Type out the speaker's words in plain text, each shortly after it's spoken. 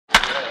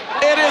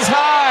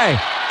high.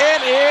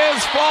 It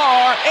is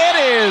far. It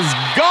is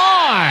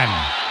gone.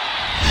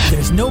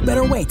 There's no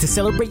better way to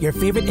celebrate your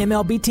favorite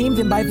MLB team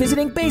than by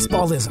visiting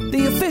Baseballism,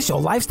 the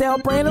official lifestyle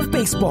brand of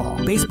baseball.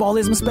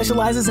 Baseballism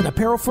specializes in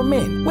apparel for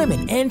men,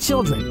 women, and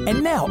children,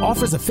 and now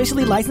offers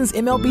officially licensed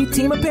MLB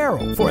team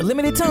apparel. For a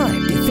limited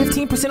time, get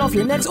 15% off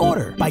your next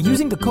order by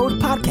using the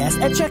code podcast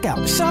at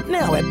checkout. Shop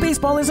now at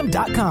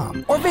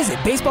baseballism.com or visit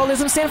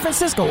Baseballism San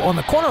Francisco on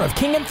the corner of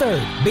King and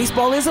 3rd.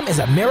 Baseballism is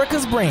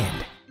America's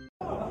brand.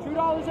 $2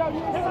 out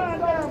here.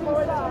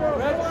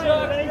 Red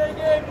Sox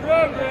pregame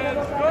program.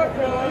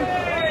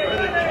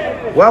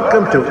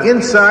 Welcome to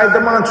Inside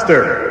the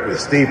Monster with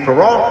Steve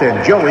Perrault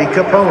and Joey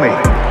Capone.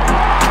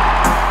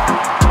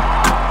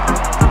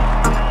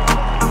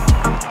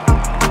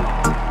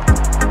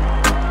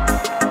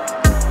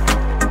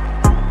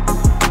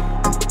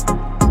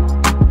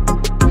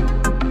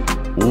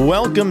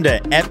 Welcome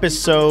to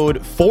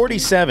episode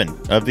 47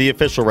 of the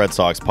official Red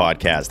Sox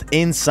podcast,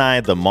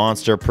 Inside the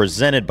Monster,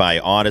 presented by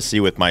Odyssey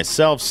with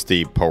myself,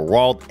 Steve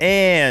Perrault,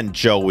 and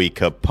Joey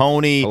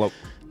Capone. Hello.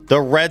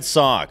 The Red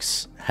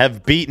Sox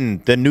have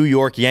beaten the New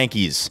York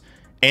Yankees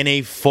in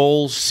a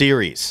full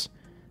series.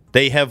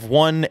 They have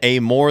won a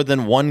more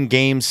than one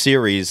game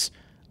series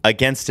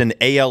against an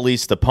AL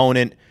East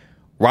opponent.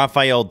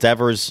 Rafael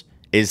Devers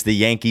is the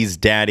Yankees'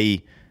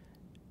 daddy,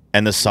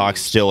 and the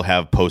Sox still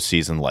have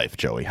postseason life.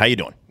 Joey, how you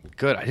doing?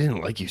 Good. I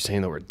didn't like you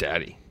saying the word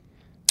daddy.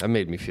 That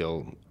made me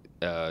feel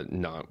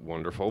not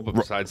wonderful, but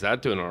besides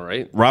that, doing all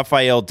right.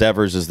 Rafael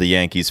Devers is the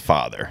Yankees'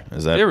 father.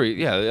 Is that?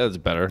 Yeah, that's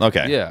better.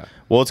 Okay. Yeah.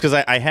 Well, it's because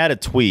I had a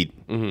tweet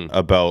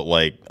about,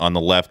 like, on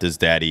the left is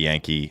Daddy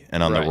Yankee,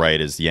 and on the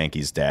right is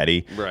Yankees'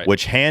 daddy. Right.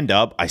 Which, hand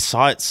up, I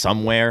saw it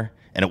somewhere,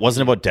 and it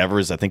wasn't about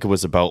Devers. I think it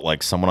was about,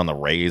 like, someone on the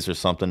Rays or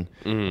something.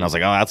 And I was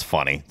like, oh, that's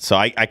funny. So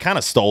I kind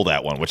of stole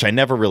that one, which I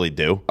never really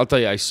do. I'll tell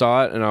you, I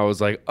saw it, and I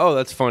was like, oh,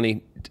 that's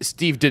funny.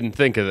 Steve didn't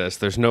think of this.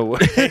 There's no way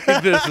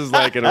this is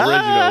like an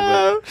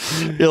original.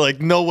 But You're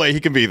like, no way he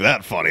can be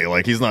that funny.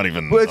 Like, he's not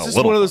even. it's just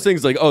one of those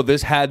things like, oh,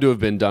 this had to have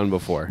been done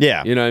before.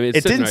 Yeah. You know what I mean?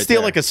 It didn't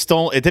feel like a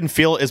stolen. It didn't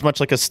feel as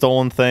much like a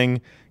stolen thing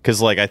because,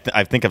 like,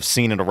 I think I've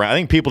seen it around. I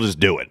think people just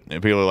do it.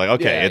 And people are like,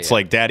 okay, it's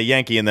like Daddy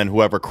Yankee and then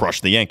whoever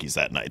crushed the Yankees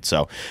that night.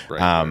 So,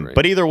 Right.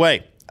 But either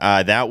way,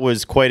 that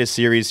was quite a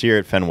series here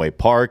at Fenway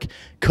Park.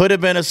 Could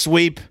have been a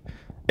sweep.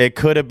 It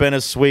could have been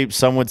a sweep.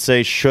 Some would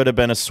say should have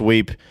been a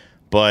sweep.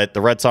 But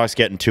the Red Sox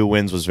getting 2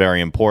 wins was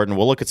very important.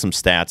 We'll look at some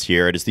stats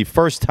here. It is the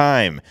first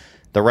time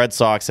the Red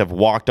Sox have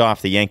walked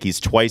off the Yankees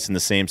twice in the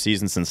same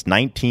season since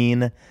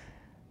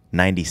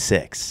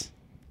 1996.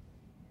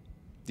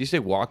 Do you say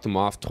walked them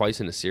off twice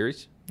in a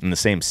series? In the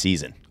same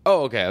season.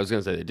 Oh, okay. I was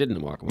going to say they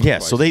didn't walk them off. Yeah,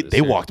 twice so in the they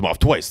series. walked them off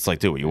twice. It's like,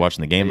 dude, you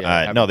watching the game?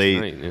 Yeah, No, they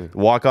tonight,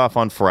 walk off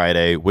on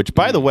Friday, which,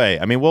 by the way,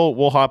 I mean,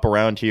 we'll hop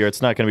around here.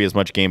 It's not going to be as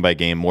much game by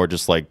game, more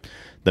just like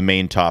the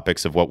main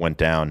topics of what went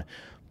down.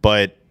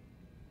 But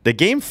the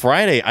game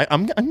Friday,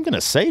 I'm going to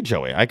say,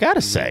 Joey, I got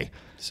to say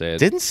Say it.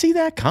 didn't see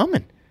that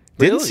coming.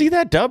 Didn't Really? see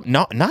that dub.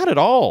 Not at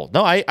all.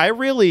 No, I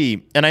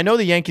really, and I know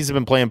the Yankees have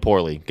been playing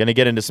poorly. Going to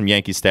get into some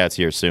Yankee stats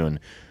here soon.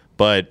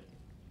 But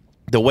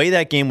the way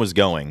that game was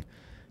going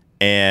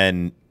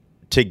and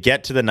to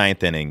get to the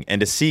ninth inning and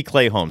to see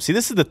Clay Holmes. See,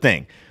 this is the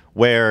thing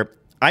where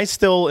I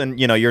still, and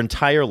you know, your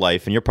entire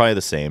life, and you're probably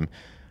the same,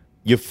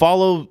 you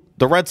follow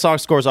the Red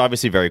Sox scores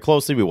obviously very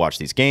closely. We watch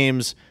these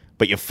games,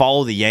 but you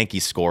follow the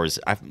Yankees scores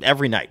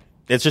every night.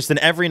 It's just an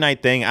every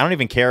night thing. I don't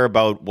even care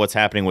about what's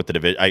happening with the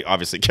division. I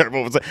obviously care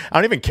about what's. I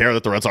don't even care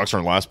that the Red Sox are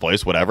in last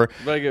place, whatever.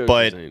 But I get what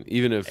But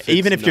you're saying.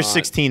 Even if you're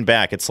 16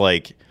 back, it's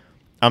like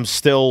I'm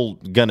still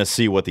gonna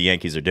see what the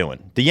Yankees are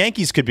doing. The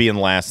Yankees could be in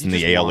last in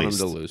just the AL want them East,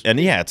 to lose. and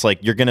yeah, it's like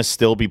you're gonna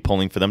still be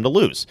pulling for them to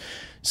lose.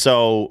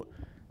 So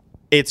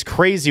it's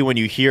crazy when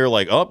you hear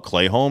like, oh,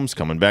 Clay Holmes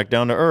coming back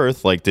down to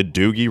earth. Like, did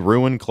Doogie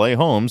ruin Clay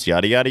Holmes?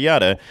 Yada yada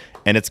yada.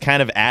 And it's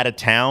kind of out of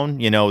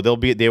town. You know,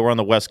 they were on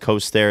the West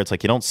Coast there. It's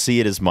like you don't see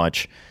it as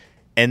much.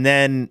 And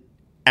then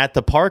at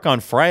the park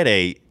on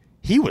Friday,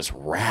 he was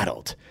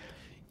rattled.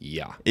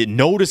 Yeah. It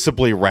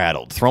noticeably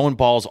rattled, throwing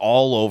balls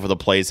all over the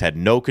place, had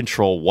no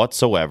control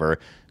whatsoever.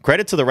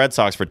 Credit to the Red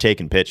Sox for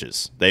taking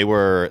pitches. They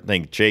were, I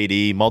think,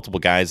 JD, multiple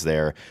guys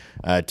there,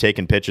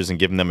 taking pitches and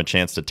giving them a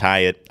chance to tie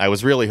it. I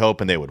was really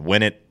hoping they would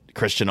win it.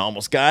 Christian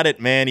almost got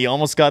it, man. He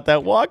almost got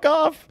that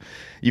walk-off.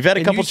 You've had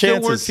a couple you still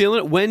chances. weren't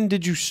feeling it? When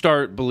did you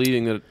start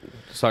believing that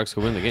the Sox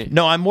could win the game?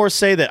 No, I'm more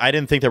say that I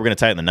didn't think they were going to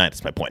tie it in the ninth.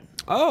 That's my point.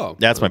 Oh.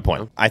 That's my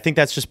point. I think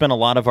that's just been a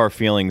lot of our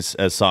feelings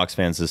as Sox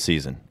fans this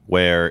season,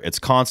 where it's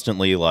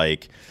constantly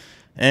like,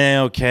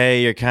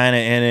 okay, you're kind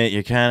of in it,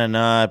 you're kind of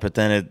not, but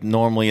then it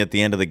normally at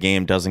the end of the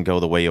game doesn't go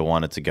the way you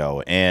want it to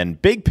go.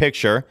 And big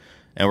picture,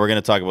 and we're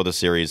going to talk about the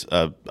series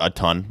a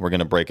ton. We're going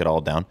to break it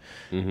all down.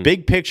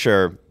 Big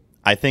picture,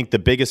 I think the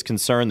biggest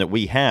concern that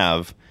we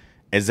have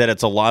is that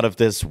it's a lot of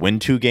this win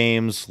 2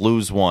 games,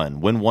 lose 1,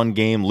 win 1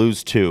 game,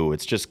 lose 2.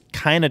 It's just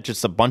kind of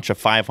just a bunch of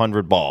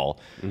 500 ball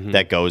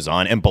that goes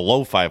on and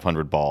below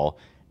 500 ball.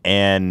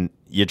 And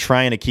you're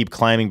trying to keep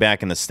climbing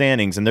back in the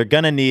standings. And they're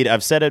going to need,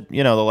 I've said it,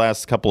 the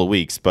last couple of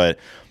weeks, but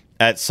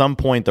at some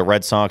point, the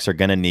Red Sox are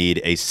going to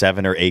need a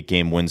 7 or 8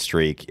 game win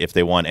streak if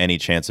they want any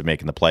chance of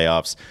making the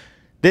playoffs.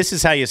 This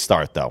is how you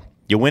start, though.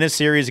 You win a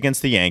series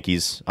against the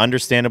Yankees.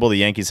 Understandable, the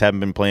Yankees haven't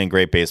been playing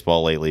great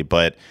baseball lately,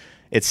 but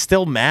it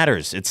still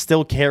matters. It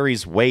still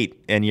carries weight,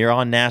 and you're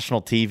on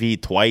national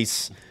TV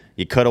twice.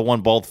 You could have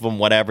won both of them,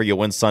 whatever. You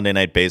win Sunday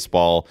Night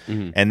Baseball,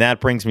 and that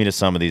brings me to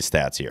some of these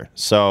stats here.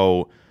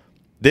 So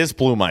this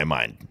blew my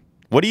mind.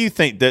 What do you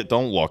think?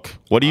 Don't look.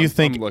 What do you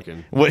think? I'm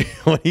looking.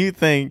 What do you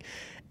think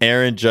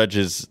Aaron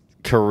Judge's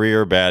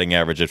career batting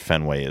average at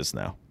Fenway is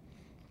now?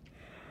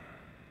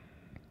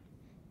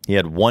 He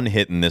had 1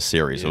 hit in this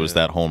series. It was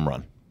that home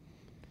run.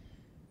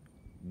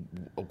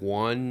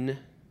 1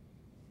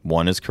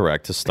 is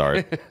correct to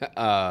start.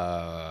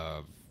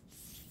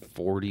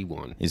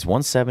 41. He's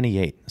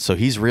 178. So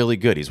he's really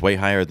good. He's way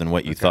higher than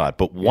what you thought.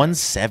 But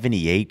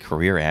 178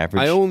 career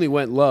average? I only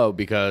went low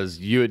because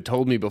you had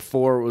told me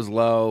before it was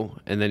low,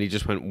 and then he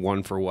just went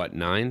 1 for what,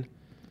 9?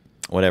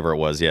 Whatever it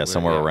was,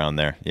 somewhere around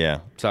there. Yeah.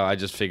 So I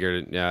just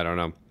figured, I don't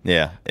know.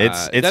 Yeah,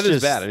 it's that just,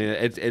 is bad. I mean,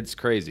 it's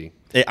crazy.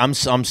 I'm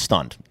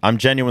stunned. I'm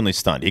genuinely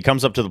stunned. He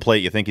comes up to the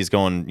plate. You think he's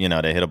going,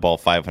 to hit a ball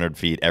 500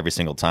 feet every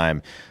single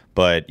time.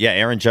 But,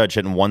 Aaron Judge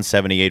hitting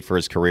 178 for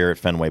his career at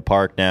Fenway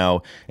Park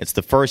now. It's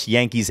the first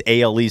Yankees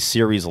AL East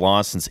Series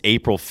loss since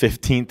April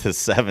 15th to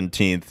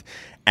 17th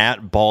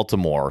at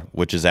Baltimore,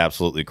 which is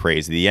absolutely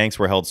crazy. The Yanks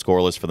were held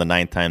scoreless for the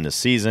 9th time this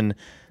season.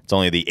 It's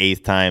only the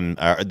 8th time.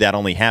 That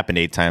only happened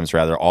 8 times,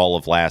 rather, all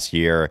of last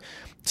year.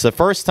 It's the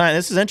first time.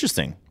 This is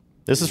interesting.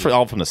 This is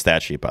all from the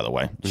stat sheet, by the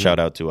way. Shout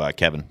out to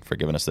Kevin for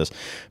giving us this.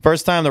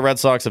 First time the Red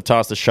Sox have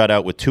tossed a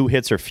shutout with 2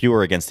 hits or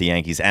fewer against the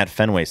Yankees at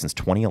Fenway since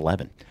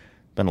 2011.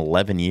 Been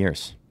 11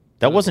 years.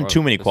 That wasn't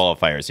too many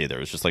qualifiers either. It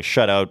was just like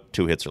shutout,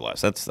 2 hits or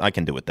less. I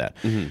can do with that.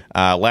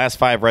 Last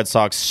 5 Red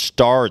Sox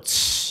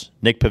starts.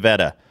 Nick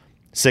Pivetta,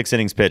 6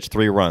 innings pitched,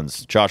 3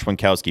 runs. Josh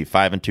Winkowski,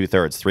 5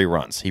 2/3, 3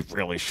 runs. He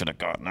really should have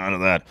gotten out of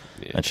that.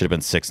 That should have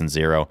been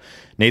 6-0.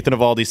 Nathan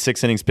Eovaldi,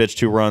 6 innings pitched,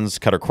 2 runs.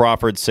 Cutter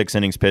Crawford, 6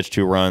 innings pitched,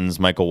 2 runs.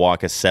 Michael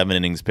Wacha, 7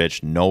 innings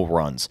pitched, no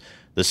runs.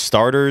 The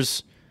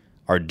starters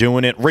are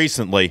doing it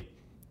recently.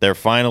 They're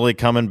finally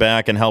coming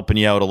back and helping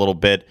you out a little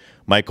bit.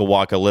 Michael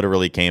Wacha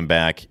literally came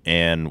back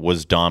and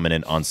was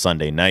dominant on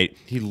Sunday night.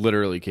 He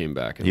literally came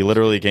back.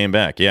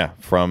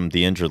 From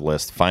the injured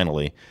list,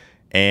 finally.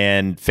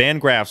 And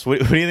Fangraphs, what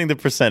do you think the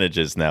percentage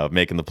is now of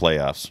making the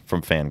playoffs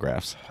from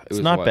Fangraphs? It's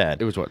not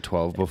bad. It was,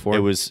 12 before? It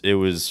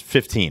was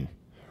 15.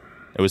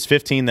 It was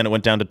 15, then it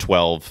went down to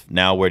 12.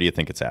 Now where do you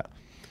think it's at?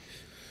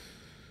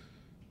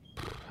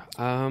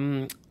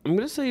 I'm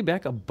going to say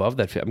back above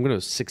that. I'm going to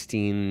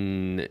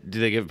 16. Do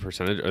they give a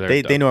percentage? Or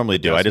they normally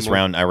do. I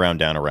round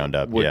down or round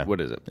up.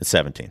 What is it? It's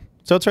 17.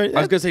 So it's right. I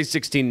was going to say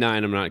 16-9.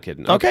 I'm not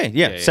kidding.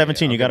 Okay,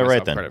 17. You got it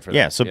right then.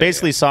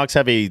 Basically, Sox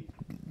have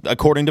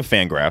according to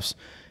Fangraphs,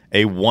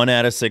 a 1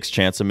 out of 6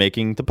 chance of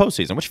making the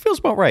postseason, which feels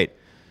about right.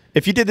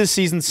 If you did this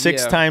season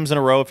 6 times in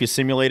a row, if you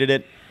simulated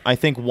it, I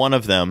think one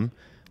of them,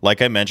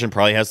 like I mentioned,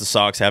 probably has the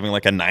Sox having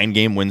like a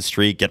 9-game win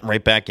streak, getting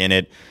right back in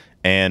it,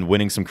 and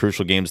winning some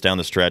crucial games down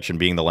the stretch and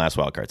being the last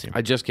wildcard team.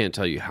 I just can't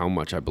tell you how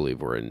much I believe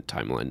we're in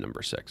timeline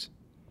number 6.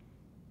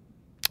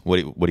 What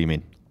do you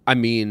mean? I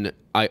mean,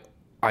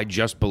 I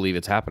just believe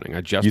it's happening.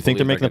 You think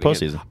they're making the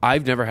postseason?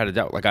 I've never had a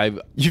doubt.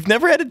 You've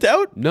never had a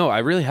doubt? No, I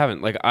really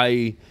haven't.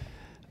 I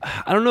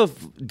don't know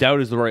if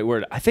doubt is the right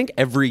word. I think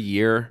every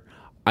year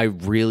I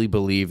really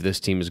believe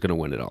this team is going to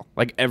win it all.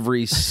 Like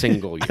every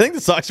single year. I think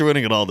the Sox are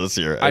winning it all this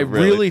year. I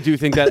really do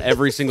think that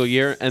every single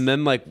year. And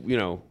then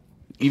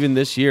even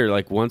this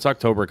year, once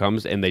October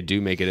comes and they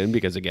do make it in,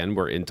 because again,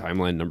 we're in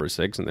timeline number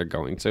 6 and they're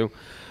going to,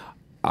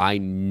 I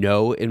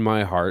know in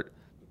my heart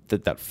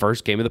that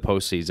first game of the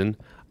postseason,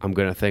 I'm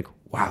going to think,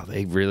 wow,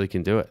 they really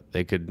can do it.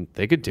 They could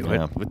do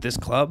it with this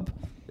club.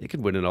 They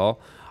could win it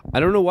all. I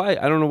don't know why.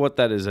 I don't know what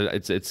that is.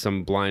 It's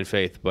some blind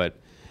faith, but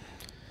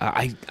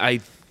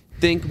I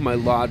think my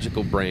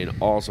logical brain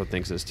also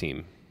thinks this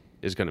team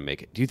is going to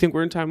make it. Do you think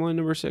we're in timeline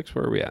number 6?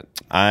 Where are we at?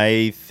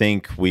 I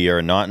think we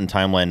are not in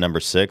timeline number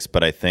 6,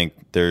 but I think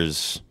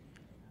there's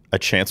a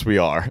chance we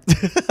are.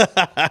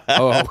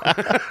 Oh.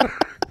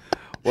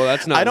 Well,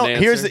 that's not.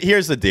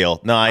 Here's the deal.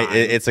 No,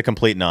 it's a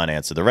complete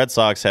non-answer. The Red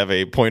Sox have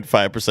a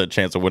 0.5%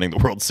 chance of winning the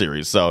World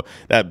Series, so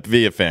that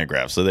via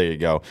Fangraphs. So there you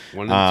go.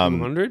 1 in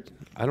 200.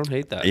 I don't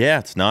hate that. Yeah,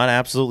 it's not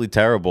absolutely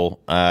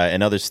terrible.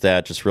 Another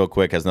stat, just real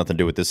quick, has nothing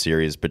to do with this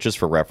series, but just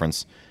for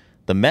reference,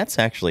 the Mets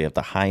actually have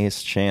the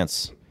highest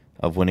chance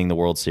of winning the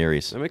World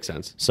Series. That makes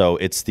sense. So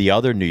it's the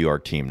other New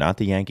York team, not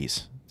the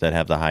Yankees, that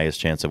have the highest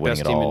chance of winning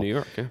Best it all. team in New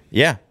York. Yeah.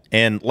 Yeah.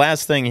 And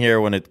last thing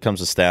here when it comes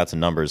to stats and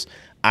numbers,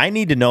 I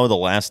need to know the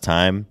last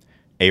time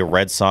a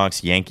Red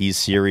Sox-Yankees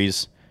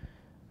series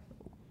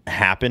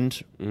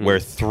happened where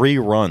 3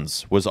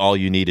 runs was all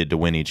you needed to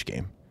win each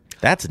game.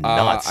 That's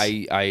nuts.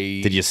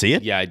 Did you see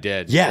it? Yeah, I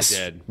did. Yes.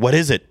 I did. what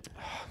is it?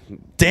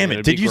 Damn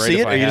it. Did you see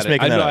it, or are you just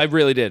making that up? I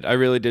really did. I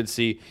really did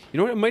see. You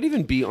know what? It might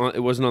even be on.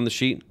 It wasn't on the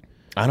sheet.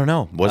 I don't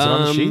know. Was it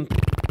on the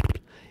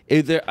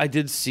sheet? I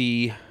did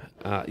see.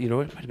 You know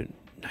what? It might have been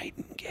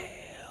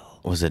Nightingale.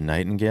 Was it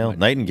Nightingale?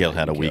 Nightingale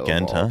had a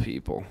weekend, of all huh?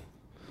 People.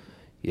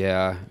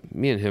 Yeah,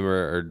 me and him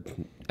are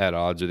at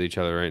odds with each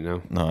other right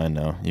now. No, I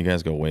know. You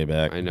guys go way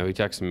back. I know. He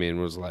texted me and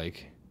was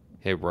like,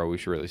 "Hey, bro, we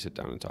should really sit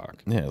down and talk."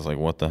 Yeah, it's like,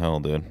 what the hell,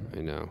 dude?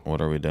 I know.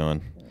 What are we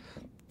doing?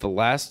 The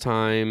last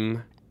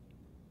time,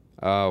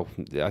 I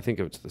think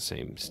it's the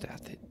same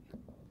stat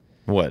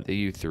What? that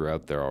you threw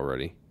out there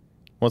already.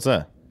 What's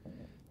that?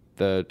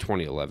 The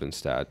 2011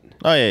 stat.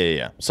 Oh,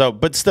 yeah. So,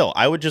 but still,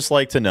 I would just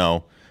like to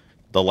know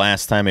the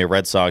last time a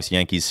Red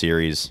Sox-Yankees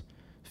series,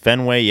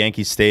 Fenway,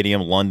 Yankee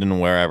Stadium, London,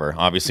 wherever,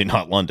 obviously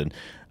not London,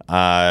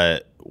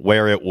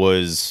 where it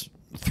was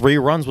 3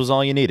 runs was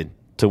all you needed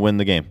to win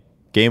the game.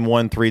 Game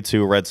 1,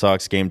 3-2 Red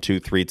Sox. Game 2,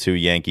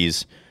 3-2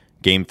 Yankees.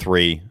 Game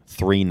 3,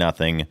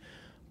 3-0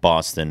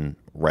 Boston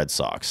Red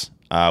Sox.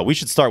 We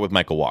should start with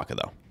Michael Wacha,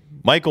 though.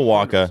 Michael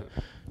Wacha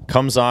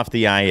comes off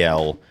the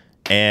IL,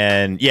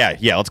 and yeah,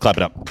 let's clap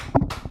it up.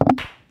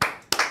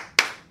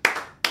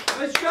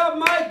 Nice job,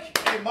 Mike.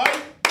 Hey,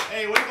 Mike.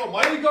 Hey, way to go,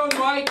 Mike. Way to go,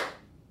 Mike.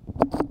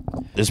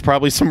 There's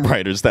probably some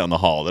writers down the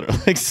hall that are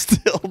like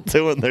still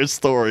doing their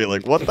story.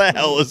 Like, what the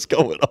hell is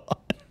going on?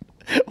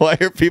 Why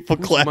are people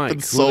clapping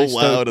Mike? so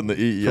loud in the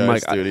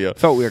EEI studio? I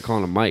felt we were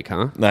calling him Mike,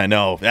 huh? I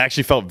know. It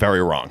actually felt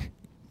very wrong.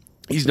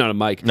 He's not a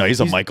Mike. No, he's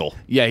a Michael.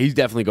 Yeah, he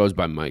definitely goes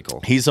by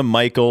Michael. He's a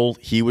Michael.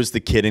 He was the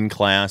kid in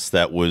class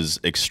that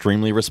was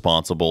extremely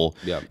responsible.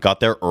 Yep.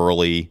 Got there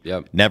early.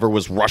 Yep. Never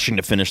was rushing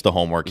to finish the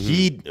homework.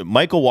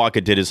 Michael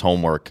Wacha did his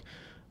homework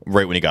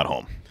right when he got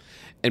home.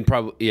 And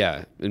probably,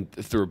 yeah, and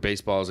through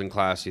baseballs in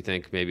class, you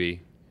think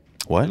maybe.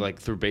 What? Like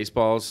through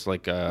baseballs,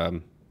 like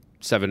 7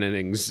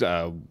 innings,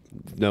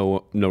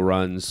 no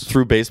runs.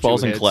 Through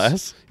baseballs 2 in hits.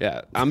 class?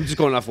 Yeah, I'm just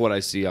going off what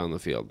I see on the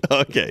field.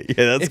 Okay.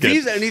 Yeah, that's If good.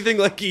 he's anything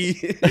like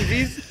if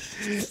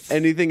he's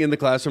anything in the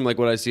classroom like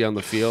what I see on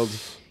the field,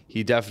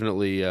 he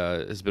definitely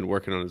has been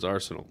working on his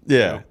arsenal. Yeah.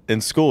 You know?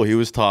 In school, he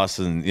was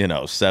tossing,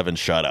 7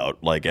 shutout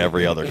like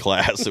every other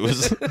class. It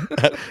was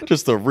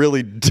just a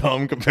really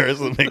dumb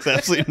comparison that makes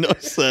absolutely no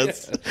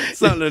sense.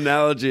 It's not an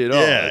analogy at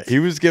all. Yeah, It's he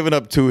was giving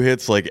up 2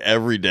 hits like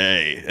every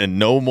day and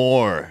no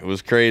more. It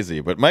was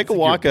crazy. But Michael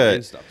like your brain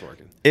Wacha, stopped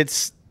working.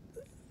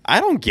 I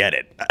don't get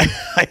it.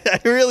 I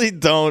really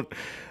don't.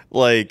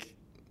 Like,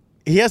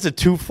 he has a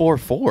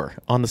 2.44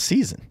 on the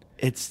season.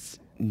 It's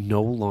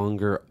no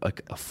longer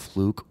like a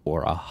fluke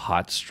or a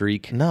hot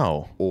streak.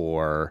 No.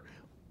 Or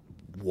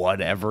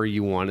whatever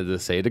you wanted to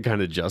say to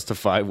kind of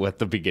justify what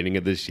the beginning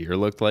of this year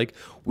looked like.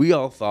 We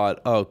all thought,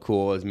 oh,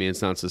 cool. I mean,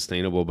 it's not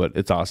sustainable, but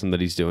it's awesome that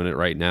he's doing it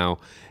right now.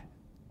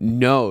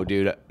 No,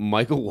 dude.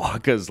 Michael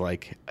Wacha's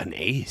like an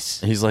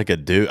ace. He's like a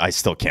dude. I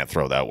still can't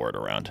throw that word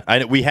around.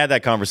 We had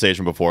that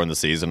conversation before in the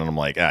season, and I'm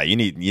like, you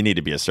need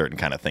to be a certain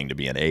kind of thing to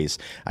be an ace.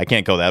 I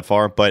can't go that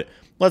far, but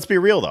let's be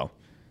real, though.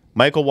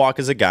 Michael Wacha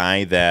is a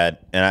guy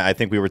that, and I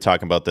think we were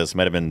talking about this,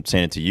 might have been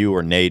saying it to you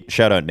or Nate.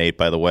 Shout out Nate,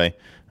 by the way.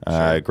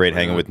 Great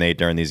hanging with Nate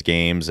during these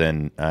games,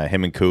 and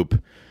him and Coop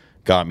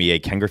got me a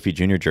Ken Griffey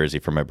Jr. jersey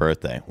for my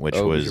birthday, which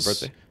was your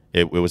birthday?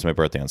 It was my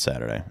birthday on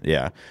Saturday.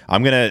 Yeah.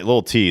 I'm going to,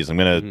 little tease, I'm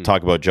going to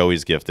talk about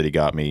Joey's gift that he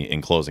got me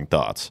in closing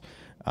thoughts.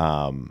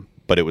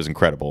 But it was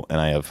incredible, and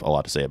I have a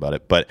lot to say about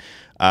it. But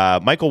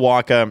Michael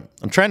Wacha,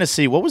 I'm trying to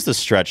see, what was the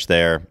stretch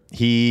there?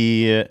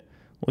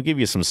 We'll give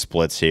you some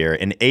splits here.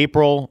 In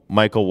April,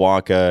 Michael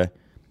Wacha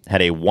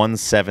had a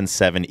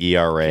 1.77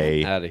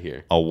 ERA, Out of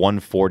here. a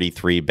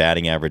 1.43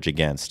 batting average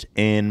against.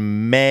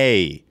 In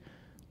May,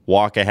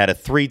 Wacha had a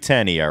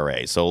 3.10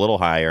 ERA, so a little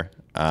higher.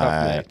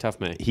 Tough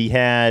May.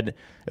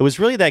 It was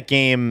really that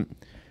game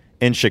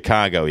in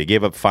Chicago. He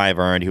gave up 5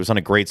 earned. He was on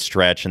a great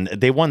stretch, and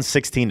they won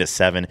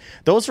 16-7.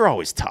 Those are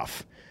always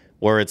tough,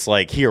 where it's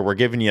like, here, we're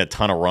giving you a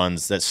ton of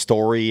runs. That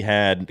Story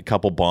had a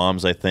couple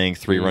bombs, I think,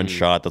 3-run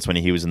shot. That's when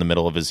he was in the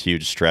middle of his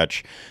huge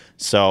stretch.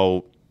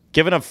 So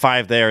giving up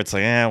 5 there, it's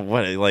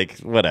like,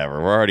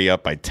 whatever. We're already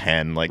up by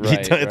 10. Like,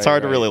 it's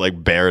hard to really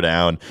like bear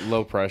down.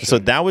 Low pressure. So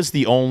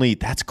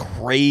that's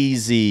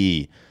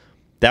crazy.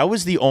 That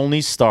was the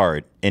only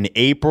start in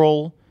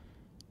April,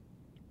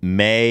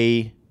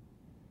 May.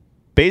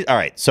 All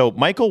right, so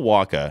Michael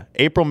Wacha,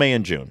 April, May,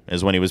 and June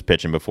is when he was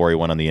pitching before he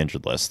went on the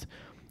injured list.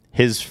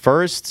 His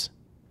first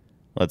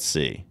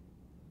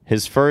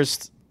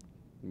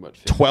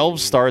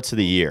 12 starts of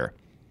the year,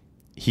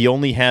 he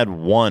only had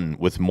 1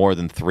 with more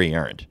than 3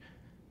 earned.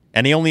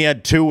 And he only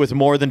had 2 with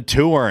more than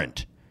 2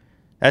 earned.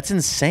 That's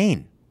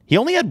insane. He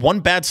only had 1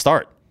 bad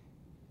start.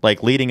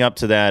 Like, leading up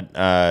to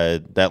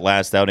that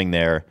last outing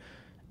there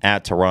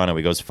at Toronto,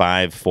 he goes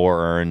 5-4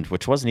 earned,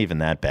 which wasn't even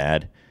that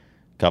bad.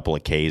 Couple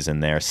of Ks in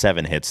there.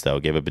 7 hits, though.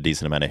 Gave up a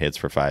decent amount of hits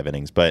for 5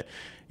 innings. But,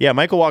 yeah,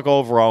 Michael Wacha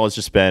overall has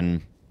just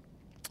been...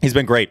 He's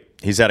been great.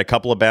 He's had a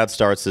couple of bad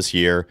starts this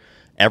year.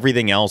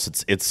 Everything else,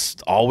 it's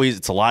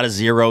a lot of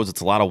zeros,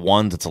 it's a lot of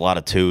 1s, it's a lot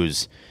of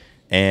 2s.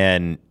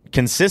 And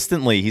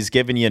consistently, he's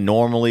given you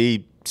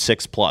normally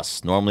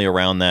 6+, normally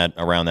around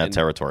that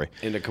territory.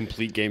 In a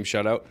complete game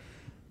shutout,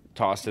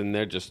 tossed in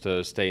there just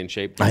to stay in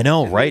shape. I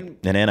know, And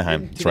right? then- In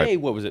Anaheim. and That's today,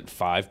 right. what was it,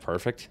 5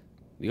 perfect?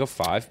 You go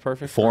 5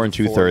 perfect? 4 and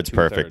 2/3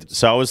 perfect.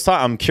 So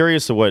I'm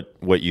curious of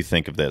what you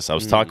think of this. I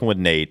was talking with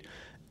Nate,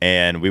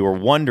 and we were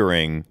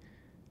wondering,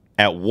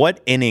 At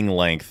what inning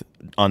length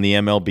on the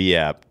MLB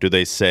app do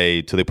they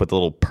put the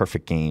little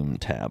perfect game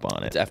tab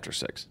on it? It's after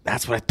 6.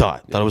 That's what I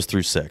thought. Thought it was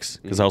through 6.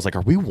 Because I was like,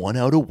 are we 1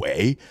 out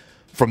away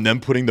from them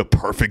putting the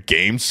perfect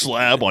game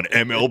slab on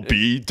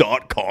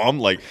MLB.com?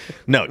 Like,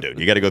 no, dude,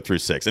 you got to go through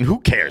 6. And who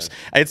cares?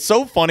 It's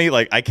so funny.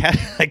 Like, I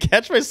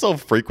catch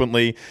myself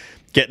frequently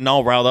getting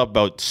all riled up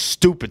about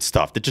stupid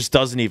stuff that just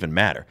doesn't even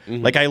matter.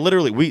 Like,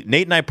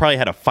 Nate and I probably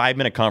had a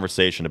 5-minute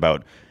conversation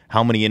about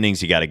how many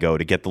innings you got to go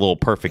to get the little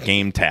perfect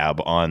game tab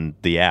on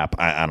the app.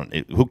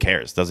 Who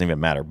cares? Doesn't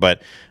even matter.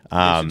 But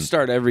You should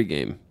start every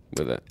game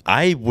with it.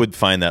 I would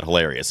find that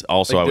hilarious.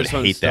 Also, Like, I would this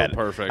one's hate still that.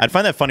 perfect. I'd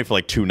find that funny for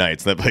like 2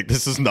 nights. That like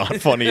this is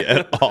not funny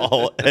at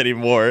all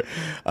anymore.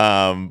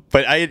 But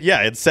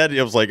it said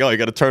it was like, oh, you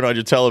got to turn on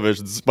your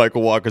television. This is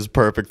Michael Walker's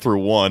perfect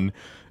through 1.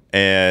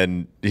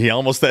 And it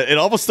almost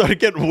started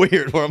getting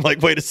weird. Where I'm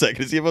like, wait a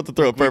second, is he about to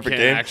throw a perfect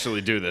game? Actually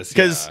do this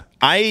Because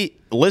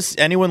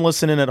anyone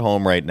listening at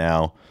home right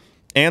now,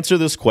 answer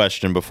this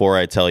question before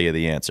I tell you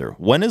the answer.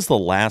 When is the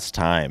last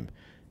time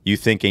you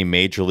think a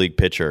major league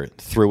pitcher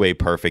threw a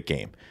perfect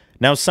game?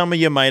 Now, some of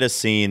you might have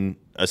seen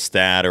a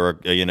stat or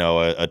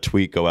a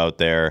tweet go out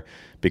there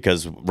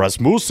because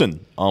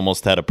Rasmussen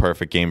almost had a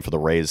perfect game for the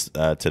Rays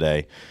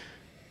today,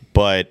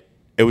 but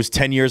it was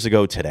 10 years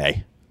ago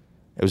today.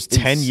 It was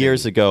 10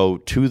 years ago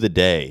to the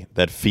day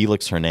that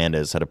Felix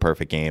Hernandez had a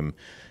perfect game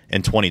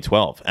in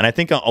 2012, and I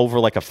think over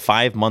like a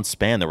 5-month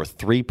span there were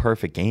 3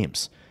 perfect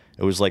games.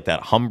 It was like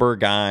that Humber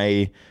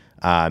guy,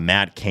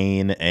 Matt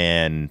Cain,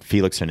 and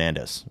Felix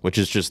Hernandez, which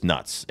is just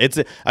nuts. It's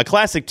a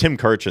classic Tim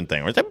Kurchin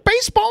thing. Where it's like,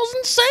 baseball's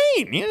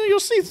insane. You'll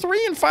see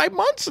 3 in 5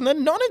 months and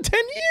then none in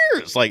 10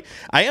 years. Like,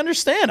 I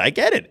understand. I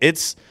get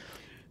it.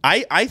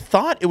 I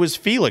thought it was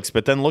Felix,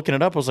 but then looking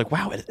it up, I was like,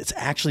 wow, it's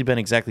actually been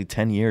exactly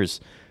 10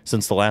 years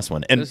since the last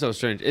one. And it's so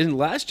strange. And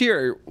last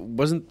year,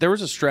 there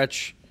was a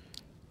stretch,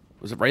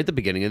 was it right at the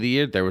beginning of the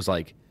year? There was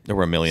like there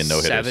were a million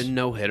no-hitters. 7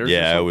 no-hitters.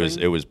 Yeah, or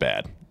it was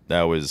bad.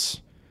 That was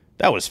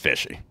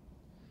fishy.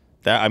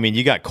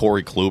 You got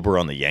Corey Kluber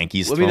on the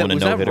Yankees throwing a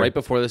no-hitter. Was that right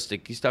before the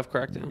sticky stuff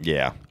cracked down?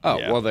 Yeah. Oh,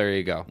 yeah. well, there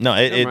you go. No,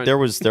 there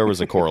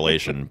was a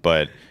correlation,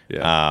 but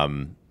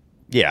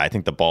I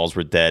think the balls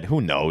were dead.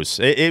 Who knows?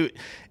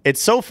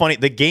 It's so funny.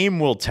 The game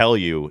will tell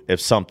you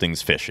if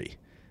something's fishy.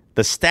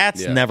 The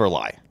stats never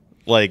lie.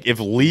 Like, if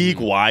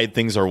league-wide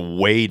things are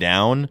way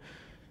down,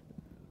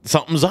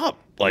 something's up.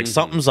 Like,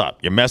 something's up.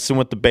 You're messing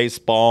with the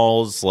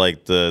baseballs.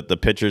 Like, the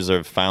pitchers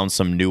have found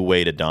some new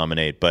way to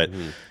dominate. But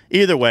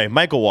either way,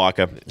 Michael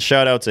Wacha,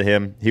 shout out to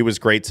him. He was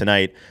great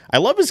tonight. I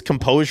love his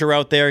composure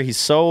out there. He's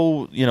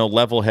so,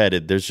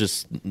 level-headed. There's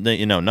just,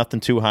 nothing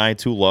too high,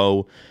 too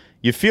low.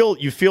 You feel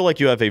like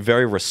you have a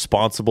very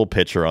responsible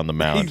pitcher on the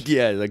mound.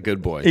 Yeah, he's a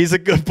good boy. He's a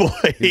good boy.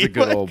 He's a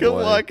good old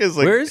boy.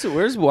 Where's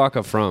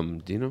Wacha from?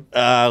 Do you know?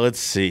 Let's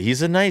see.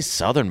 He's a nice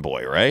Southern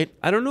boy, right?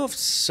 I don't know if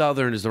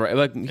Southern is the right.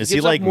 Like, is he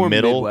like more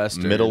middle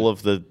Midwestern.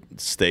 of the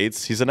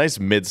states? He's a nice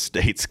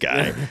mid-states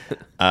guy.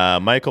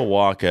 Michael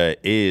Wacha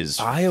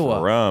is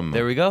Iowa.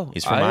 There we go.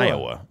 He's from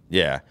Iowa.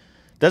 Yeah.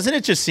 Doesn't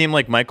it just seem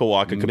like Michael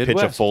Wacha could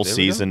pitch a full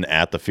season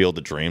at the Field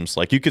of Dreams?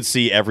 Like, you could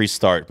see every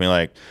start being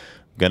like,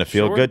 gonna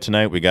feel good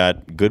tonight. We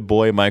got good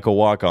boy Michael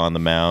Wacha on the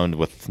mound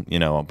with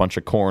a bunch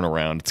of corn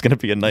around. It's gonna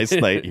be a nice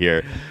night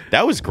here.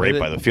 That was great.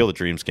 By the Field of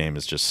Dreams game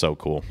is just so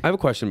cool. I have a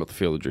question about the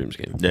Field of Dreams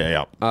game.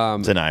 Yeah.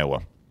 It's in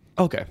Iowa.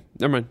 Okay,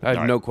 never mind. I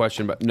have no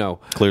question, but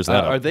no. Clears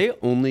that up. Are they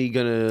only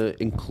gonna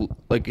include?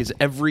 Like, is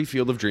every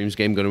Field of Dreams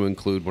game going to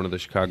include one of the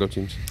Chicago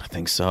teams? I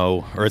think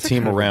so, or a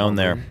team around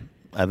there.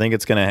 I think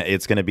it's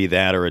gonna be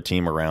that or a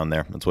team around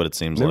there. That's what it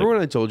seems like. Remember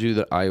when I told you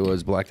that Iowa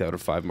is blacked out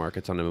of 5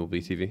 markets on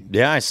MLB TV?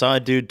 Yeah, I saw a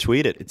dude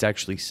tweet it. It's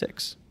actually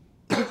 6.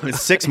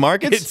 It's 6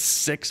 markets? It's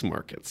 6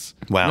 markets.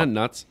 Wow. Isn't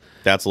that nuts?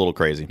 That's a little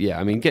crazy. Yeah,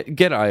 I mean,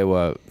 get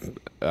Iowa,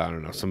 I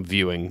don't know, some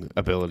viewing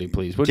ability,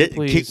 please. Would you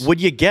please?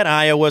 Would you get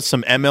Iowa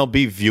some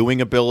MLB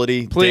viewing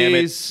ability?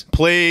 Please. Damn it.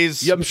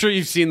 Please. Yeah, I'm sure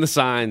you've seen the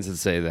signs that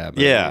say that.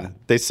 Yeah,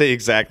 they say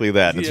exactly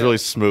that. And it's really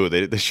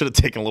smooth. They should have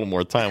taken a little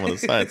more time on the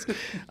signs.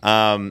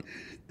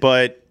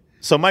 But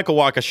so Michael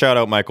Wacha, shout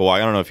out Michael Wacha. I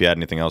don't know if you had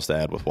anything else to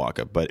add with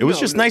Wacha, but it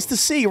was nice to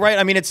see, right?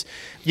 I mean,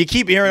 you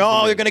keep hearing,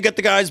 oh, you're going to get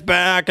the guys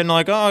back, and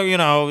like,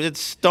 oh,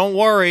 don't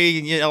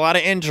worry, a lot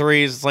of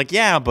injuries. It's like,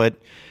 yeah, but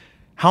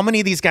how many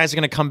of these guys are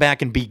going to come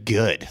back and be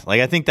good?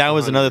 Like, I think that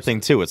was 100%. Another thing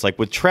too. It's like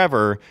with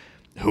Trevor,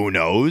 who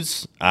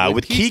knows?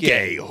 With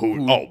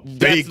Kike,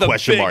 big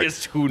question mark.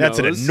 That's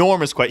an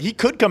enormous question. He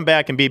could come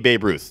back and be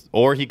Babe Ruth,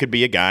 or he could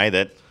be a guy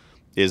that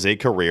is a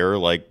career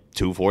like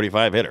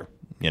 245 hitter.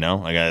 A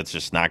guy that's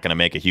just not going to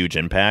make a huge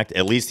impact.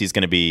 At least he's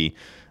going to be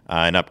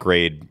an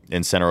upgrade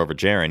in center over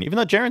Jaron. Even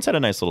though Jaron's had a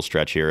nice little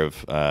stretch here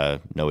of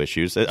no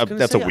issues.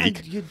 That's a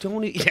week. You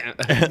don't.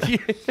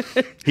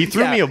 He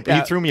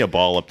threw me a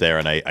ball up there,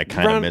 and I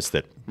kind of missed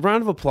it.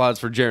 Round of applause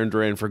for Jaron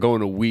Duran for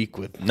going a week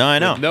with no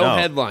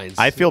headlines.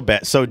 I feel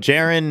bad. So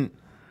Jaron,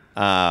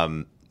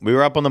 we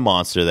were up on the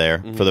Monster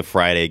there for the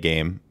Friday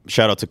game.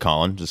 Shout out to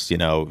Colin. Just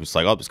who's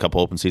like, oh, there's a couple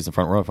open seats in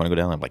front row. If I want to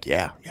go down, I'm like,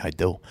 yeah, I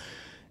do.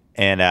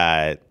 And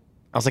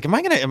I was like, am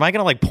I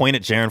gonna like point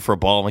at Jaron for a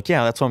ball? I'm like,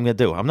 yeah, that's what I'm gonna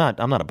do. I'm not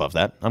above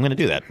that. I'm gonna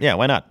do that. Yeah,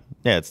 why not?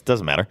 Yeah, it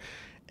doesn't matter.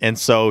 And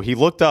so he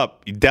looked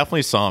up. He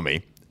definitely saw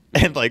me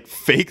and like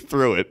fake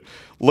threw it.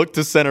 Looked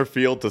to center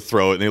field to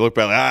throw it, and he looked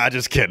back like,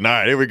 just kidding. All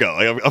right, here we go.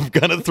 Like, I'm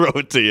gonna throw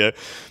it to you.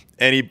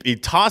 And he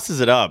tosses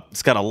it up.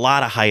 It's got a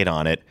lot of height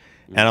on it.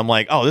 And I'm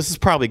like, oh, this is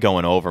probably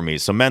going over me.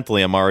 So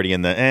mentally, I'm already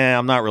in the,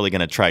 I'm not really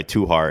going to try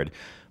too hard.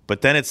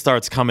 But then it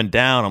starts coming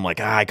down. I'm like,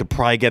 I could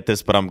probably get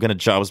this, but I'm going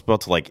to, I was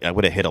about to like, I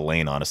would have hit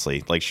Elaine,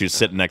 honestly. Like, she was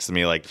sitting next to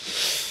me, like,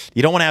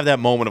 you don't want to have that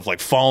moment of like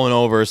falling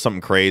over or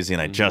something crazy.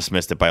 And I just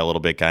missed it by a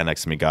little bit. Guy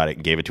next to me got it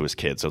and gave it to his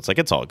kid. So it's like,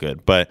 it's all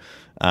good. But,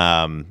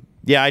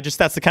 yeah,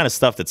 that's the kind of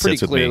stuff that Pretty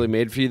sits with me. clearly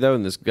made for you, though,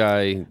 and this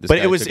guy. But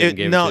it was,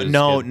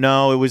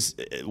 no, it was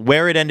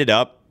where it ended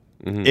up.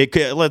 It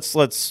could,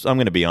 I'm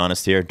going to be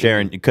honest here,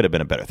 Jaron. It could have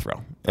been a better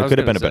throw. It could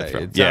have been a better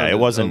throw. Yeah, it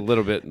wasn't a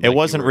little bit. It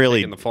wasn't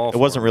really. It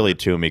wasn't really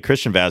to me.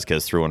 Christian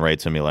Vasquez threw one right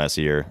to me last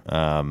year,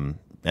 and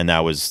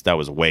that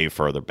was way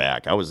further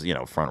back. I was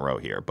front row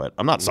here, but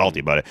I'm not salty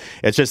about it.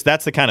 It's just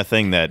that's the kind of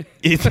thing that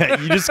you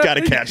just got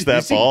to catch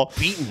that ball.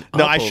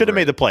 No, I should have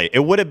made the play. It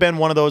would have been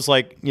one of those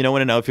like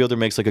when an outfielder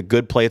makes like a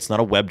good play. It's not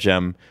a web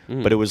gem,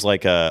 but it was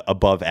like a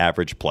above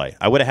average play.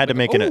 I would have had to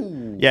make it.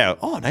 Yeah.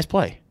 Oh, nice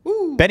play.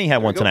 Benny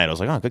had one tonight. I was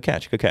like, oh, good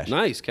catch.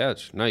 Nice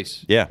catch.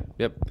 Nice. Yeah.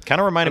 Yep. Kind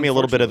of reminded me a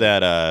little bit of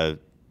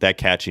that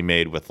catch he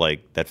made with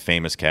like that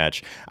famous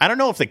catch. I don't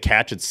know if the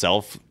catch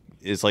itself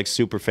is like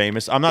super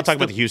famous. I'm not talking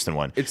about the Houston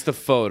one. It's the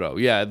photo.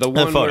 Yeah, the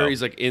one where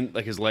he's like in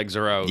like his legs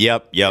are out.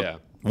 Yep. Yeah.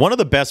 One of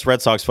the best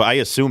Red Sox. I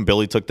assume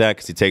Billy took that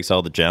because he takes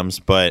all the gems.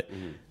 But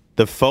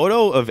the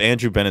photo of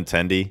Andrew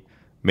Benintendi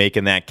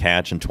making that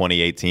catch in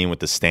 2018 with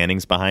the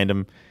standings behind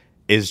him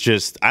is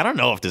just, I don't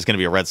know if there's going to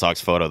be a Red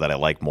Sox photo that I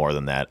like more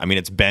than that. I mean,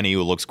 it's Benny,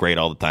 who looks great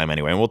all the time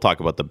anyway, and we'll talk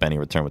about the Benny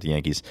return with the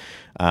Yankees.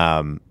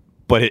 But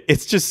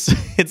it's just,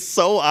 it's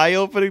so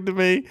eye-opening to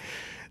me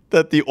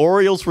that the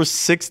Orioles were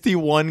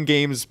 61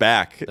 games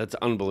back. That's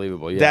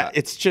unbelievable, yeah.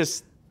 It's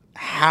just,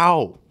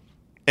 how?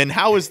 And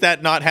how is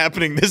that not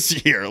happening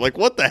this year? Like,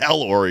 what the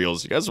hell,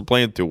 Orioles? You guys are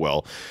playing too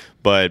well.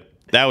 But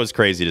that was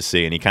crazy to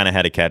see, and he kind of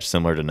had a catch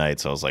similar tonight,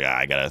 so I was like,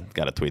 I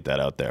gotta tweet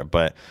that out there.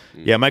 But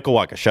yeah, Michael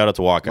Wacha, shout out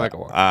to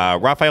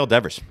Wacha. Rafael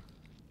Devers.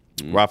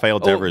 Rafael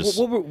Devers.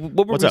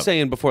 What were we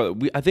saying before?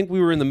 I think we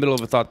were in the middle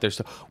of a thought there.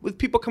 So with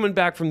people coming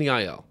back from the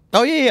IL.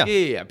 Oh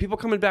yeah. People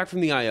coming back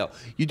from the IL.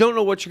 You don't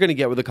know what you're going to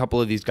get with a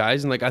couple of these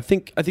guys, and like I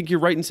think you're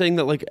right in saying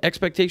that like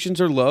expectations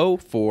are low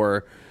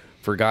for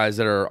guys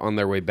that are on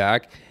their way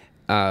back,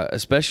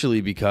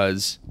 especially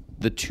because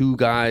the two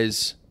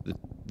guys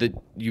that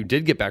you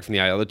did get back from the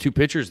IL, the two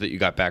pitchers that you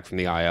got back from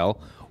the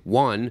IL,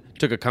 one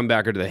took a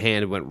comebacker to the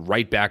hand and went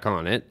right back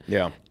on it.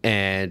 Yeah.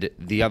 And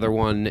the other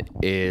one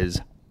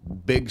is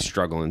big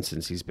struggling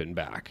since he's been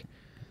back.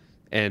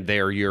 And they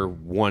are your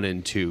 1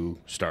 and 2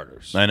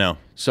 starters. I know.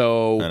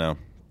 So I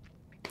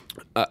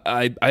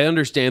know. I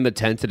understand the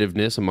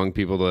tentativeness among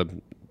people to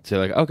say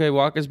like, okay,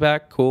 Walker's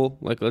back, cool.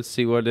 Like, let's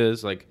see what it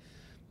is. Like,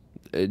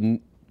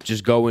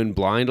 just go in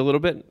blind a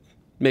little bit.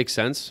 Makes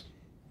sense.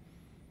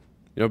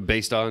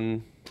 Based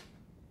on.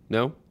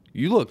 No,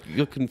 you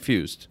look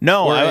confused.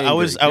 No, I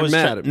was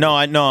mad. No,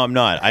 I'm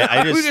not.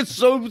 I just get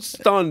so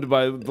stunned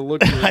by the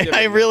look.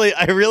 I really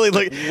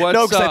like.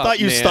 No, because I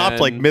thought you stopped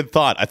like mid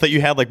thought. I thought you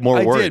had like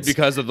more words. I did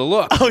because of the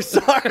look. Oh,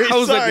 sorry. I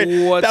was sorry.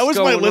 like, what's that was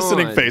my going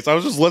listening on? face. I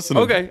was just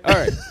listening. Okay, all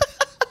right.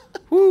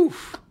 Whew.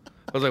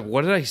 I was like,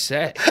 what did I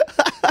say?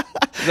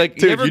 Like,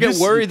 Dude, you ever you get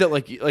just- worried that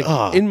like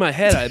in my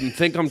head I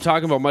think I'm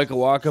talking about Michael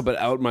Wacha, but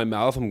out my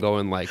mouth I'm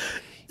going like.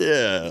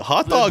 Yeah,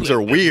 hot dogs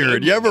are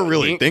weird. You ever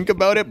really think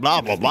about it?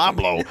 Blah, blah, blah,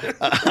 blah.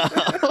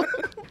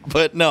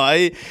 But no,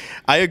 I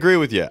agree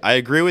with you. I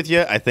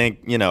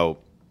think,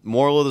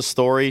 moral of the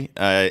story,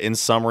 in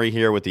summary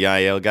here with the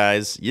IL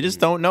guys, you just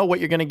don't know what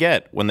you're going to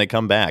get when they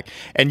come back.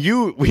 And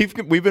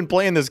we've been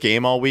playing this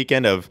game all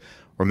weekend of,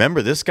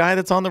 remember this guy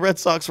that's on the Red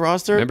Sox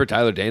roster? Remember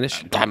Tyler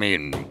Danish? I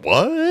mean,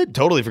 what?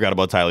 Totally forgot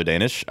about Tyler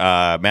Danish.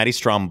 Matty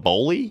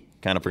Stromboli.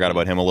 Kind of forgot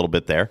about him a little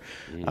bit there.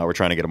 We're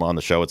trying to get him on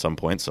the show at some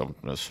point, so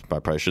I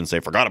probably shouldn't say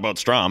forgot about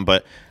Strom,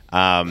 but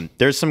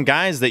there's some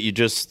guys that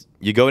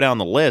you go down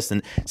the list,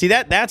 and see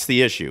that's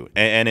the issue.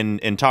 And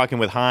in talking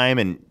with Haim,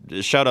 and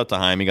shout out to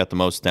Haim, he got the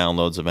most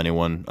downloads of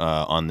anyone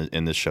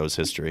in this show's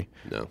history.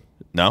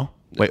 No?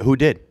 Wait, who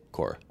did?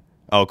 Cora.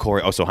 Oh,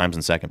 Corey. Oh, so Haim's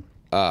in second.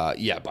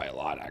 Yeah, by a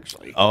lot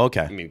actually. Oh,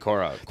 okay. I mean,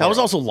 Cora. That was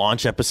also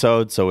launch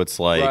episode, so it's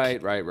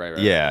like Right.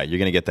 Yeah, you're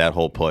gonna get that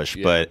whole push.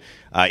 Yeah. But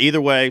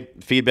either way,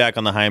 feedback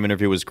on the Haim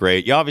interview was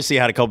great. You obviously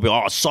had a couple people,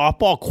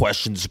 softball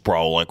questions,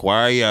 bro. Like,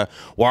 why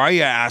are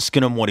you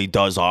asking him what he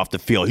does off the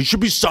field? He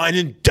should be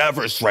signing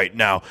Devers right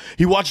now.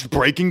 He watched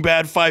Breaking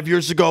Bad 5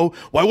 years ago.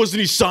 Why wasn't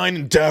he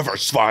signing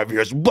Devers 5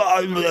 years?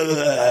 Blah, blah,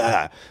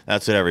 blah.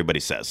 That's what everybody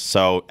says.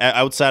 So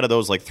outside of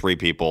those like 3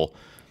 people.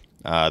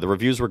 The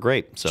reviews were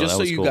great. So just that so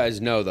was you cool.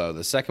 guys know, though,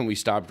 the second we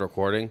stopped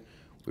recording,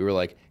 we were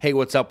like, "Hey,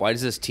 what's up? Why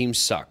does this team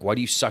suck? Why do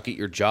you suck at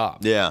your job?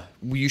 Yeah,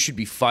 you should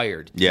be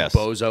fired. Yes,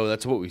 you bozo."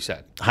 That's what we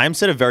said. Haim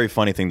said a very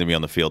funny thing to me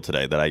on the field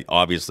today that I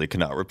obviously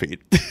cannot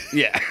repeat.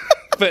 Yeah,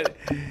 but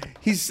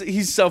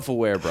he's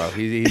self-aware, bro.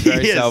 He's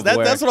very He is.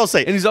 self-aware. That's what I'll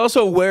say. And he's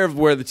also aware of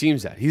where the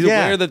team's at. He's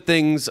Yeah. aware that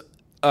things,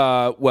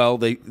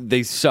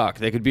 they suck.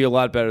 They could be a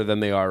lot better than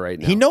they are right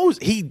now. He knows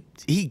he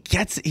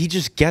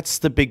just gets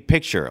the big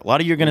picture. A lot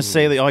of you are going to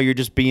say that, oh, you're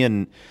just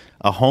being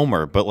a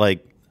homer, but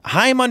like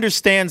Chaim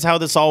understands how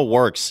this all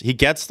works. He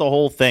gets the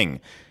whole thing.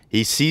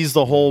 He sees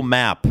the whole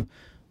map.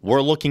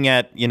 We're looking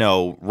at,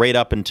 right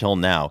up until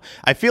now.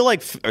 I feel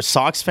like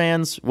Sox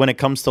fans, when it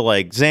comes to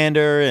like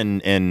Xander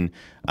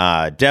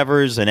and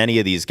Devers and any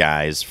of these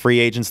guys, free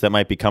agents that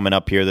might be coming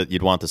up here that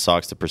you'd want the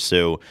Sox to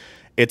pursue,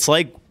 it's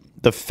like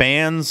the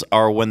fans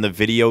are when the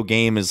video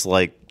game is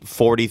like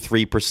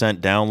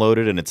 43%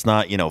 downloaded and it's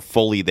not,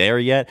 fully there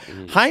yet.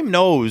 Chaim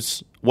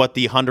knows what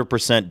the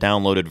 100%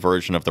 downloaded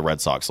version of the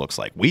Red Sox looks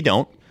like. We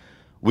don't.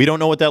 We don't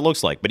know what that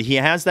looks like, but he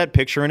has that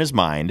picture in his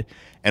mind,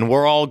 and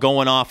we're all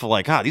going off of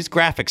like, these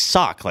graphics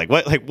suck.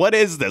 What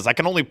is this? I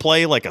can only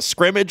play like a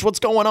scrimmage.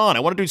 What's going on? I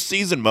want to do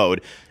season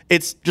mode.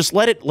 It's just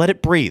let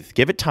it breathe.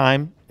 Give it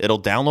time.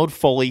 It'll download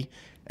fully,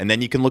 and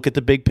then you can look at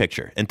the big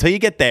picture. Until you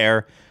get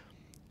there,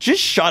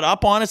 just shut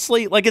up,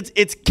 honestly. Like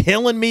it's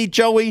killing me,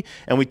 Joey,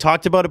 and we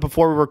talked about it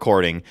before we were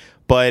recording,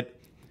 but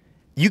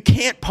you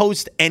can't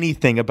post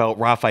anything about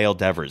Rafael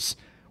Devers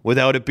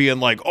without it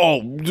being like,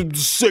 oh,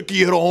 sick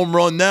he hit a home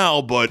run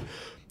now, but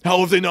how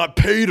have they not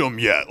paid him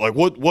yet? Like,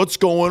 what's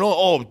going on?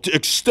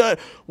 Oh,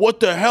 what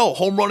the hell?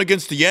 Home run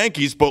against the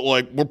Yankees, but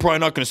like we're probably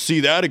not going to see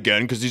that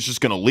again because he's just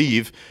going to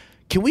leave.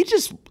 Can we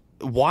just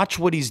watch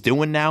what he's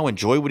doing now,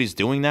 enjoy what he's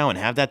doing now, and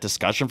have that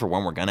discussion for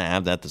when we're going to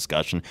have that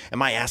discussion?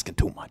 Am I asking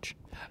too much?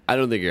 I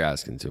don't think you're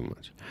asking too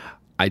much.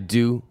 I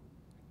do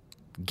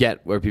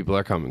get where people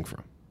are coming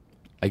from.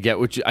 I get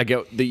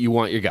that you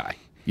want your guy.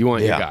 You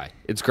want your guy.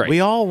 It's great. We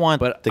all want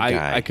the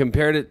guy. I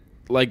compared it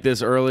like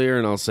this earlier,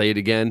 and I'll say it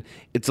again.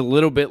 It's a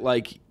little bit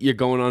like you're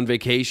going on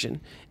vacation,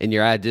 and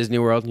you're at Disney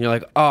World, and you're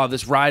like, oh,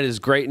 this ride is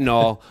great and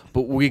all,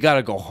 but we got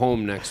to go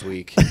home next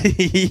week.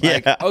 Yeah.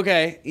 Like,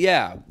 okay,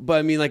 yeah. But,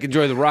 I mean, like,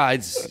 enjoy the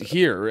rides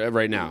here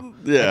right now.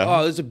 Yeah. Like,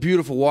 oh, this is a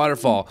beautiful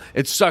waterfall.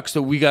 It sucks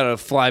that we got to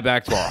fly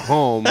back to our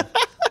home.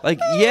 Like,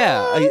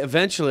 yeah,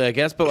 eventually, I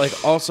guess. But,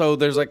 like, also,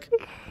 there's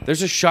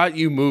a shot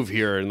you move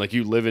here, and, like,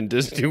 you live in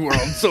Disney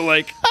World. So,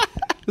 like...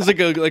 It's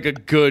like a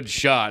good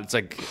shot. It's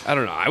like, I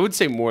don't know. I would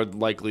say more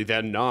likely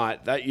than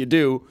not that you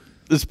do.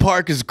 This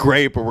park is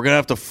great, but we're going to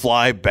have to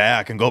fly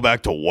back and go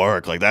back to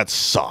work. Like, that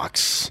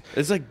sucks.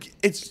 It's like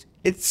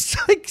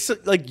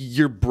like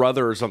your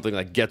brother or something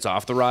like gets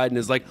off the ride and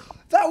is like,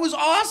 that was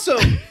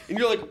awesome. And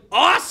you're like,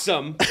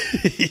 awesome?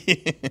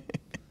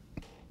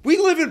 We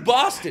live in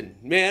Boston,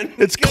 man.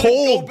 It's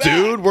cold,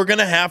 dude. We're going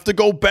to have to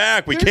go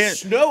back. We There's can't.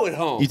 snow at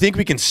home. You think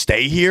we can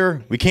stay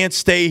here? We can't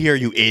stay here,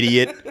 you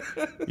idiot.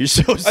 You're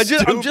so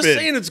stupid. I'm just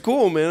saying it's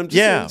cool, man. I'm just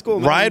saying it's cool.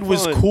 Ride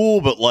was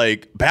cool, but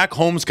like back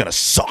home's going to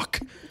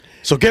suck.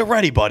 So get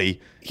ready, buddy.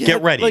 Yeah,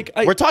 get ready. like,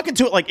 We're talking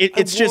to it like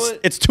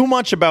it's too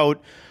much about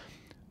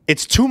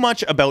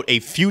a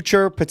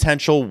future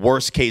potential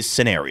worst case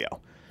scenario.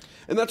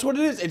 And that's what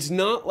it is. It's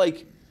not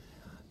like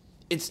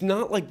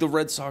the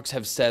Red Sox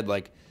have said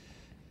like,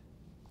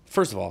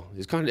 first of all,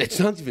 it's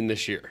not even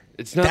this year.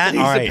 It's not that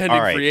he's a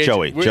pending free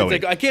agent. Joey.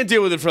 Like, I can't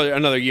deal with it for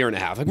another year and a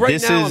half. Like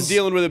I'm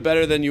dealing with it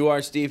better than you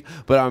are, Steve.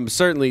 But I'm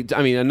certainly,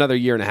 another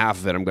year and a half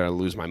of it, I'm going to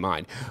lose my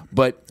mind.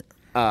 But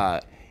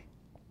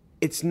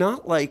it's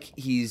not like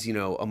he's,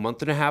 a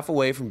month and a half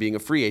away from being a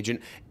free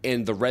agent,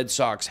 and the Red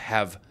Sox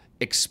have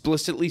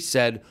explicitly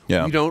said,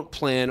 we don't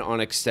plan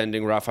on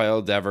extending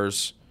Rafael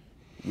Devers.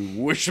 We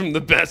wish him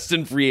the best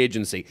in free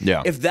agency.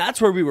 Yeah. If that's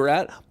where we were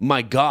at,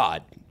 my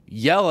God.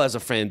 Yell as a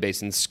fan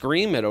base and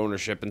scream at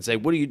ownership and say,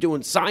 what are you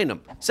doing? Sign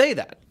him. Say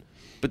that.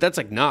 But that's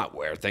like not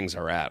where things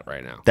are at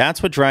right now.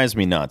 That's what drives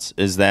me nuts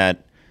is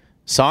that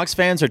Sox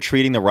fans are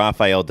treating the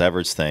Rafael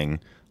Devers thing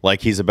like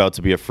he's about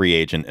to be a free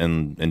agent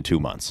in 2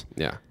 months.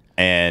 Yeah.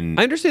 And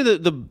I understand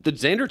the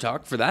Xander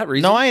talk for that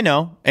reason. No, I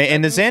know.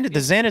 And the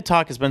Xander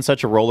talk has been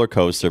such a roller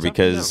coaster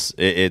because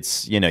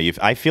it's,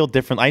 I feel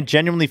different. I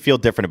genuinely feel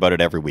different about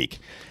it every week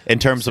in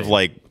terms of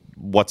like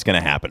what's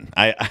going to happen.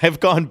 I've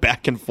gone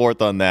back and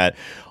forth on that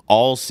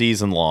all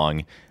season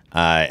long,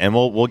 and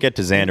we'll get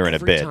to Xander in a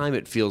bit. Every time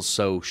it feels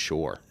so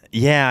sure.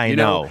 Yeah, I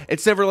know.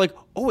 It's never like,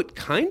 oh, it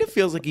kind of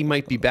feels like he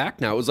might be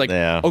back now. It was like,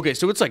 okay,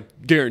 so it's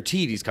like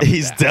guaranteed he's coming back.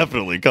 He's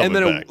definitely coming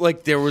back. And then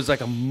there was like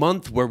a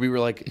month where we were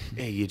like,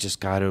 hey, you just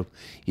got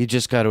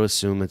to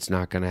assume it's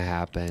not going to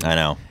happen. I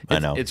know.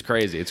 It's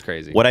crazy. It's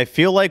crazy. What I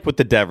feel like with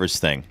the Devers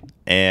thing,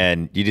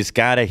 and you just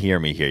got to hear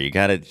me here. You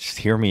got to just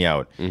hear me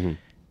out,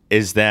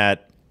 is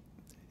that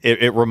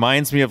it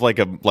reminds me of like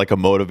a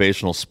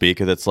motivational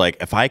speaker that's like,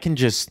 if I can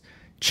just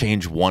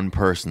change one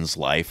person's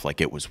life, like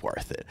it was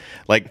worth it.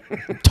 Like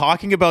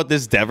talking about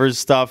this Devers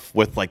stuff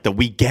with like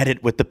we get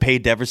it with the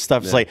paid Devers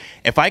stuff. It's like,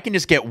 if I can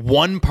just get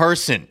one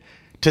person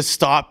to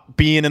stop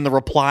being in the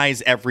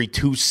replies every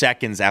 2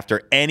 seconds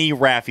after any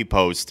Raffy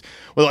post,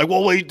 we're like,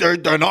 well, wait, they're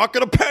not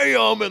going to pay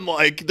him, and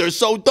like they're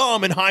so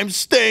dumb, and Chaim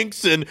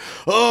stinks, and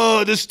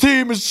this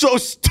team is so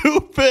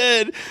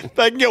stupid. If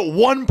I can get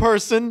one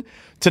person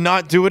to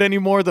not do it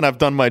anymore, then I've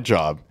done my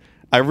job.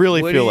 I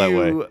really feel that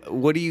way.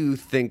 What do you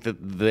think that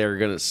they're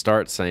going to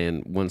start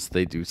saying once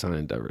they do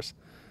sign Devers?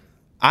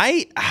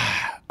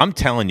 I'm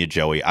telling you,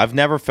 Joey, I've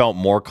never felt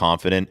more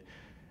confident.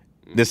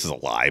 This is a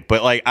lie,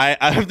 but like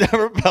I've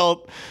never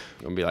felt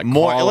Be like,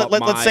 more.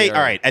 Let's say,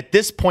 all right, at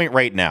this point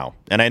right now,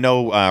 and I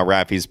know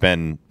Rafi's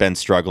been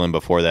struggling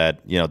before that.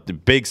 You know, the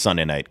big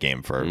Sunday night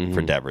game for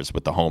Devers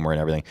with the homer and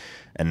everything,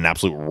 and an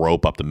absolute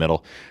rope up the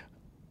middle.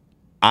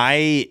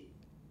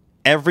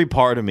 Every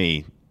part of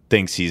me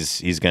thinks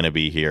he's going to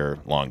be here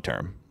long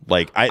term.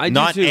 Like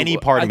not any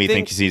part of me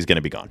thinks he's going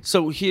to be gone.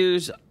 So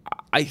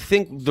I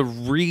think the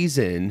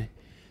reason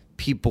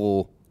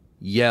people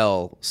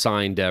yell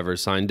sign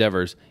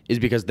Devers is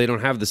because they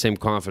don't have the same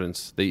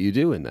confidence that you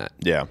do in that.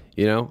 Yeah.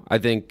 You know, I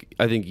think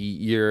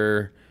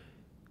you're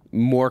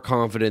more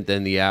confident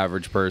than the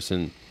average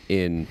person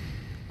in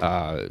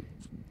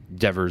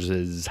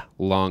Devers'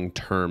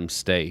 long-term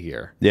stay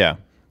here. Yeah.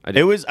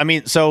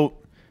 So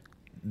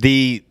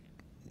the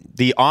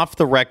off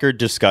the record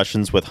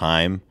discussions with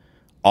Chaim,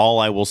 all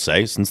I will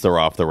say, since they're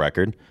off the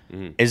record,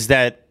 is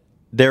that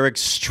they're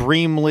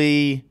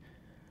extremely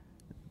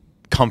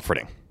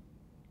comforting.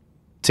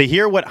 To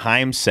hear what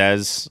Chaim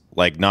says,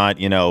 like not,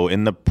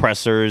 in the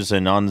pressers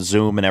and on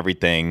Zoom and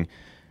everything,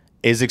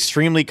 is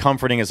extremely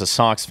comforting as a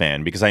Sox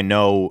fan because I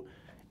know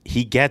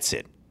he gets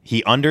it.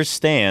 He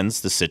understands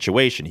the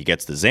situation. He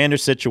gets the Xander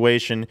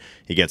situation.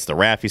 He gets the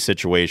Rafi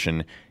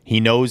situation. He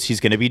knows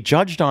he's going to be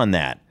judged on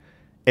that.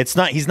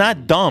 He's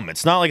not dumb.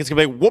 It's not like it's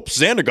going to be, whoops,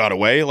 Xander got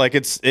away. Like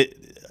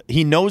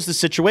he knows the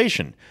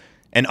situation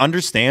and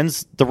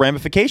understands the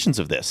ramifications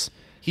of this.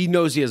 He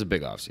knows he has a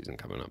big offseason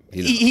coming up.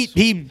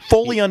 He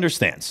fully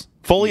understands.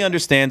 Fully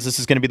understands this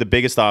is going to be the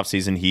biggest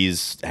offseason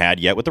he's had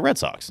yet with the Red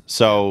Sox.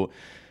 So,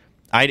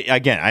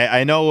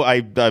 I know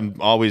I'm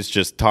always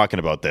just talking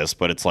about this,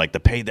 but it's like the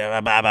pay.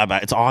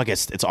 It's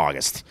August. It's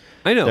August.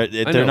 I know.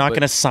 They're not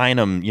going to sign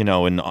him,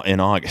 in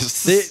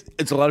August.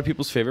 It's a lot of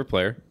people's favorite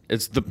player.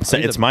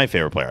 It's my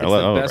favorite player.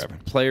 It's the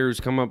best player who's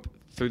come up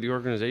through the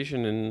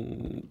organization,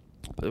 and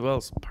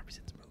it's probably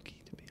since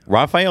rookie. To be honest.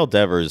 Rafael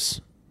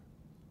Devers.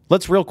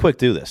 Let's real quick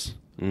do this.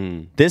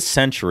 This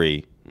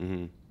century,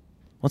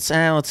 let's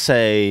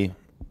say,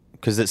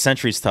 because the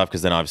century's tough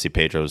because then obviously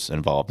Pedro's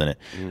involved in it.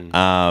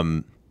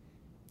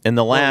 In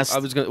the last,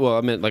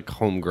 I meant like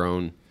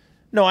homegrown.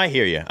 No, I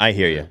hear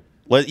you.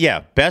 Well,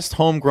 yeah, best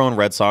homegrown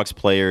Red Sox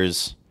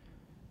players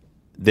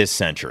this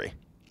century.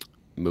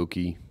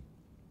 Mookie.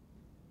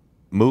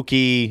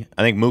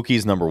 I think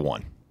Mookie's number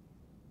one.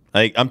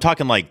 I'm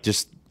talking like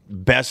just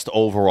best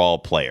overall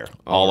player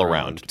all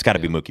around. It's got to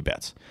be Mookie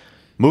Betts.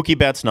 Mookie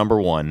Betts,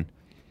 number one.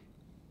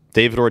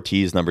 David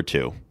Ortiz, number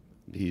two.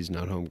 He's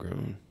not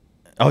homegrown.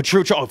 Oh,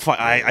 true.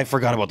 I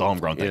forgot about the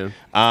homegrown thing.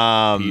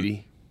 Yeah.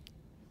 Petey.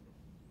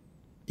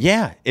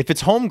 Yeah, if it's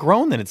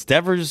homegrown, then it's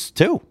Devers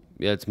too.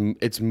 Yeah,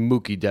 it's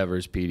Mookie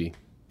Devers, Petey.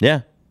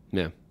 Yeah.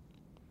 Yeah.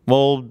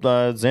 Well,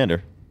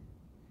 Xander.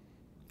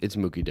 It's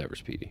Mookie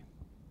Devers, Petey.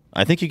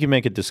 I think you can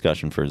make a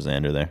discussion for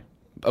Xander there.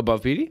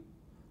 Above Petey?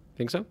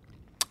 Think so?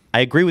 I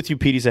agree with you,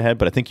 Petey's ahead,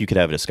 but I think you could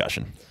have a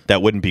discussion.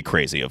 That wouldn't be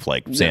crazy of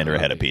like Xander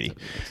ahead of Petey.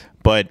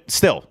 But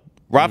still,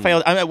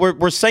 Rafael,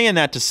 we're saying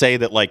that to say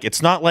that like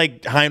it's not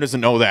like Chaim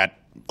doesn't know that.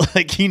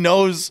 Like he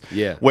knows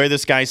where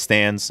this guy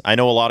stands. I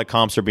know a lot of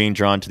comps are being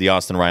drawn to the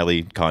Austin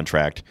Riley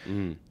contract.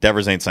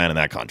 Devers ain't signing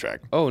that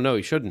contract. Oh no,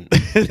 he shouldn't.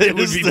 It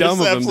would be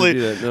dumb of him to do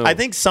that. No. I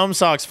think some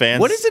Sox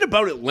fans. What is it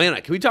about Atlanta?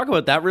 Can we talk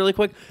about that really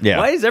quick? Yeah.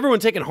 Why is everyone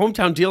taking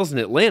hometown deals in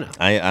Atlanta?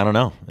 I don't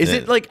know. Is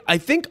it like I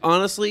think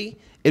honestly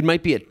it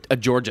might be a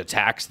Georgia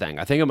tax thing.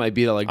 I think it might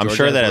be that like Georgia I'm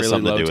sure that has really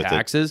something low to do with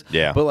taxes. it.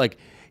 Yeah. But like,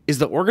 is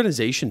the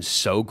organization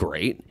so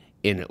great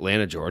in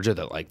Atlanta, Georgia,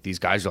 that like these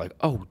guys are like,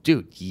 oh,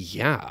 dude,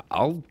 yeah,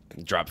 I'll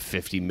drop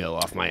 $50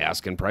 million off my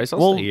asking price.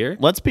 I'll stay here.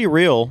 Let's be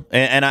real,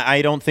 and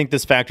I don't think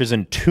this factors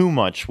in too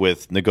much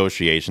with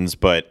negotiations.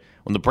 But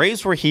when the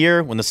Braves were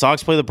here, when the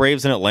Sox play the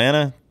Braves in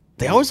Atlanta,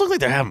 they always look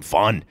like they're having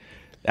fun.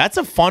 That's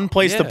a fun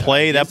place to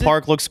play. That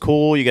park looks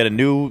cool. You got a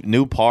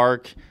new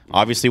park.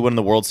 Obviously, won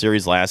the World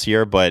Series last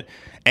year, but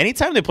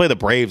anytime they play the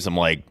Braves, I'm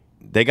like,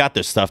 they got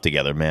their stuff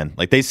together, man.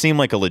 Like they seem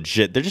like they're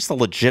just a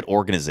legit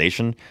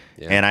organization.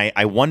 Yeah. And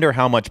I wonder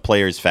how much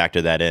players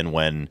factor that in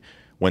when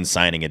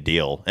signing a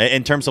deal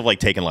in terms of like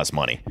taking less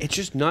money. It's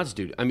just nuts,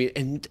 dude. I mean,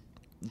 and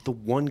the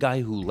one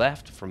guy who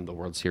left from the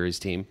World Series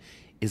team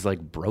is like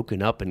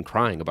broken up and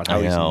crying about how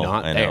he's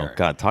not there. I know.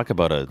 God, talk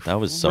about that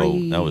was so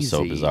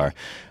bizarre.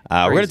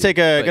 We're gonna take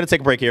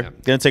a break here.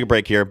 Gonna take a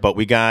break here, but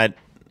we got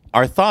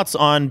our thoughts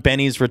on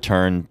Benny's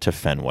return to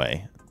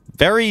Fenway.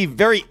 Very,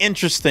 very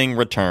interesting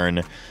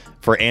return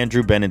for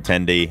Andrew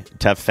Benintendi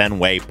to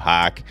Fenway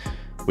Park.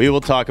 We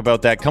will talk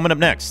about that coming up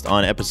next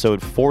on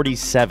episode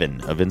 47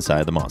 of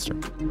Inside the Monster.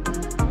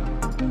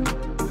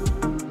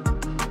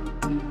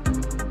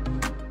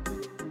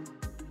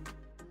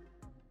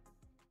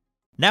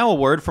 Now a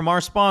word from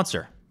our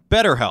sponsor,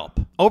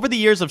 BetterHelp. Over the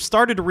years, I've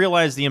started to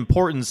realize the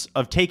importance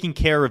of taking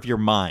care of your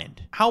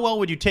mind. How well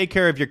would you take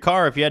care of your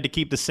car if you had to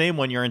keep the same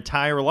one your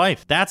entire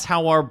life? That's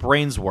how our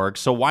brains work,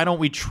 so why don't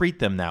we treat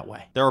them that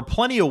way? There are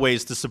plenty of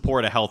ways to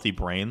support a healthy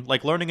brain,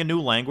 like learning a new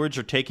language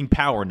or taking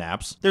power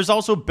naps. There's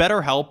also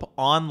BetterHelp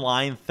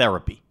online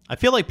therapy. I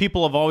feel like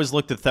people have always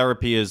looked at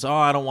therapy as, oh,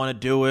 I don't want to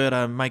do it,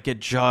 I might get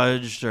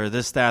judged, or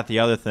this, that, the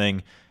other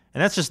thing.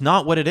 And that's just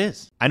not what it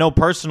is. I know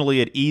personally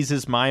it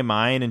eases my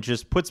mind and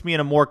just puts me in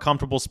a more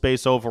comfortable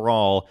space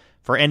overall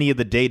for any of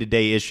the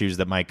day-to-day issues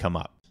that might come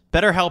up.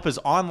 BetterHelp is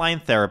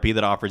online therapy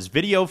that offers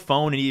video,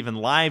 phone, and even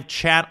live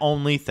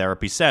chat-only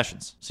therapy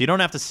sessions. So you don't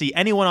have to see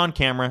anyone on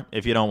camera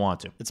if you don't want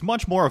to. It's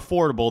much more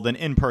affordable than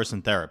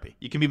in-person therapy.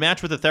 You can be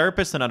matched with a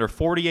therapist in under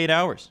 48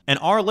 hours. And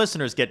our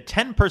listeners get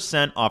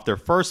 10% off their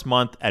first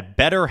month at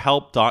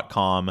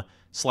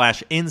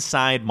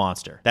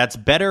BetterHelp.com/InsideMonster. That's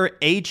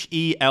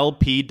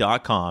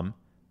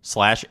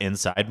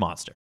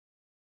BetterHelp.com/InsideMonster.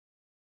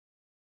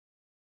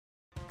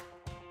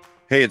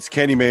 Hey, it's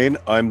Kenny Mayne.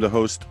 I'm the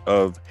host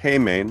of Hey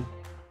Mayne.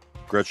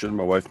 Gretchen,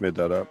 my wife, made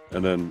that up.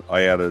 And then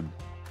I added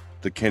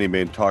the Kenny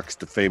Mayne Talks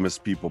to Famous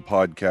People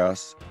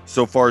podcast.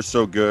 So far,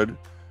 so good.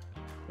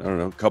 I don't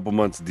know, a couple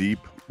months deep.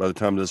 By the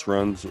time this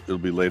runs, it'll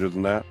be later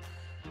than that.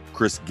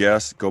 Chris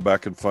Guest, go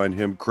back and find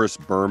him. Chris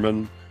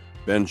Berman,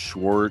 Ben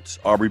Schwartz,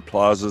 Aubrey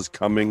Plaza's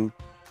coming.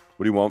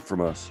 What do you want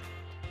from us?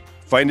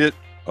 Find it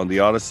on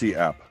the Odyssey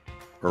app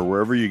or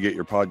wherever you get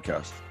your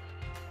podcast.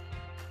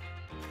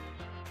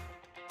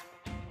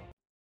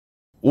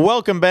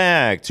 Welcome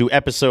back to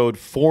episode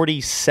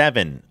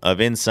 47 of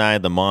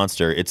Inside the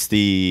Monster. It's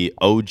the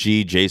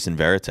OG Jason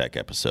Varitek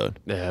episode.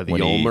 Yeah, the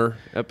Yolmer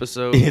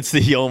episode. It's the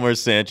Yolmer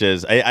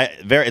Sanchez.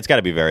 It's got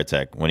to be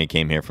Varitek when he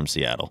came here from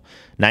Seattle.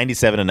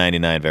 97 to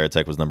 99,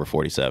 Varitek was number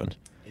 47.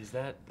 Is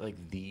that like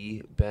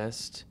the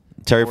best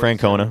Terry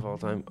Francona of all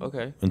time?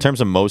 Okay. In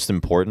terms of most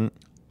important,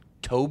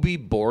 Toby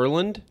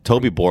Borland.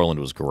 Toby Borland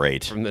was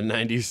great. From the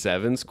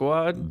 97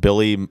 squad?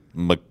 Billy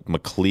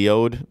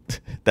McLeod.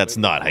 That's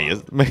not how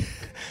you...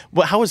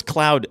 Well, how is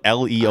Cloud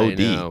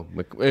L-E-O-D? I know.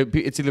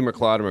 It's either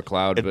McLeod or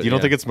McLeod. But you don't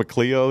think it's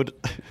McLeod?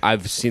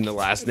 I've seen the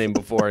last name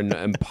before, and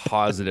I'm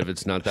positive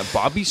it's not that.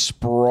 Bobby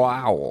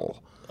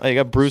Sproul. Oh, you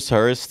got Bruce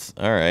Hurst.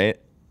 All right.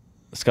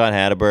 Scott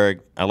Hatteberg.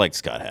 I like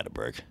Scott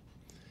Hatteberg.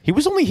 He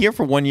was only here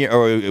for 1 year,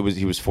 or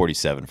he was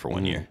 47 for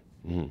 1 year.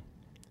 Mm-hmm.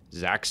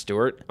 Zach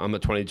Stewart on the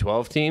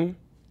 2012 team.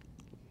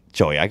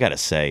 Joey, I got to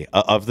say,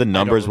 of the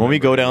numbers, when we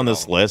go down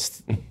this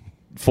list,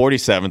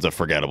 47 is a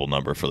forgettable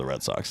number for the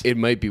Red Sox. It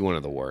might be one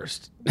of the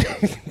worst.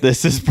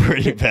 This is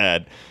pretty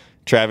bad.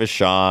 Travis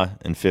Shaw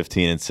in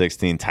 15 and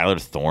 16. Tyler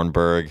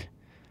Thornburg.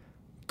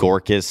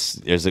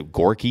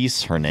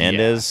 Gorkis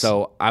Hernandez? Yeah,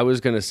 so I was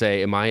going to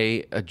say, am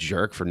I a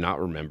jerk for not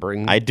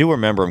remembering? I do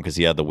remember him because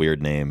he had the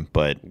weird name,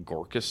 but...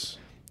 Gorkis?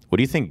 What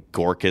do you think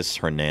Gorkis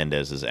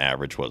Hernandez's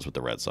average was with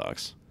the Red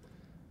Sox?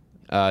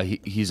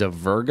 He's a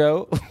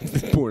Virgo,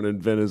 born in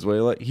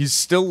Venezuela. He's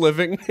still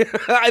living.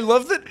 I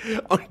love that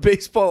on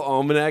Baseball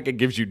Almanac it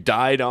gives you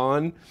died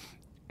on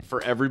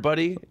for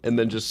everybody and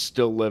then just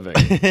still living.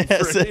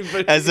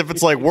 as if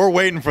it's like, we're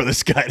waiting for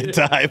this guy to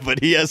die, but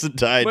he hasn't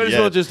died Might yet. as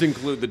well just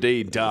include the day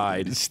he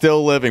died.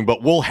 Still living,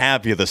 but we'll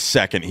have you the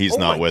second he's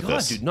not with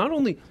us. Dude, not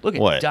only, look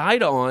What? at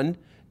died on,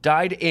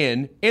 died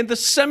in, and the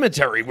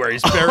cemetery where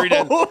he's buried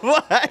in.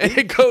 And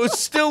it goes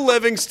still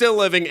living,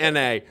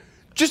 NA.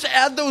 Just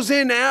add those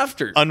in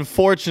after.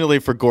 Unfortunately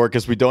for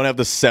Gorkis, we don't have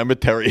the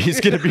cemetery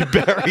he's going to be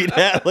buried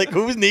at. Like,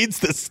 who needs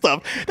this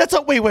stuff? That's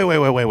a wait.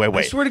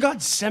 I swear to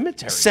God,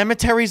 cemetery.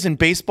 Cemeteries in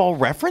Baseball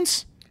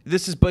Reference?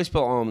 This is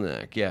Baseball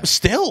Almanac, yeah.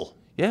 Still?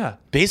 Yeah.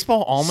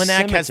 Baseball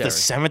Almanac has the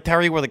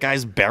cemetery where the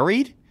guy's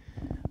buried?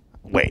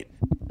 Wait.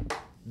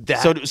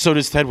 So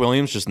does Ted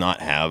Williams just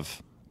not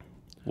have...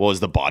 Well, is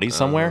the body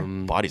somewhere?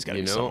 Body's got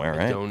to be somewhere,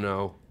 right? I don't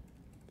know.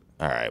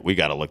 All right, we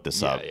got to look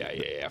this up.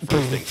 Yeah.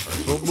 First things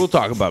first. We'll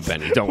talk about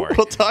Benny. Don't worry.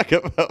 We'll talk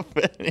about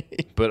Benny.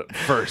 But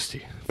first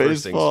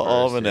Baseball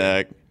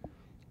Almanac,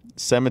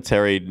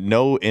 cemetery,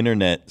 no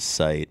internet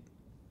site.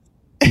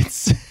 It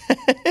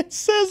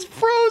says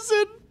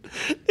frozen.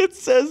 It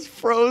says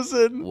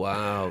frozen.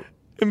 Wow.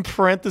 In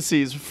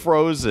parentheses,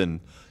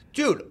 frozen.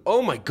 Dude,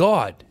 oh my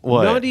God.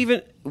 What? Not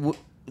even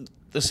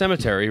the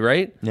cemetery,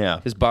 right? Yeah.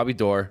 Is Bobby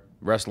Dorr,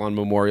 Restlawn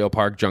Memorial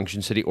Park,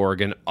 Junction City,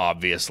 Oregon,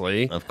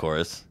 obviously. Of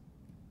course.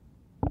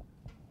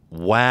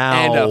 Wow.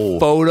 And a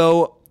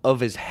photo of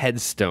his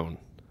headstone.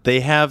 They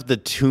have the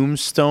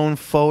tombstone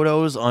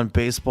photos on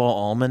Baseball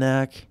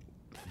Almanac.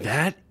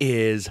 That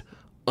is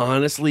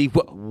honestly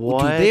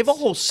what? Dude, they have a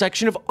whole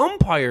section of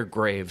umpire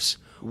graves.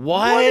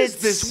 What is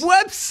this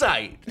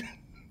website?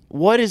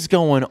 What is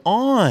going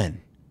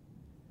on?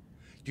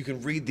 You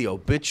can read the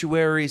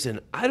obituaries,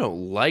 and I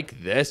don't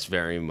like this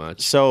very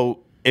much. So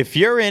if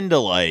you're into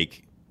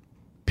like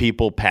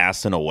people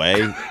passing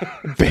away,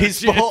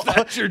 baseball.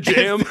 That's your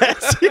jam.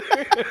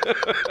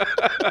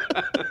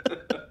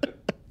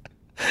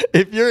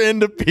 If you're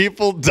into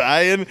people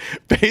dying,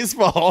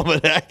 Baseball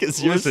Almanac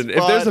is your Listen, spot,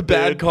 if there's a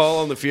bad dude. call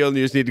on the field and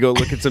you just need to go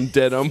look at some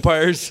dead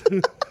umpires,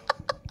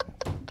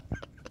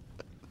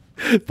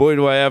 Boy,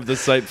 do I have the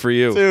site for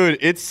you. Dude,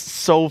 it's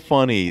so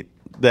funny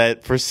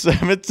that for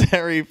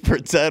Cemetery for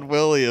Ted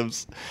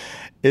Williams,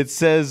 it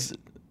says,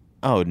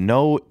 "Oh,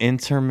 no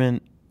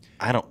internment."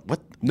 I don't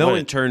what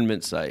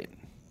Internment site.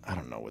 I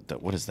don't know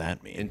what does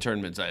that mean?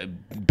 Internment site.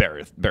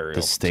 Burial.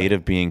 The state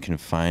of being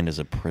confined as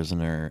a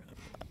prisoner.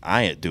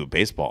 I do a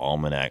baseball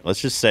almanac.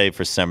 Let's just say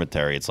for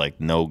cemetery, it's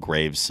like no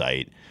grave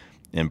site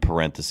in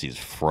parentheses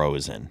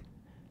frozen.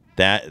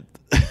 That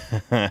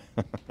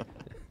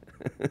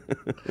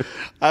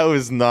I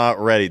was not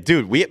ready,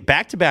 dude. We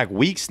back-to-back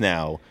weeks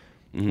now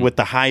with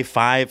the high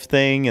five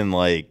thing, and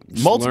like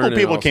multiple learning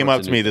people all came sorts up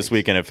of to new me this things.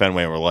 weekend at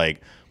Fenway and were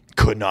like,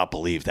 "Could not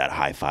believe that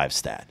high five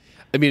stat."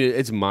 I mean,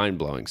 it's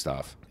mind-blowing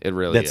stuff. It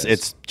really is.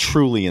 It's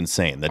truly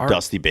insane. The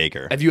Dusty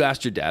Baker. Have you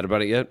asked your dad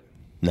about it yet?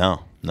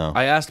 No.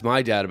 I asked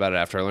my dad about it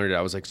after I learned it.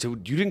 I was like, so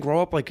you didn't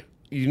grow up like,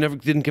 you never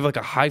didn't give like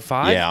a high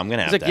five? Yeah, I'm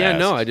gonna have He's like, to yeah,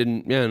 no, ask. I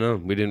didn't. Yeah, no,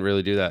 we didn't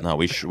really do that. No,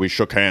 we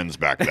shook hands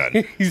back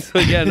then. He's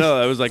like, yeah,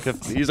 no, I was like,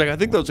 he's like, I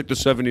think that was like the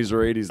 70s or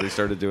 80s they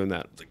started doing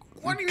that. It's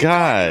like, what are you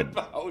God,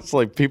 talking about? it's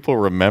like people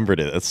remembered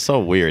it. It's so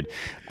weird.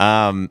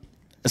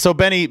 So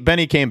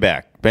Benny came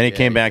back. Benny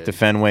came back to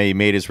Fenway. He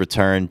made his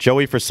return.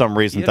 Joey, for some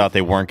reason, thought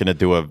they weren't going to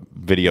do a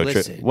video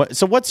trip. Listen.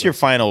 So what's your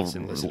final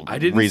Listen. I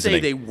didn't reasoning? say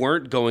they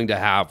weren't going to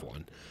have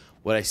one.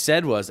 What I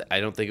said was, I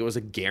don't think it was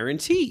a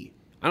guarantee.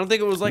 I don't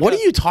think it was like What are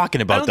you talking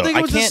I about, don't though? think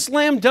it was a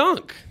slam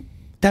dunk.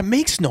 That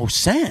makes no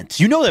sense.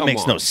 You know that Come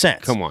makes on. no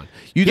sense. Come on.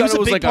 He thought was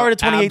it a big like part of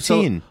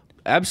 2018.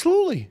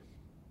 Absolutely.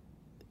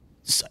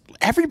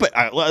 Everybody,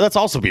 let's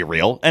also be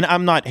real, and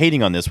I'm not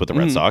hating on this with the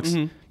Red Sox.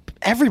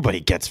 Everybody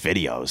gets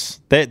videos.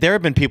 There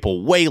have been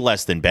people way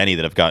less than Benny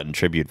that have gotten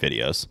tribute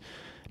videos.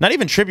 Not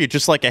even tribute,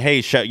 just like a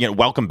hey,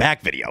 welcome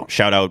back video.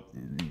 Shout out,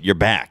 you're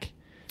back.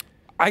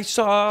 I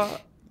saw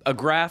a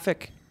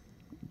graphic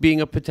being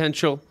a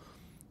potential,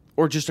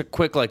 or just a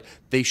quick, like,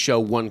 they show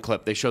one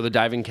clip. They show the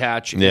diving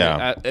catch,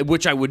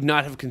 which I would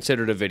not have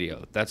considered a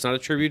video. That's not a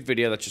tribute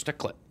video. That's just a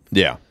clip.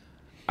 Yeah.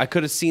 I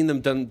could have seen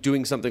them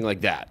doing something like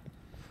that.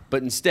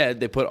 But instead,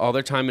 they put all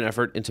their time and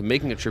effort into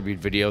making a tribute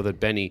video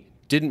that Benny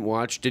didn't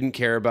watch, didn't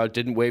care about,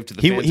 didn't wave to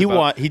the fans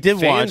about. He did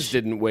fans watch.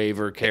 didn't wave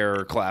or care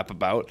or clap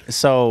about.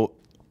 So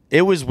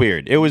it was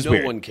weird. It was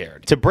weird. No one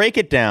cared. To break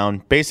it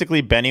down,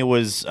 basically Benny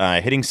was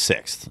hitting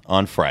 6th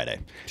on Friday.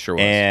 Sure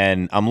was.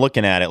 And I'm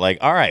looking at it like,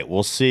 all right,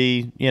 we'll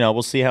see.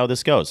 We'll see how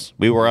this goes.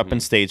 We were Mm-hmm. up in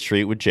State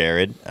Street with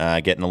Jared,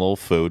 getting a little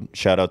food.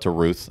 Shout out to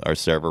Ruth, our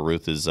server.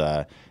 Ruth is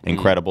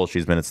incredible.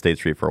 She's been at State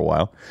Street for a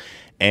while.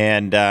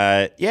 And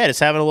just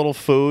having a little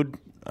food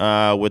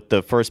with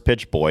the first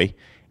pitch boy.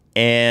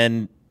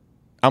 And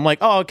I'm like,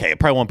 oh, okay, it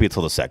probably won't be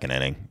until the second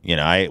inning.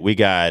 We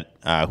got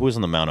who was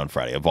on the mound on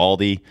Friday?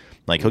 Evaldi.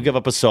 Like, he'll give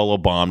up a solo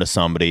bomb to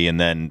somebody, and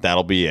then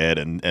that'll be it,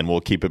 and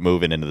we'll keep it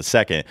moving into the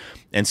second.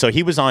 And so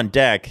he was on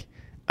deck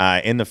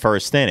in the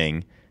first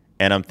inning,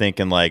 and I'm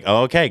thinking, like,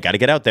 oh, okay, got to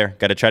get out there,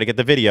 got to try to get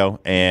the video.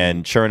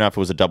 And sure enough, it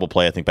was a double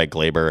play, I think, by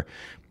Glaber.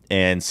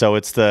 And so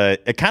it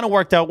kind of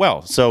worked out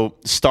well. So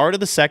start of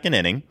the second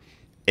inning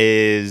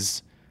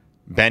is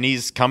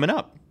Benny's coming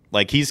up.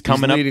 Like, he's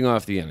coming up. Leading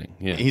off the inning.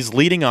 Yeah. He's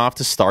leading off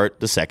to start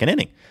the second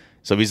inning.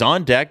 So he's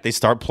on deck. They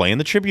start playing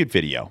the tribute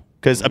video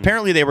because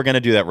apparently they were going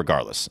to do that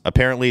regardless.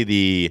 Apparently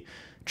the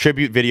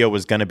tribute video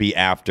was going to be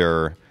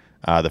after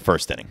the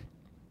first inning.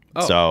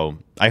 Oh. So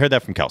I heard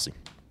that from Kelsey.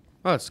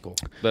 Oh, that's cool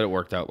that it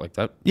worked out like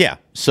that. Yeah.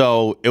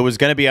 So it was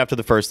going to be after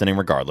the first inning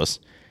regardless.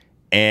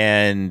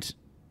 And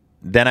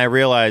then I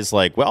realized,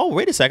 like, well,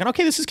 wait a second.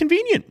 Okay, this is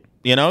convenient.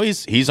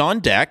 He's on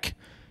deck.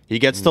 He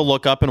gets to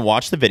look up and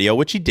watch the video,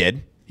 which he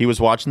did. He was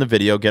watching the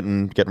video,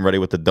 getting ready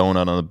with the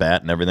donut on the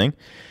bat and everything.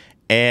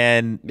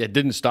 And It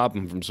didn't stop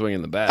him from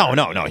swinging the bat. oh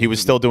no, he was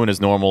still doing his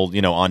normal,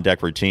 on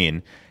deck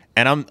routine.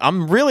 And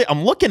I'm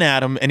looking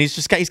at him, and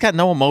he's got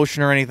no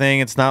emotion or anything.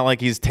 It's not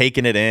like he's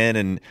taking it in,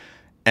 and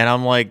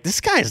I'm like, this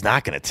guy's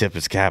not going to tip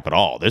his cap at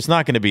all. There's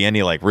not going to be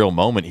any like real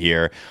moment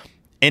here.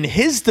 In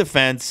his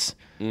defense,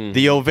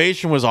 the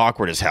ovation was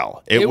awkward as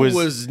hell. It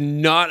was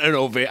not an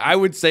ovation. I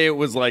would say it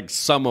was like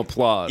some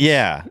applause.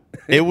 Yeah.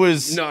 It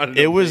was Not an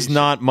it was ovation.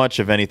 not much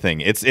of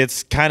anything.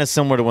 It's kind of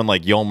similar to when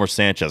like Yolmer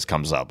Sanchez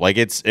comes up. Like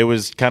it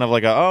was kind of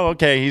like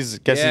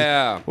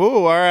Yeah.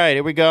 ooh, all right,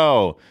 here we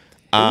go.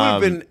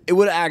 It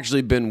would have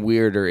actually been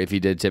weirder if he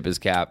did tip his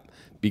cap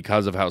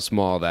because of how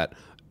small that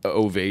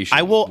ovation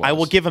I will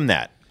was. give him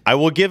that. I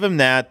will give him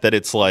that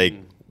it's like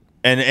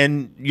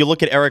and you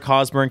look at Eric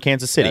Hosmer in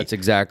Kansas City. That's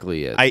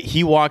exactly it.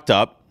 He walked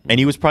up and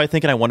he was probably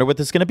thinking, I wonder what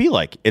this is going to be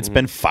like. It's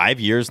been 5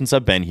 years since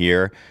I've been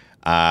here.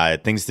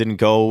 Things didn't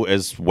go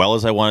as well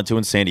as I wanted to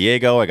in San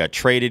Diego. I got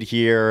traded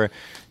here.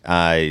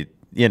 A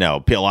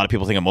lot of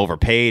people think I'm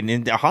overpaid.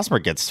 And Hosmer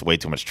gets way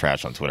too much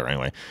trash on Twitter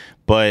anyway.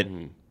 But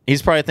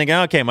he's probably thinking,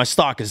 okay, my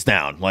stock is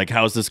down. Like,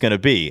 how's this going to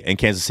be? And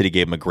Kansas City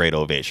gave him a great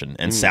ovation.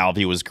 And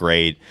Salvi was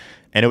great.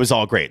 And it was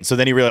all great. So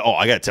then he realized,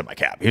 I got to tip my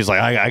cap. He was like,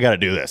 I got to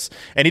do this.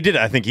 And he did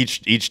it. I think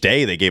each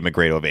day they gave him a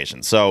great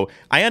ovation. So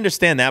I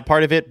understand that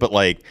part of it. But,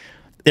 like,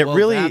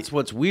 that's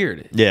what's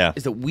weird. Yeah.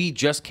 Is that we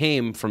just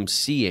came from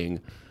seeing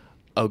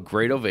a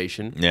great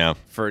ovation Yeah.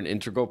 for an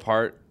integral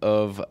part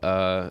of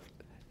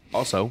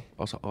Also,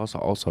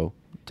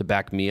 to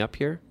back me up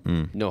here,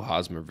 no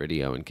Hosmer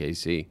video in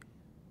KC.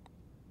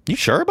 You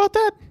sure about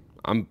that?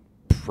 I'm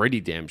pretty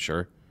damn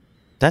sure.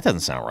 That doesn't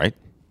sound right.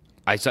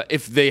 I saw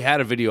if they had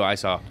a video, I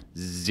saw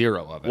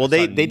zero of it. Well,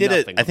 they did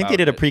it. I think they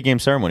did a pregame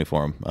ceremony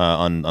for him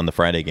on the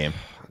Friday game.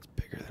 That's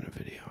bigger than a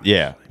video.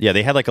 Yeah.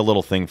 They had like a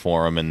little thing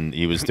for him, and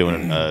he was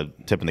doing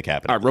tipping the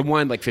cap. All right,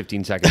 rewind like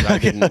 15 seconds. I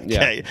didn't.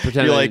 Yeah,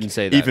 pretend You're I like, didn't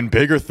say that. even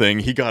bigger thing.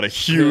 He got a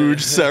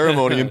huge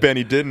ceremony, and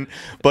Benny didn't.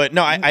 But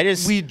no, I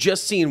just we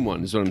just seen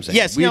one. Is what I'm saying.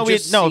 Yes, we no,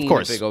 just no, of seen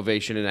course. a big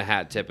ovation and a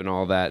hat tip and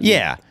all that.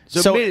 Yeah.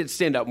 So it made it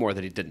stand out more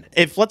that he didn't.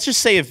 If let's just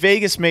say if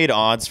Vegas made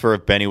odds for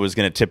if Benny was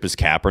going to tip his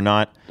cap or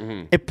not,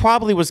 it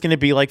probably was going to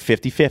be like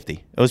 50-50.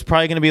 It was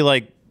probably going to be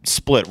like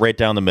split right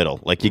down the middle.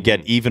 Like you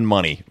get even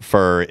money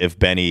for if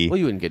Benny. Well,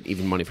 you wouldn't get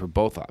even money for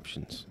both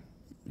options.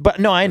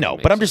 But no, I know.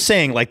 But I'm just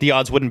saying, like, the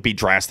odds wouldn't be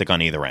drastic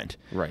on either end.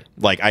 Right.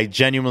 Like, I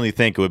genuinely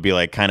think it would be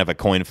like kind of a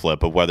coin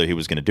flip of whether he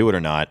was going to do it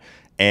or not.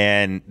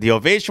 And the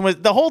ovation was,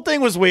 the whole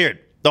thing was weird.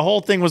 The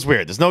whole thing was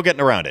weird. There's no getting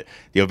around it.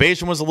 The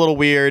ovation was a little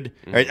weird.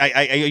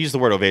 I use the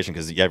word ovation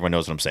because everyone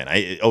knows what I'm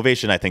saying.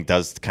 Ovation, I think,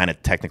 does kind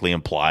of technically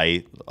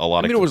imply a lot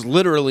of. I mean, it was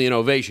literally an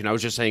ovation. I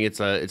was just saying it's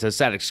a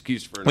sad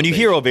excuse for. When you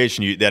hear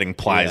ovation, that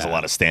implies a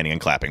lot of standing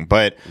and clapping.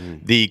 But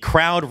the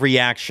crowd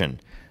reaction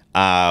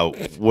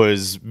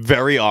was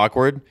very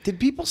awkward. Did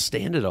people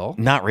stand at all?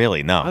 Not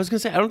really. No. I was gonna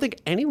say I don't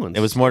think anyone. It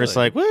was more just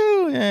like,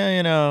 woo,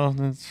 yeah,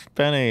 it's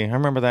Benny. I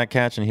remember that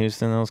catch in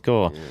Houston. That was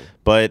cool.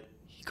 But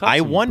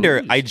I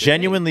wonder. I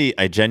genuinely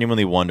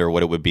wonder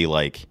what it would be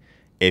like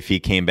if he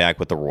came back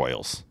with the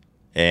Royals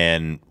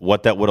and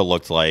what that would have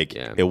looked like.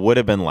 Yeah. It would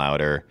have been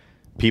louder.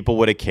 People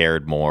would have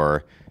cared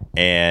more,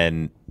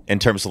 and in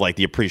terms of like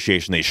the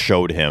appreciation they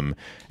showed him.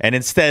 And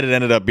instead, it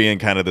ended up being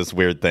kind of this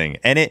weird thing.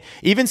 And it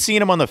even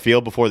seeing him on the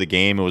field before the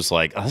game, it was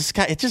like, oh,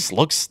 this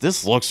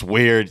looks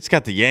weird. He's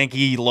got the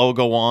Yankee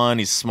logo on.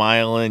 He's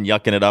smiling,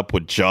 yucking it up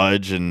with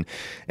Judge and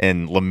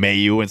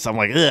LeMahieu and stuff. I'm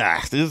like,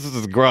 ugh, this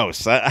is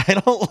gross.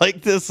 I don't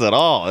like this at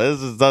all. This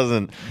just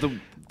doesn't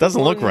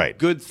look right.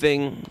 Good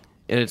thing,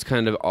 and it's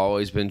kind of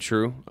always been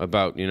true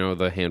about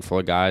the handful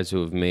of guys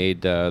who have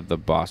made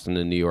the Boston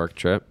and New York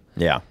trip.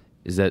 Yeah.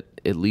 Is that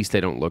at least they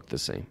don't look the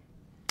same.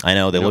 I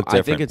know they look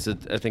different.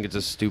 I think it's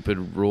a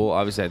stupid rule.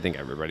 Obviously, I think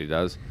everybody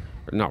does.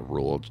 Or not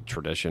rule, it's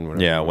tradition.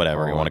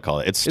 Whatever you want to call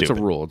it. It's stupid. It's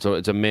a rule. So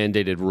it's a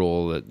mandated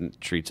rule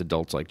that treats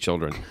adults like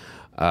children.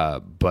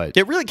 But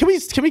it really can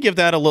we give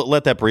that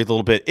let that breathe a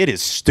little bit? It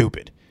is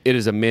stupid. It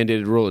is a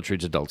mandated rule that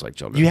treats adults like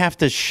children. You have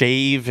to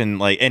shave and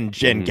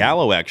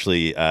Gallo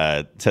actually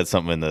said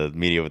something in the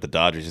media with the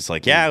Dodgers. It's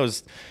like,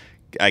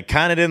 I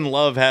kind of didn't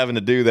love having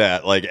to do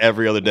that, like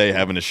every other day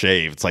having to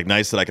shave. It's like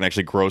nice that I can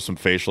actually grow some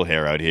facial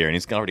hair out here, and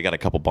he's already got a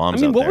couple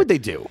bombs. What would they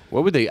do?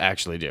 What would they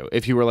actually do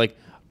if you were like?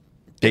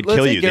 They'd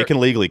kill you. They can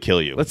legally kill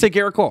you. Let's say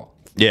Garrett Cole.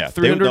 Yeah,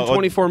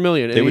 $324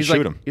 million. They would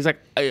shoot him. He's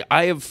like,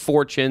 I have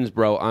 4 chins,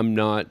 bro. I'm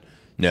not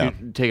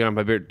taking off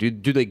my beard.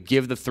 Do they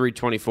give the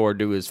 324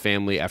 to his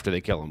family after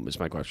they kill him? Is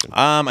my question.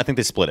 I think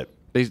they split it.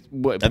 I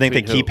think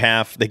they keep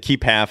half. They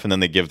keep half, and then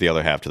they give the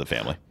other half to the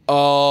family.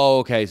 Oh,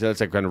 okay. So that's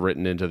like kind of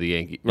written into the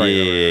Yankee. Right,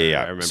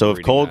 yeah. So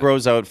if Cole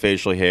grows out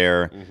facial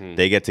hair,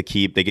 they get to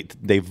keep.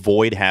 They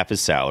void half his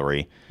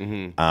salary.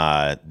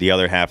 The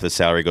other half of the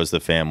salary goes to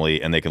the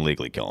family, and they can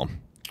legally kill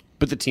him.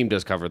 But the team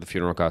does cover the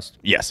funeral cost.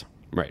 Yes.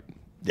 Right.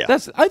 Yeah.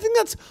 I think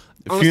that's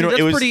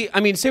honestly, pretty.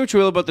 I mean, say what you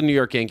will about the New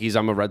York Yankees.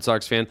 I'm a Red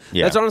Sox fan.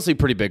 Yeah. That's honestly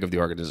pretty big of the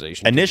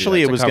organization.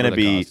 Initially, it was going to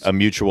be a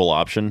mutual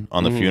option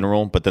on the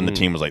funeral, but then the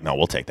team was like, "No,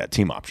 we'll take that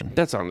team option."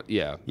 That's on.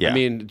 Yeah. I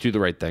mean, do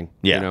the right thing.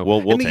 Yeah. We'll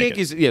and the take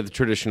Yankees, it.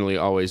 traditionally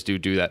always do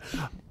that.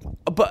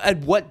 But at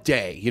what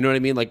day? You know what I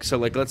mean? Like, so,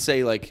 like, let's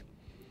say, like,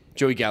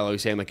 Joey Gallo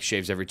is saying like he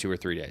shaves every 2 or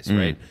 3 days,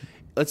 right?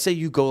 Let's say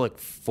you go like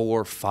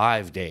 4 or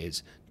 5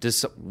 days.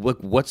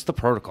 What's the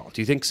protocol?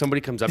 Do you think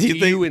somebody comes up to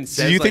you and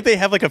says? Do you think they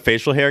have like a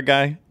facial hair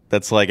guy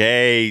that's like,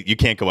 "Hey, you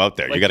can't go out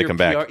there. Like you got to come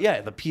back." Yeah,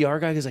 the PR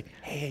guy is like,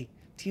 "Hey,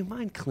 do you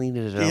mind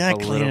cleaning it up? Yeah,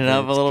 clean it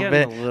up a little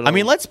bit." I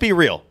mean, let's be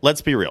real.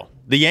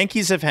 The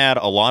Yankees have had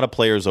a lot of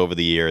players over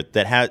the years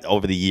that have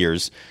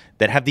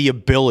the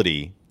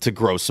ability to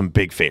grow some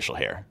big facial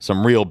hair,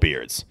 some real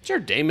beards. Sure,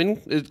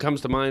 Damon it comes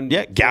to mind.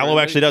 Yeah, Gallo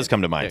actually does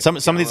come to mind. Yeah,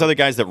 some of these other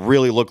guys that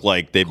really look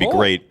like they'd be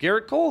great.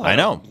 Garrett Cole. I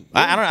know.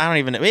 I don't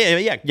even.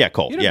 Yeah,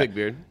 Cole. You have a big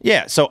beard.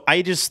 Yeah, so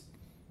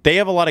they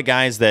have a lot of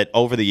guys that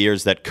over the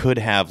years that could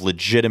have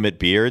legitimate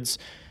beards.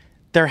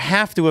 There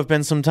have to have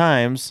been some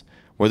times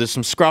where there's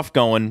some scruff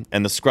going,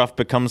 and the scruff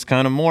becomes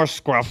kind of more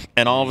scruff,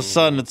 and all of a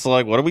sudden it's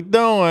like, what are we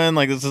doing?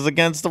 Like, this is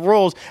against the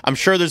rules. I'm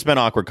sure there's been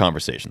awkward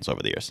conversations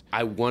over the years.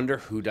 I wonder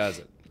who does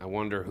it.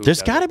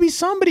 There's got to be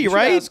somebody,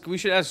 right? We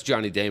should ask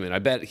Johnny Damon. I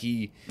bet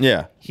he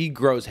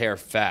grows hair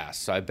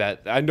fast. So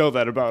I know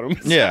that about him.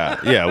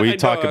 Yeah. We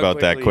talk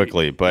about that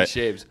quickly, but he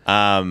shaves.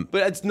 But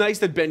it's nice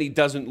that Benny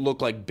doesn't look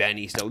like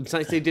Benny still. It's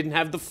nice they didn't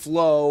have the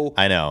flow.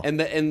 I know. And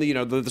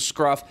the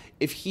scruff.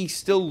 If he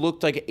still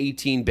looked like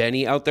 18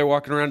 Benny out there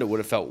walking around, it would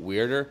have felt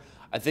weirder.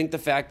 I think the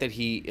fact that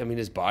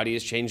his body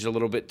has changed a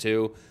little bit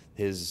too.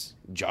 His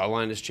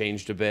jawline has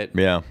changed a bit.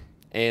 Yeah.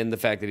 and the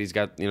fact that he's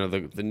got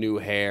the new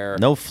hair.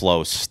 No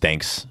flow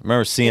stinks. I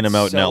remember seeing him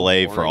out in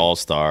LA for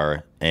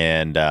All-Star,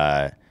 and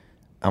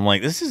I'm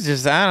like, this is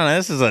just, I don't know,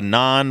 this is a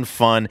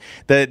non-fun.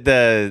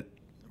 The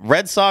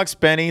Red Sox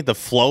Benny, the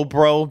flow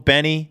bro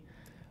Benny,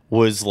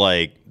 was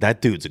like,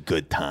 that dude's a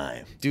good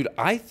time. Dude,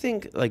 I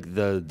think like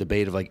the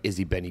debate of like, is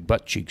he Benny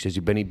butt cheeks? Is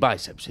he Benny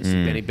biceps? Is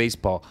he Benny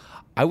baseball?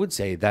 I would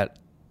say that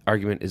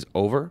argument is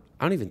over.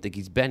 I don't even think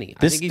he's Benny.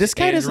 I think he's this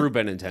guy Andrew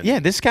Benintendi. Yeah,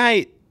 this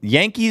guy,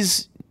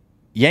 Yankees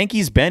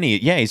Benny.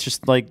 Yeah, he's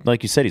just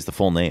like you said, he's the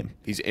full name.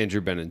 He's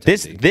Andrew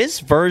Benintendi.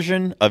 This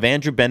version of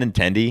Andrew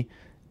Benintendi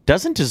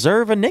doesn't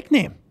deserve a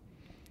nickname.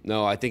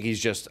 No, I think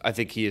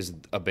he is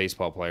a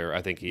baseball player.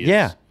 I think he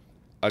is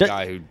a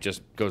guy who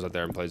just goes out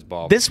there and plays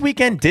ball. This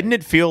weekend, didn't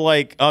it feel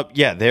like,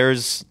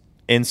 there's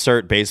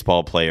insert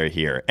baseball player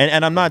here.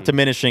 And I'm not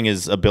diminishing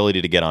his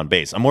ability to get on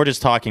base. I'm more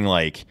just talking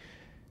like,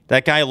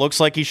 that guy looks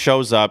like he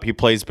shows up, he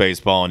plays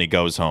baseball, and he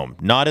goes home.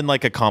 Not in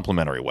like a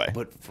complimentary way.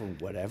 But for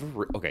whatever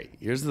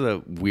here's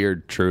the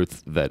weird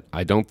truth that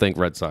I don't think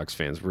Red Sox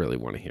fans really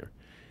want to hear.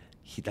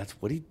 That's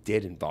what he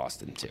did in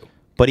Boston too.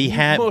 But he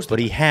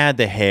had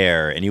the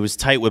hair, and he was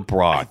tight with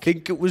Brock. I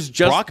think it was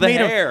just the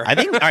hair. I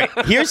think. All right,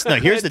 here's the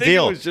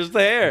deal. It was just the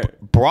hair.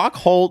 Brock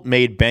Holt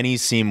made Benny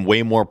seem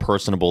way more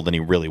personable than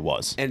he really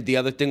was. And the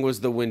other thing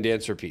was the win,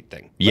 dance, repeat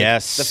thing.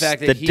 Yes, the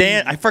fact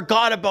that I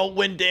forgot about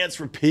win, dance,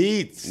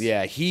 repeats.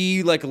 Yeah,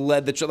 he like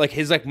led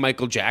his like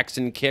Michael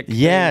Jackson kick.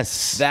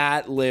 Yes,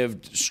 that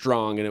lived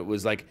strong, and it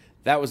was like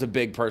that was a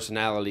big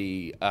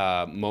personality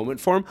moment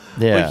for him.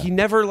 Yeah, but he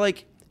never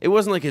like. It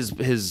wasn't like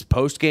his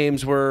post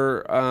games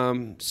were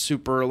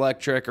super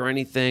electric or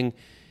anything.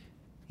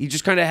 He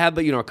just kind of had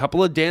a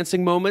couple of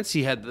dancing moments.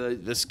 He had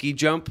the ski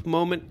jump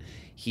moment.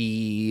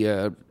 He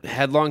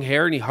had long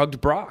hair and he hugged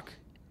Brock.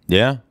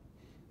 Yeah.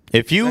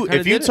 If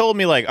you told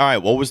me like, all right,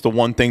 what was the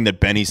one thing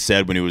that Benny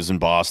said when he was in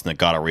Boston that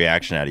got a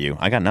reaction out of you?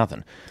 I got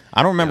nothing.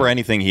 I don't remember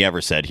anything he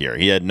ever said here.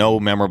 He had no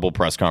memorable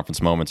press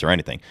conference moments or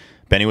anything.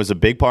 Benny was a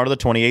big part of the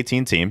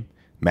 2018 team.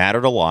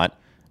 Mattered a lot.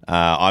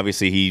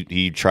 Obviously,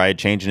 he tried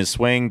changing his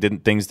swing.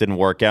 Things didn't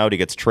work out. He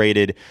gets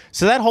traded.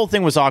 So that whole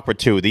thing was awkward,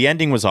 too. The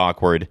ending was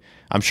awkward.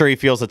 I'm sure he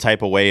feels the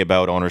type of way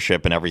about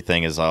ownership and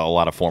everything as a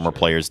lot of former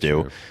players do.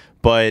 Sure.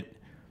 But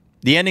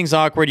the ending's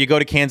awkward. You go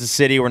to Kansas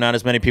City where not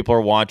as many people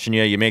are watching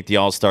you. You make the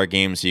All-Star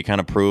game, so you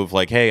kind of prove,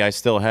 like, hey, I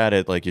still had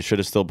it. Like, you should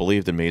have still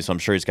believed in me. So I'm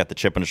sure he's got the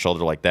chip on his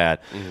shoulder like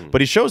that. Mm-hmm. But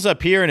he shows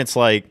up here, and it's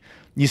like,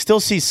 you still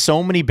see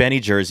so many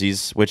Benny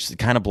jerseys, which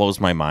kind of blows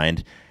my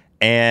mind.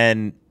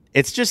 And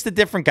it's just a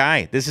different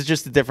guy. This is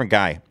just a different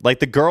guy. Like,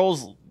 the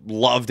girls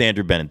loved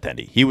Andrew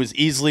Benintendi. He was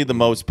easily the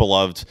most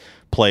beloved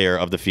player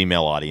of the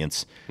female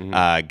audience.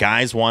 Mm-hmm.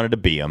 Guys wanted to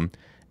be him.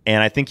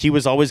 And I think he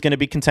was always going to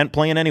be content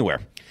playing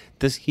anywhere.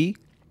 Does he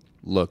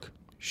look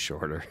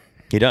shorter?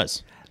 He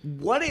does.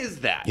 What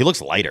is that? He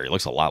looks lighter. He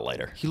looks a lot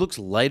lighter. He looks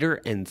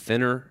lighter and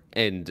thinner,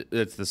 and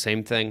it's the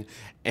same thing,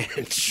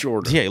 and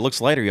shorter. Yeah, he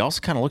looks lighter. He also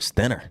kind of looks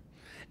thinner.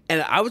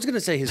 And I was going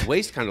to say his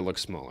waist kind of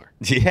looks smaller.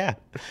 Yeah.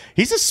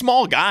 He's a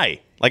small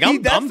guy. Like,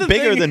 I'm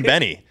bigger than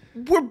Benny.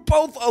 We're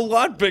both a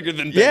lot bigger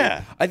than Benny.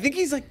 Yeah. I think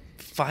he's like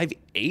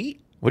 5'8".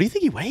 What do you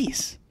think he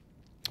weighs?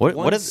 What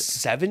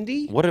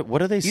 170? What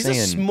are they saying?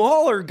 He's a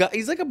smaller guy.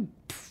 He's like a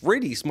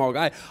pretty small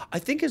guy. I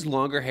think his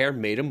longer hair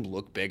made him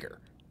look bigger.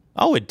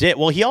 Oh, it did.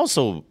 Well, he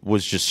also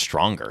was just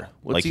stronger.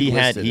 What's like he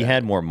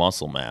had more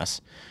muscle mass.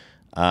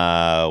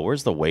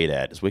 Where's the weight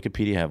at? Does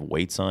Wikipedia have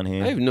weights on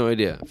here? I have no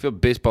idea. I feel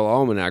Baseball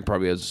Almanac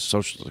probably has a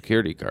Social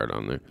Security card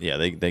on there. Yeah,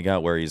 they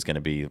got where he's going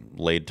to be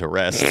laid to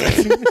rest.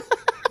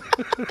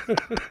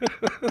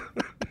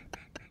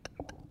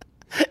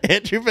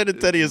 Andrew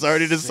Benintendi has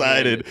already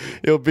decided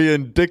he'll be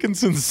in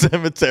Dickinson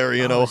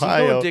Cemetery in Ohio.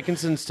 Is he going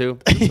Dickinson's too?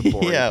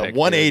 Yeah,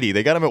 180. Dude.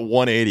 They got him at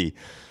 180.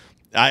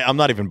 I'm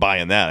not even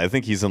buying that. I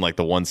think he's in like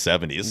the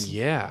 170s.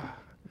 Yeah.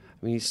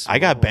 I mean, I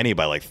got Benny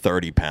by like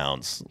 30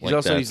 pounds.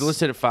 He's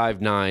listed at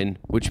 5'9",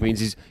 which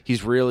means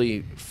he's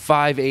really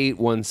 5'8",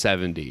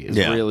 170 is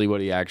really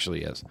what he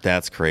actually is.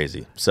 That's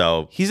crazy.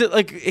 So he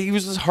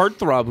was this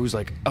heartthrob who's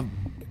like a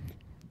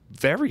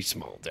very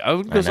small dude. I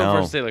would go so far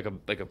as to say like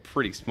a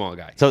pretty small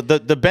guy. So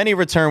the Benny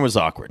return was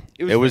awkward.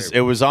 It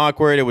was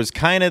awkward. It was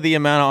kind of the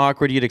amount of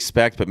awkward you'd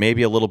expect, but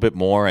maybe a little bit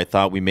more. I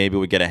thought we maybe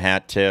would get a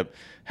hat tip,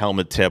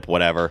 helmet tip,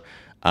 whatever.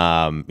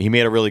 He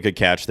made a really good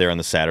catch there on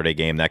the Saturday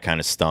game. That kind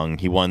of stung.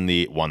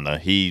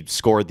 He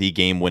scored the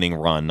game-winning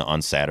run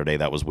on Saturday.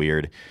 That was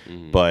weird.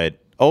 Mm-hmm. But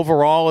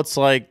overall, it's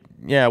like,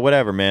 yeah,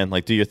 whatever, man.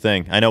 Like, do your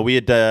thing. I know we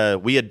had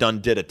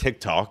did a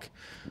TikTok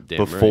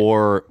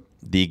before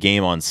the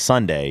game on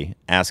Sunday,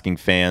 asking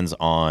fans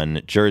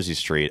on Jersey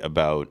Street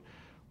about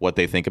what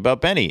they think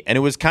about Benny. And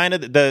it was kind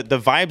of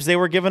the vibes they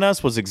were giving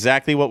us was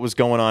exactly what was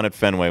going on at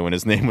Fenway when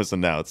his name was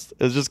announced.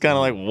 It was just kind of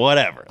like,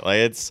 whatever. Like,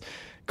 it's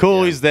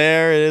cool, he's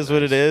there. It is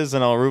what it is,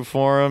 and I'll root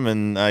for him,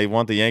 and I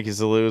want the Yankees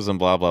to lose, and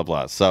blah, blah,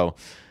 blah. So,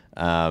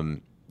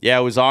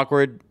 it was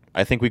awkward.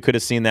 I think we could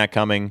have seen that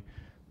coming,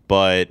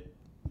 but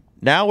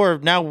now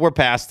we're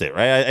past it,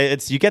 right?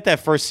 It's you get that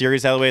first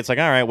series out of the way, it's like,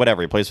 all right,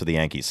 whatever. He plays for the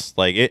Yankees.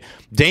 Like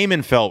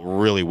Damon felt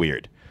really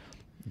weird.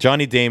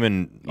 Johnny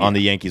Damon on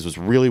the Yankees was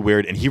really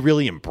weird, and he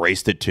really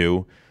embraced it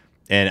too.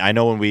 And I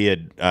know when we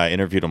had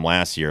interviewed him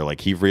last year,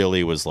 like he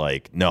really was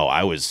like, no,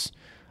 I was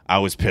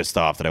pissed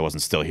off that I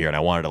wasn't still here, and I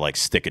wanted to like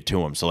stick it to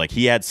him. So like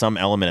he had some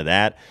element of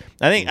that.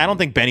 I don't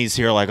think Benny's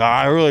here like, oh,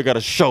 I really got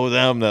to show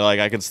them that like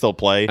I can still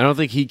play. I don't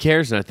think he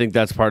cares, and I think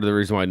that's part of the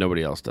reason why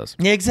nobody else does.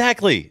 Yeah,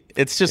 exactly.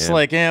 It's just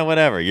like,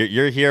 whatever.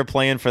 You're here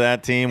playing for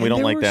that team. We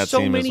don't like that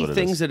team. There were so many is what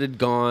things it is. that had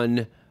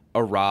gone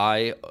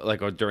awry,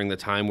 like during the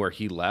time where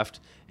he left,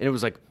 and it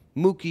was like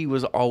Mookie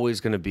was always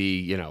going to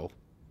be,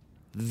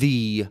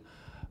 the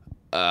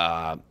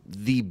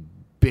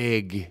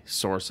big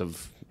source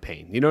of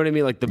pain. You know what I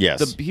mean? Like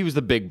he was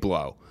the big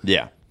blow.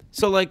 Yeah.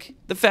 So like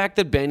the fact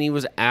that Benny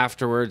was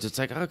afterwards, it's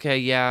like, okay,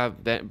 yeah,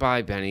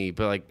 bye Benny,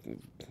 but like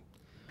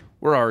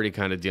we're already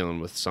kind of dealing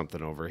with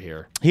something over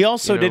here. He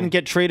also didn't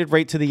get traded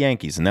right to the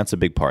Yankees, and that's a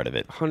big part of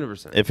it.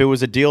 100%. If it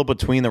was a deal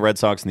between the Red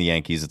Sox and the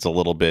Yankees, it's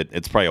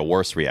probably a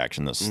worse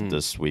reaction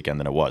this weekend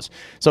than it was.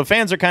 So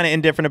fans are kind of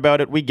indifferent about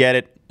it. We get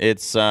it.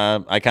 It's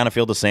I kind of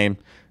feel the same.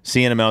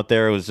 Seeing him out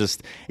there, it was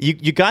just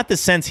you got the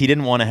sense he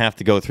didn't want to have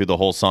to go through the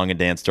whole song and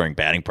dance during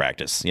batting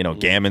practice.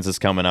 Gammons is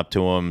coming up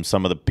to him.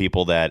 Some of the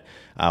people that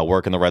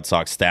work in the Red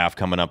Sox staff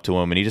coming up to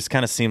him, and he just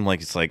kind of seemed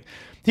like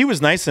he was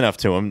nice enough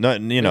to him.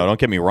 Don't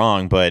get me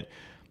wrong, but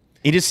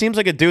he just seems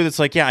like a dude that's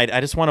like,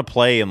 I just want to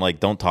play and like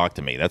don't talk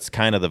to me. That's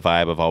kind of the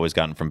vibe I've always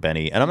gotten from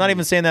Benny, and I'm not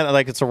even saying that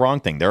like it's a wrong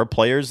thing. There are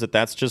players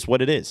that's just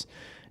what it is,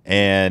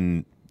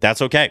 and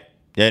that's okay.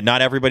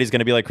 Not everybody's going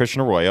to be like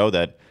Christian Arroyo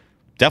that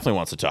definitely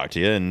wants to talk to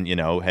you and,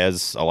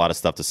 has a lot of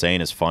stuff to say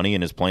and is funny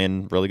and is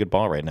playing really good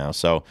ball right now.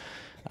 So,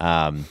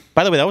 by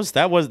the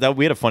way,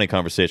 we had a funny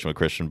conversation with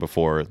Christian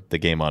before the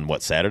game on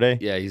Saturday?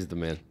 Yeah, he's the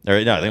man.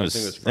 Or, no, I think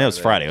it was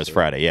Friday. It was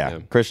Friday. Yeah.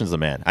 Christian's the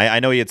man.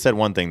 I know he had said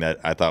one thing that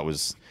I thought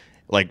was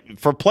like,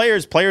 for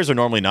players are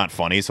normally not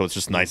funny. So it's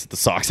just nice that the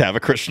Sox have a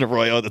Christian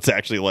Arroyo that's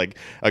actually like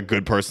a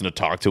good person to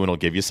talk to and will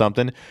give you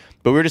something.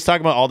 But we were just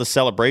talking about all the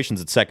celebrations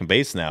at second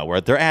base now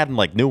where they're adding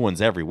like new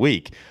ones every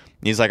week.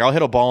 He's like, I'll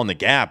hit a ball in the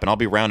gap, and I'll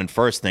be rounding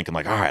first thinking,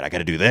 like, all right, I got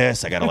to do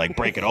this. I got to, like,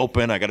 break it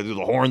open. I got to do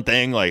the horn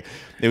thing. Like,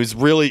 it was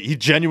really – he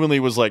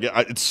genuinely was like,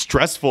 it's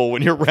stressful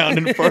when you're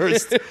rounding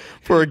first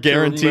for a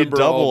guaranteed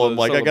double. I'm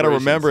like, I got to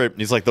remember it.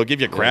 He's like, they'll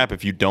give you crap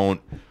if you don't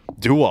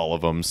do all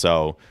of them.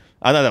 So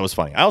I thought that was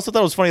funny. I also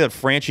thought it was funny that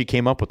Franchi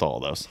came up with all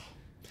of those.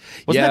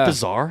 Wasn't that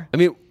bizarre? I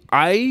mean,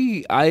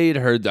 I had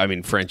heard. I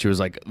mean, Franchi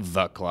was like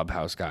the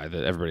clubhouse guy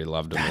that everybody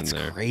loved him. That's in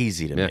there.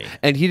 Crazy to me.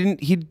 And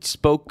he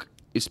spoke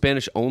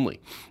Spanish only,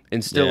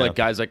 and still like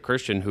guys like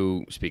Christian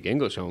who speak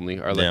English only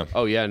are like,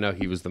 oh yeah, no,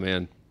 he was the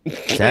man.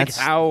 That's like,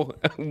 how?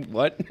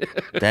 What?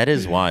 That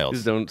is wild.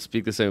 Just don't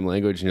speak the same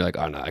language, and you're like,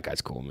 oh no, that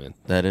guy's cool, man.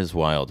 That is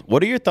wild.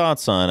 What are your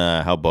thoughts on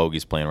how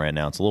Bogey's playing right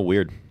now? It's a little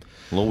weird.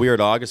 A little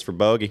weird August for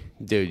Bogey.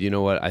 Dude, you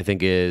know what I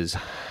think is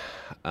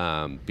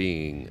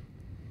being.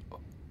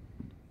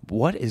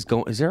 What is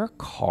going? Is there a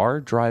car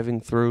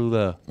driving through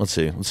the? Let's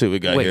see what we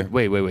got here.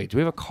 Wait. Do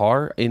we have a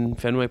car in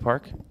Fenway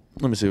Park?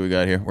 Let me see what we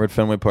got here. We're at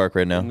Fenway Park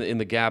right now. In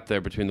the gap there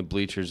between the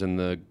bleachers and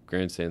the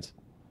grandstands.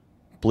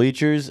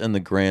 Bleachers and the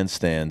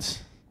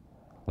grandstands.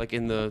 Like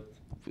in the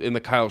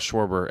Kyle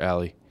Schwarber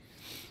alley.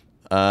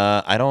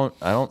 I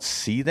don't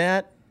see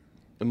that.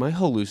 Am I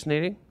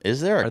hallucinating?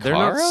 Is there a car Are there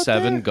not out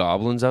 7 there?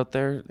 goblins out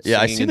there?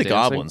 Yeah, I see the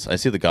goblins. I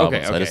see the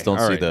goblins. Okay. I just don't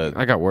see the.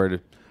 I got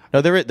worried.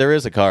 No, there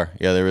is a car.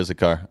 Yeah, there is a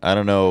car. I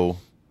don't know.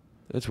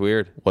 That's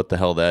weird. What the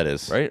hell that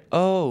is? Right?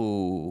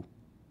 Oh.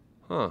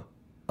 Huh.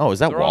 Oh, is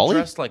that They're Wally? all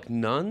dressed like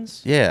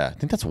nuns? Yeah, I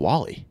think that's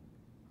Wally.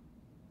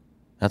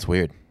 That's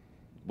weird.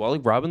 Wally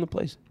robbing the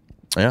place?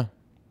 Yeah.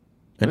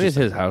 I mean, it's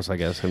his house, I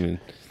guess. I mean,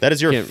 that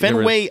is your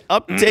Fenway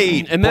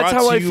update. And that's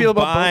how I feel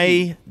about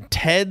by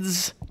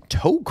Ted's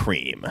Toe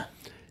Cream.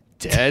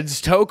 Ted's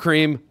Toe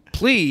Cream.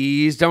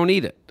 Please don't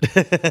eat it.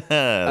 There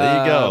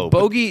you go.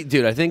 Bogey,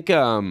 dude, I think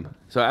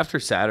so after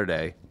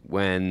Saturday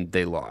when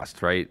they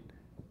lost, right?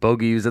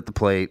 Bogey was at the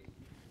plate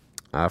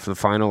for the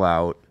final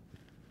out.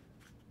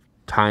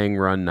 Tying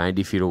run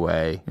 90 feet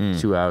away,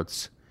 2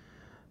 outs.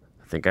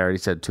 I think I already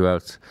said 2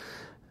 outs.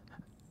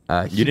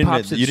 You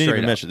didn't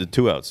even mention the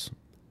 2 outs.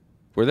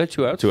 Were there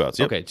 2 outs? 2 outs,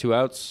 yep. Okay, 2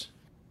 outs.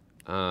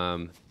 He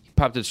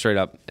popped it straight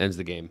up, ends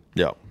the game.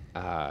 Yeah.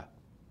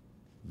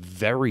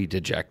 Very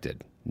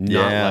dejected.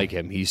 Not like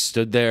him. He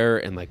stood there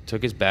and like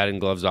took his batting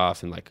gloves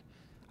off and like,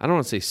 I don't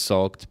want to say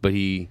sulked, but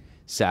he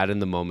sat in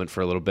the moment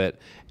for a little bit.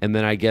 And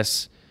then I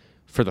guess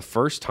for the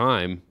first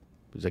time,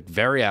 it was like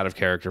very out of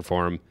character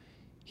for him.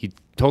 He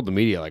told the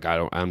media, like,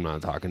 I'm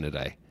not talking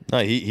today. No,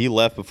 he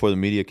left before the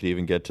media could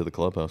even get to the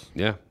clubhouse.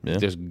 Yeah.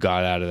 Just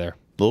got out of there.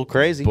 A little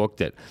crazy. Booked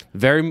it.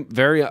 Very,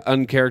 very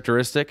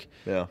uncharacteristic.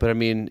 Yeah. But I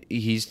mean,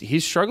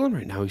 he's struggling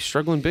right now. He's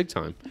struggling big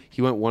time.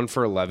 He went 1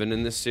 for 11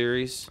 in this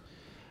series.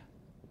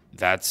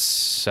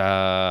 That's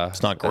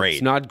it's not great.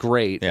 It's not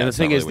great. Yeah, and the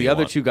thing is, really the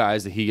other 2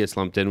 guys that he gets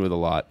lumped in with a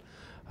lot,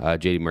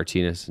 JD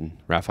Martinez and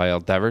Rafael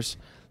Devers,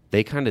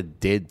 they kind of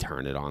did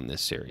turn it on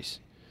this series.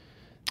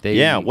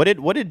 What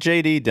did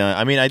JD do?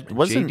 I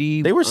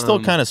mean, they were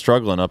still kind of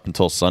struggling up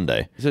until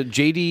Sunday. So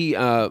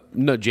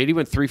JD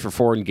went 3 for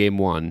 4 in game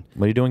 1.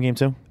 What are you doing game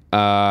 2?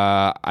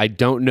 I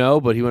don't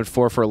know, but he went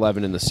 4 for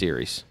 11 in the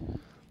series.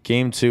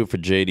 Game 2 for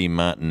JD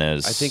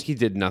Martinez. I think he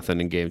did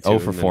nothing in game 2. 0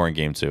 for 4 in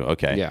game 2.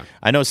 Okay. Yeah.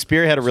 I know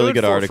Spear had a really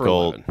good 4 for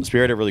article. 11.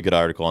 Spear had a really good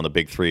article on the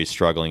big three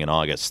struggling in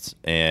August.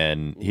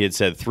 And he had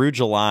said through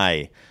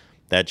July,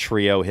 that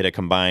trio hit a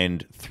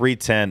combined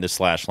 310, the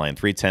slash line,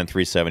 310,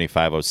 370,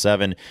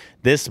 507.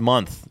 This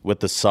month with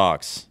the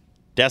Sox,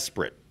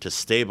 desperate to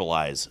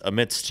stabilize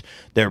amidst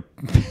their...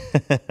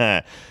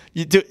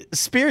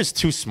 Spear is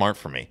too smart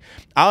for me.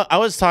 I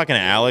was talking to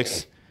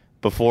Alex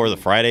before the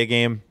Friday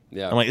game.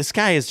 Yeah. I'm like, this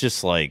guy is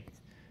just like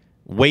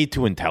way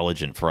too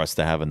intelligent for us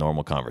to have a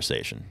normal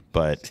conversation.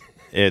 But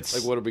it's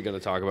Like, what are we going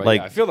to talk about?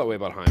 Like, Yeah, I feel that way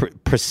about Hyman.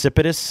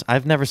 precipitous.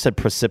 I've never said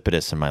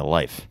precipitous in my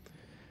life.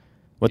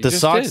 With You the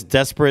just Sox did.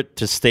 desperate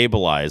to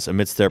stabilize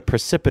amidst their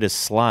precipitous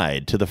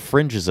slide to the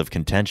fringes of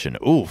contention.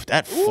 Oof,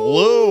 that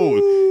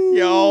flew.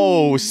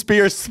 Yo,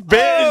 Spear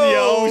spitting,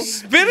 yo.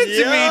 Spit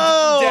it to me,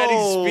 Yo.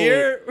 Daddy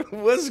Spear.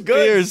 What's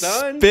good, Spear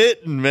son?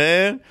 spitting,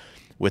 man.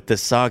 With the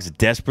Sox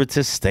desperate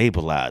to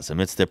stabilize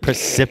amidst their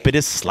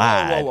precipitous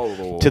slide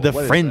whoa. to the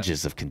What is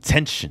fringes of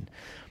contention.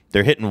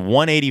 They're hitting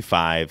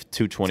 185,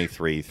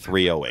 223,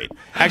 308.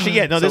 Actually,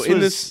 yeah, no, So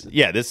this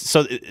in was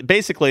so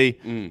basically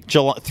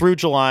through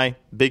July,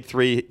 big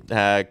three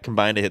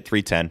combined to hit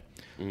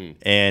 310,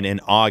 and in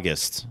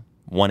August,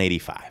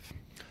 185.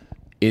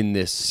 In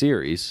this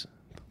series,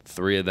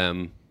 3 of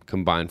them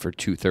combined for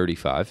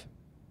 235,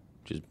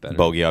 which is better.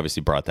 Bogey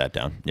obviously brought that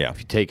down. Yeah. If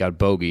you take out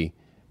Bogey,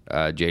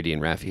 JD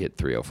and Raffy hit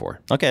 304.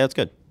 Okay, that's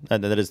good.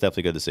 That is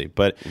definitely good to see.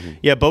 But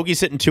yeah, Bogey's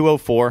hitting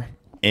 204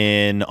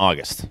 in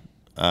August.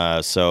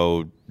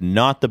 So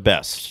not the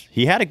best.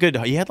 He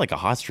had like a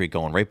hot streak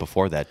going right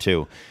before that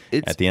too,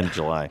 at the end of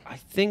July. I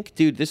think,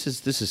 dude, this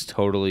is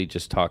totally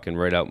just talking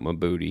right out my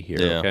booty here.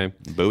 Okay,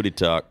 Booty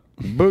talk.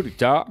 booty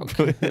talk.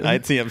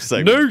 ITM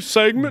segment. New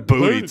segment,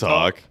 Booty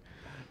talk.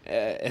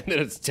 And then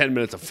it's 10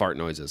 minutes of fart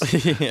noises.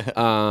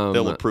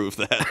 They'll approve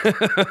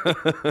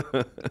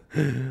that.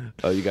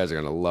 Oh, you guys are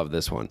gonna love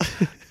this one.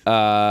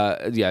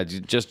 Yeah,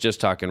 just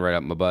talking right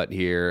up my butt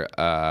here.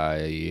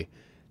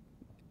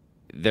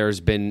 There's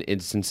been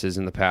instances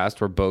in the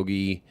past where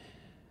Bogey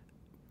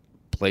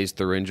plays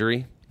through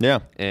injury.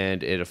 Yeah.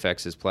 And it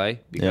affects his play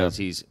because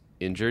he's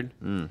injured.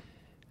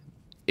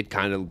 It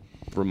kind of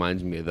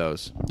reminds me of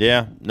those.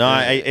 Yeah.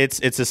 No, it's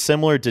a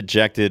similar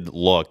dejected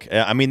look.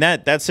 I mean,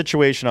 that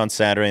situation on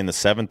Saturday in the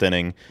 7th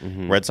inning,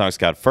 Red Sox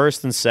got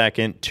first and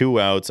second, 2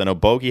 outs. I know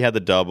Bogey had the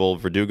double.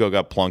 Verdugo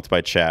got plunked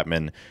by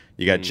Chapman.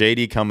 You got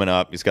JD coming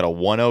up. He's got a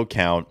 1-0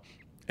 count,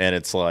 and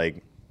it's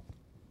like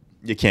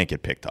you can't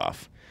get picked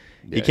off.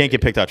 You can't get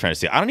picked off trying to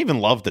steal. I don't even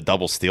love the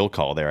double steal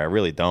call there. I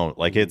really don't.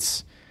 Like,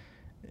 it's,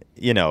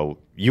 you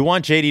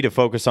want JD to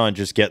focus on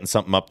just getting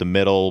something up the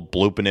middle,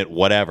 blooping it,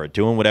 whatever,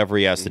 doing whatever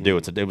he has to do.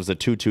 It was a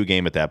 2-2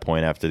 game at that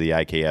point after the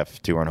IKF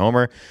 2-run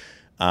homer.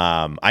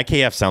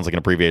 IKF sounds like an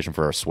abbreviation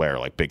for a swear,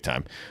 like big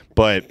time.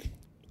 But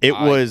it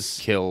was...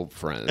 kill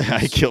friends.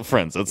 I kill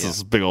friends. That's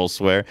this big old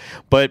swear.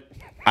 But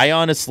I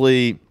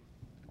honestly...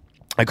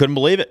 I couldn't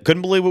believe it.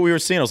 Couldn't believe what we were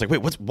seeing. I was like,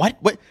 wait,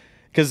 what?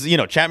 Because,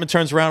 Chapman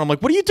turns around. I'm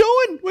like, what are you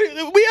doing?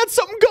 We had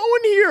something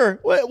going here.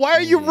 Why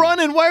are you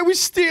running? Why are we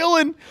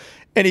stealing?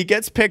 And he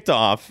gets picked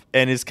off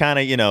and is kind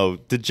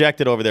of,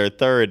 dejected over there at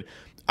third.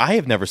 I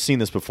have never seen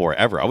this before,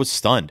 ever. I was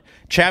stunned.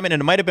 Chapman,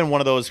 and it might have been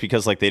one of those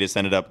because, they just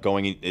ended up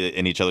going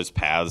in each other's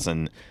paths.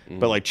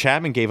 But,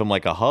 Chapman gave him,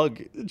 a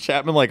hug.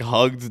 Chapman,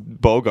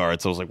 hugged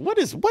Bogaerts. I was like, what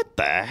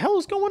the hell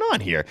is going on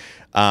here?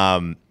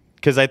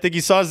 Because I think he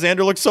saw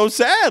Xander look so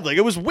sad.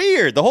 It was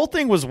weird. The whole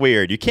thing was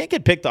weird. You can't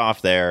get picked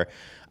off there.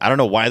 I don't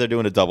know why they're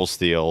doing a double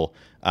steal.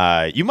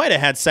 You might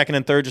have had second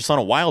and third just on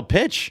a wild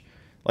pitch.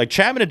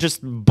 Chapman had just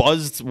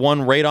buzzed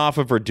one right off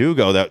of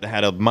Verdugo that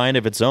had a mind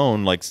of its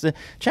own.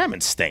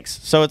 Chapman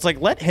stinks. So it's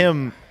let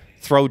him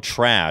throw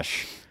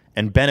trash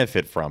and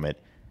benefit from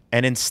it.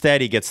 And instead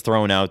he gets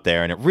thrown out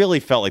there. And it really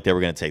felt like they were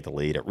going to take the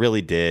lead. It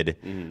really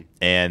did.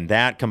 And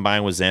that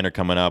combined with Xander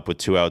coming up with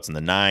 2 outs in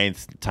the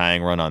 9th,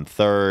 tying run on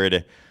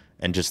third.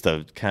 And just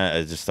a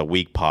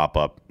weak pop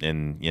up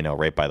in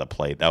right by the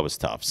plate. That was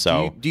tough.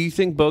 So Do you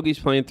think Bogey's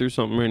playing through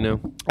something right now?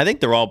 I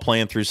think they're all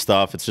playing through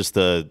stuff. It's just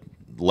the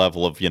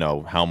level of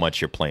how much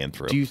you're playing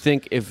through. Do you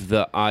think if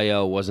the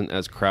IL wasn't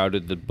as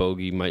crowded, that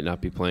Bogey might not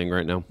be playing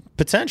right now?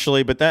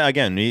 Potentially, but that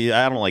again,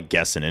 I don't like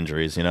guessing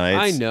injuries.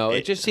 I know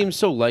it just seems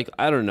so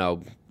I don't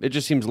know. It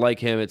just seems like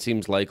him. It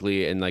seems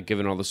likely, and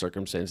given all the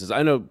circumstances,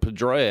 I know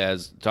Pedroia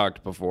has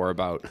talked before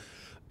about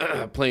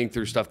playing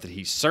through stuff that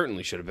he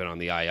certainly should have been on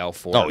the IL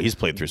for. Oh, he's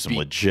played through some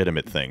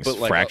legitimate things,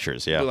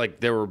 fractures. Yeah, but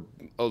there were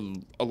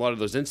a lot of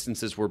those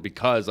instances were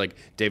because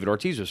David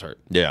Ortiz was hurt.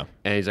 Yeah,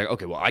 and he's like,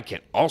 okay, well, I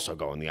can't also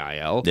go on the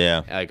IL.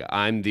 Yeah,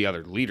 I'm the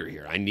other leader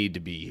here. I need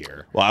to be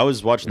here. Well, I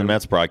was watching the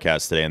Mets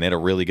broadcast today, and they had a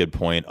really good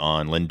point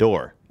on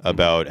Lindor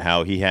about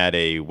how he had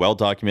a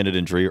well-documented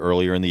injury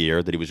earlier in the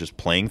year that he was just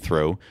playing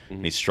through.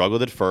 And he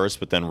struggled at first,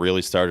 but then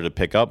really started to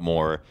pick up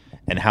more,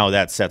 and how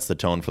that sets the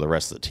tone for the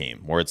rest of the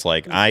team, where it's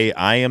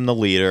I am the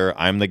leader.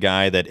 I'm the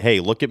guy that, hey,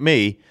 look at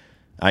me.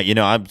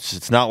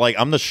 It's not like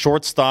I'm the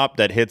shortstop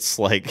that hits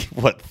like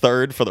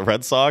third for the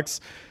Red Sox.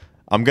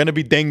 I'm gonna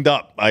be dinged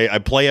up. I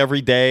play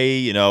every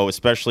day,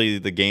 especially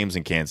the games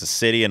in Kansas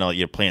City, and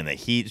you're playing the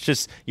Heat. It's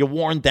just you're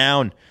worn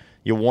down.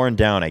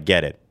 I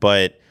get it,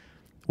 but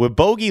with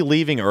Bogey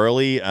leaving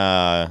early,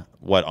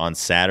 on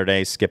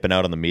Saturday, skipping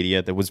out on the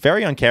media, that was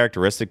very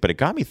uncharacteristic. But it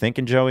got me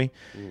thinking, Joey,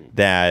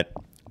 that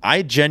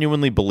I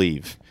genuinely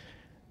believe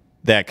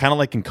that kind of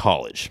like in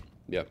college,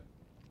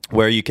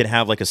 where you could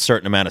have like a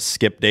certain amount of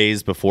skip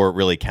days before it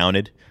really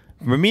counted.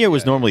 For me, it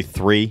was normally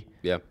 3.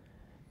 Yeah,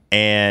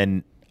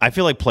 and I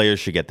feel like players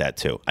should get that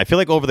too. I feel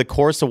like over the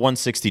course of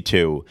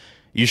 162,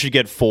 you should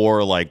get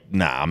 4. Like,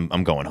 nah,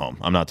 I'm going home.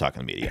 I'm not talking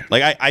to media.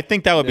 Like, I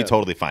think that would be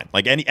totally fine.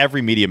 Like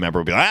every media member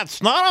would be like,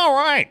 that's not all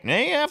right.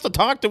 You have to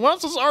talk to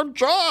us. It's our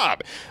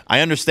job.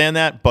 I understand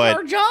that,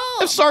 but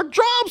it's our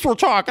jobs we're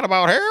talking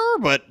about here.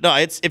 But no,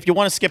 it's if you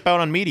want to skip out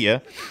on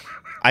media,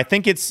 I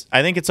think it's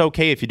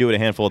okay if you do it a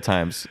handful of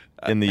times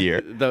in the year.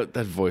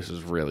 That voice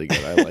is really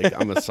good.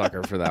 I'm a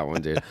sucker for that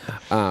one, dude.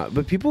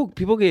 But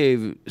people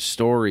gave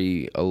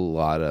Story a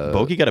lot of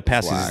Bogey got a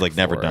pass. He's like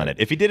never done it.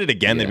 If he did it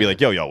again, they'd be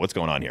like, yo, what's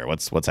going on here?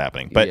 What's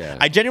happening? But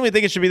I genuinely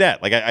think it should be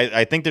that. Like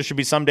I think there should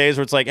be some days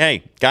where it's like,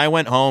 hey, guy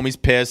went home, he's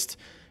pissed.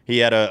 He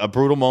had a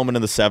brutal moment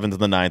in the 7th and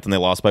the 9th, and they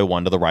lost by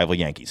 1 to the rival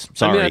Yankees.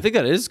 Sorry. I think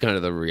that is kind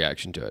of the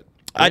reaction to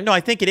it. No,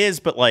 I think it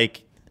is, but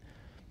like,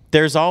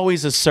 there's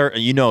always a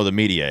certain. The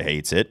media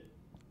hates it.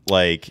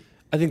 Like,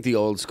 I think the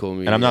old school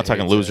media. And I'm not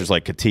talking losers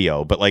like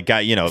Catillo, but like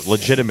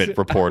legitimate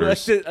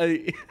reporters.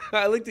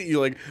 I like that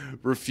you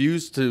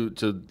refuse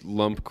to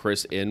lump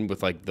Chris in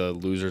with like the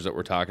losers that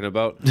we're talking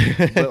about.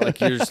 But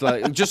like you're just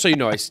so you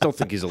know, I still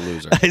think he's a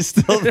loser. I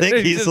still think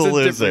he's a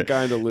loser. Different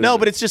kind of loser. No,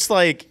 but it's just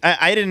like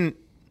I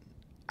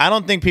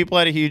don't think people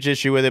had a huge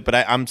issue with it, but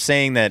I'm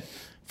saying that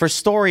for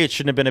Story, it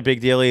shouldn't have been a big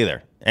deal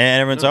either.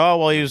 And everyone's,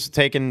 he was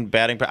taking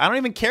batting. I don't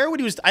even care what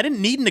he was. I didn't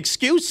need an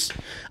excuse.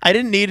 I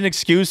didn't need an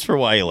excuse for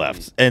why he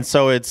left. And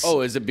so it's. Oh,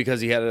 is it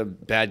because he had a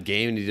bad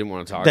game and he didn't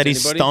want to talk that to he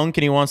anybody? stunk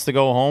and he wants to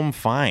go home?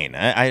 Fine.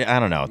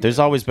 I don't know. There's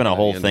always been a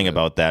whole thing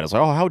about that. It's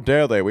like, how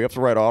dare they? We have to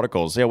write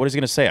articles. Yeah, what is he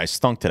going to say? I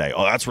stunk today.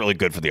 Oh, that's really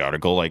good for the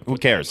article. Like, who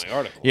cares?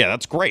 Yeah,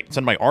 that's great. It's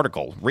in my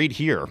article. Read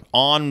here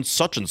on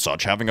such and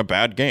such having a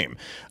bad game.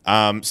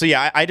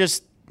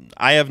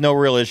 I have no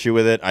real issue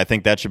with it. I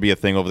think that should be a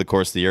thing over the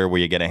course of the year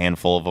where you get a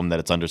handful of them that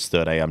it's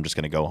understood, hey, I'm just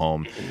going to go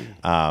home.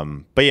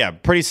 But yeah,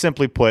 pretty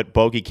simply put,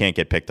 Bogey can't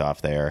get picked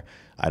off there.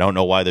 I don't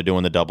know why they're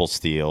doing the double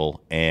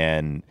steal.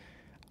 And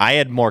I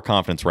had more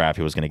confidence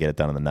Raffy was going to get it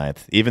done in the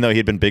 9th. Even though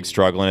he'd been big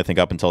struggling, I think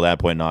up until that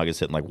point in August,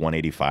 hitting like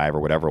 185 or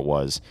whatever it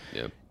was.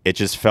 Yeah. It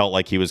just felt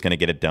like he was going to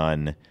get it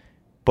done.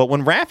 But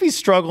when Raffy's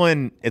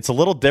struggling, it's a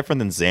little different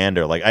than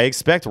Xander. Like, I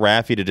expect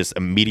Raffy to just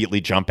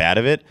immediately jump out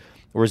of it.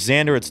 Where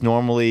Xander, it's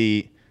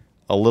normally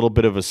a little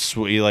bit of a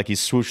like he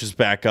swooshes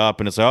back up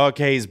and it's like,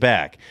 okay, he's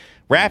back.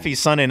 Raffy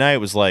Sunday night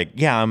was like,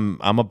 yeah,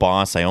 I'm a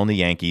boss. I own the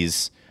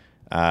Yankees.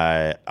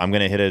 I'm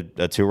gonna hit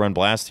a 2-run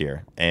blast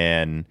here,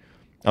 and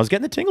I was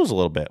getting the tingles a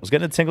little bit. I was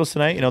getting the tingles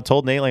tonight.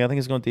 Told Nate like I think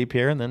he's going deep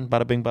here, and then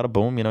bada bing, bada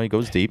boom. He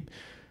goes deep.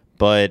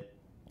 But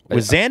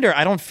with Xander,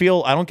 I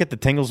don't get the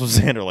tingles with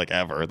Xander like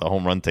ever, the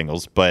home run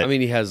tingles. But I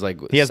mean, he has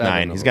 9.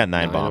 He's got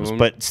 9 bombs,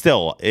 but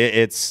still,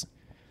 it's.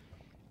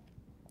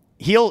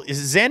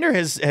 Xander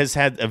has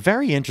had a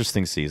very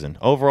interesting season.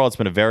 Overall, it's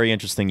been a very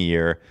interesting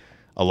year.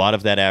 A lot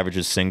of that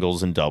averages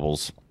singles and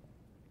doubles.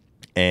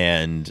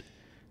 And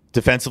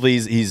defensively,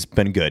 he's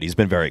been good. He's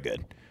been very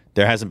good.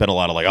 There hasn't been a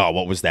lot of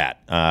what was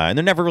that? And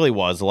there never really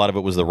was. A lot of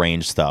it was the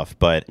range stuff.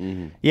 But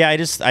yeah,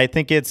 I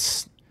think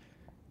it's,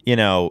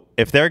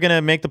 if they're going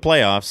to make the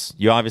playoffs,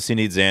 you obviously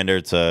need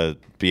Xander to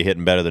be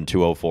hitting better than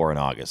 204 in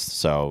August.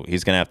 So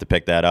he's going to have to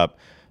pick that up.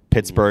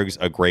 Pittsburgh's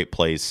a great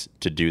place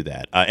to do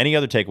that. Any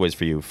other takeaways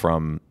for you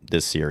from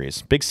this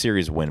series? Big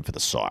series win for the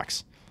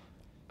Sox.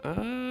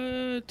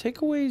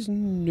 Takeaways,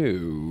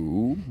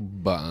 no,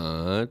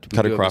 but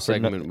Cutter Crawford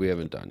segment we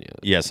haven't done yet.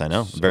 Yes, I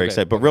know. I'm very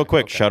excited. But real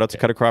quick, shout out to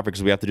Cutter Crawford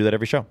because we have to do that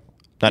every show.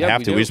 Not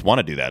have to. We just want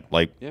to do that.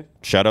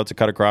 Shout out to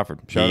Cutter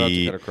Crawford. Shout out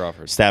to Cutter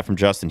Crawford. Stat from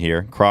Justin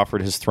here.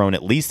 Crawford has thrown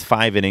at least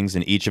 5 innings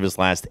in each of his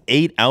last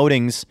 8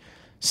 outings.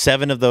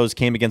 7 of those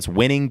came against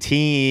winning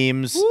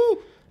teams. Woo!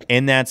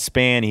 In that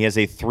span, he has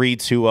a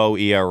 3.20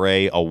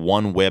 ERA, a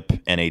 1 WHIP,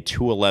 and a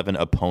 2.11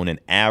 opponent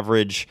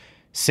average.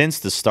 Since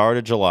the start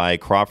of July,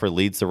 Crawford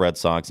leads the Red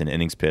Sox in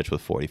innings pitched with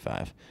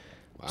 45.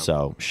 Wow.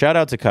 So, shout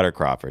out to Cutter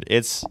Crawford.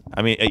 Let's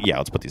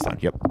put these down.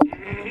 Yep.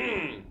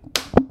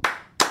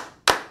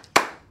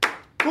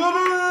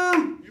 Cutter!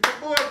 You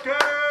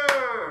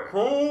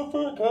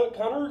my boy,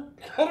 Cutter!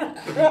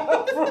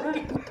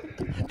 Cutter!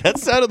 That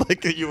sounded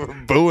like you were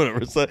booing him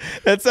or something.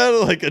 That sounded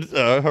like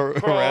a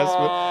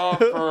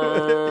harassment.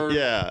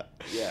 Yeah.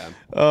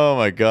 Oh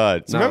my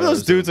God! So remember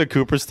those dudes at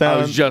Cooperstown?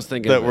 I was just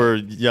thinking that were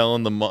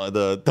yelling the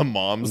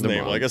mom's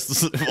name. Well, I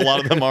guess a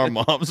lot of them are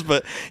moms,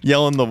 but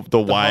yelling the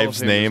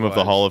wife's name of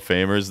the Hall of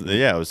Famers.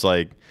 Yeah, it was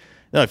like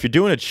No, if you're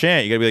doing a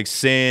chant, you got to be like,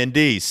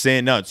 Sandy,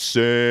 not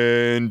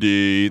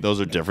Sandy.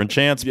 Those are different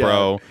chants,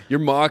 bro. You're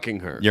mocking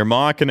her. You're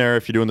mocking her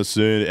if you're doing the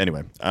Sandy.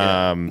 Anyway,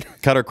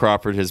 Cutter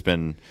Crawford has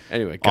been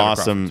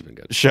awesome. Been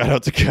good. Shout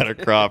out to Cutter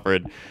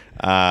Crawford.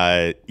 Could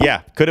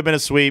have been a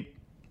sweep.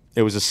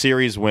 It was a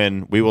series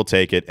win. We will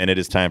take it, and it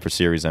is time for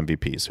series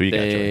MVPs. Who you got,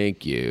 Joey?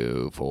 Thank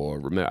you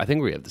for I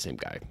think we have the same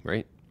guy,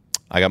 right?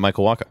 I got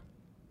Michael Wacha.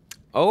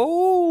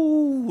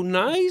 Oh,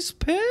 nice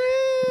pick.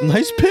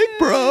 Nice pick,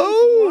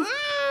 bro.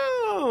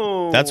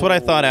 Wow. That's what I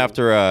thought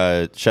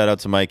after shout out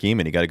to Mike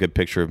Eamon. He got a good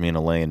picture of me and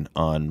Elaine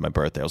on my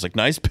birthday. I was like,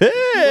 nice pick.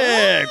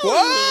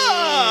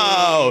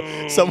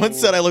 Wow. Someone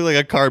said I look like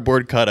a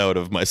cardboard cutout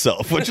of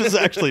myself, which is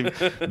actually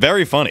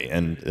very funny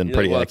and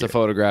pretty Well, it's a accurate.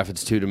 photograph.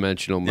 It's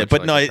two-dimensional. Yeah,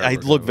 but no, I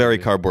look very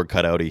cardboard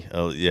cutouty.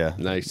 Oh, yeah.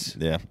 Nice.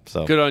 Yeah.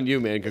 So Good on you,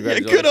 man. yeah,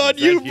 Congratulations. good on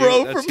you, That's bro,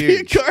 huge. for That's being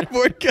huge.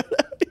 cardboard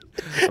cutout.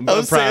 I'm I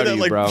was proud saying of that,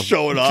 you, like, bro.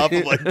 showing off.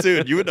 I'm like,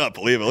 dude, you would not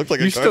believe it. I look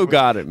like a You still cardboard-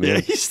 got it, man.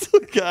 Yeah, you still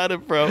got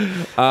it, bro.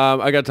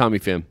 I got Tommy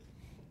Pham.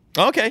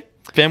 Okay.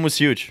 Fam was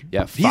huge.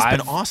 Yeah, He's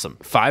been awesome.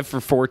 5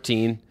 for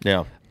 14.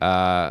 Yeah.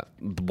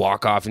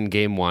 Walk off in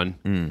game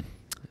 1.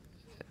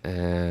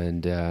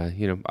 And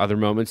other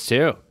moments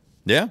too.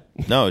 Yeah.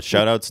 No,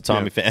 shout out to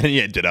Tommy Fan.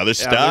 Yeah, did other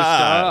stuff.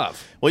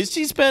 stuff. Well,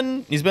 he's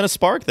been a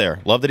spark there.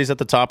 Love that he's at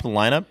the top of the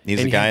lineup. He's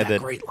And a he guy had that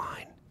great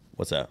line.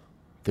 What's that?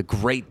 The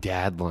great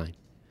dad line.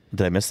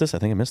 Did I miss this? I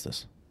think I missed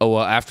this. Oh,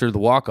 well, after the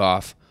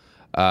walk-off,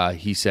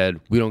 he said,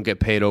 "We don't get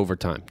paid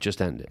overtime.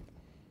 Just end it."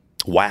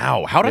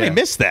 Wow. How did I Yeah.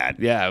 miss that?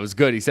 Yeah, it was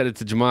good. He said it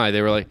to Jemai.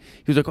 They were like,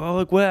 he was like, "Oh,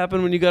 like what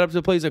happened when you got up to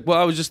the plate?" He's like, "Well,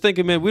 I was just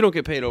thinking, man, we don't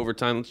get paid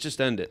overtime. Let's just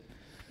end it."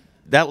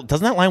 Doesn't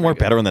that line work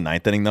better in the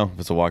ninth inning though? If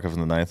it's a walk off in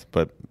the ninth,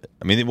 but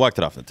I mean, he walked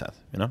it off in the 10th.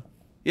 You know?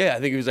 Yeah, I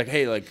think he was like,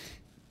 "Hey, like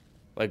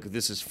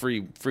this is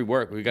free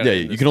work. We got." Yeah,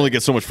 you can only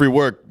get so much free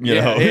work. You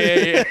know.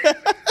 Yeah.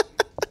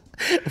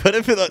 But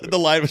if the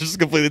line was just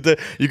completely,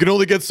 you can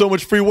only get so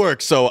much free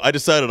work. So I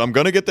decided I'm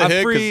gonna get the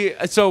hit. 'cause- free.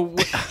 So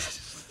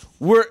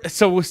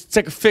it's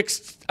like a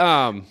fixed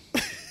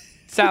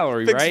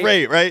salary, fixed right?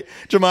 rate, right,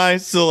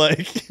 Jemai? So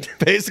like,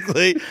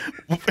 basically,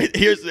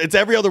 it's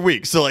every other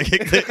week. So like,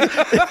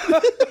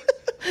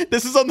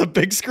 this is on the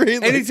big screen.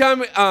 Like,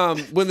 Anytime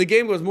when the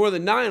game goes more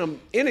than 9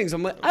 innings,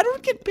 I'm like, I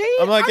don't get paid.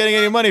 I'm not getting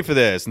any money for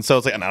this, and so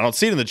it's like, and I don't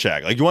see it in the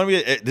check. Like, you want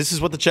me? This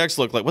is what the checks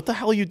look like. What the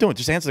hell are you doing?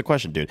 Just answer the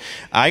question, dude.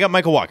 I got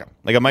Michael Wacha.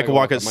 I got Michael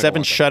Wacha.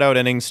 7 shutout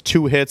innings,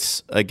 2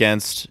 hits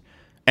against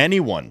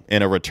anyone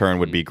in a return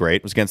would be great.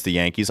 It was against the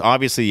Yankees.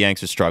 Obviously, the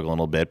Yankees are struggling a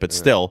little bit, but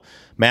still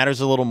matters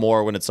a little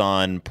more when it's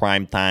on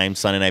prime time,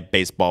 Sunday Night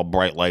Baseball,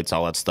 bright lights,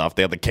 all that stuff.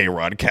 They have the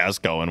K-Rod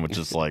cast going, which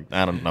is like,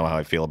 I don't know how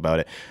I feel about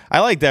it. I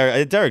like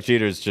Derek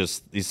Jeter is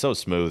just, he's so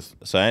smooth.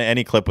 So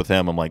any clip with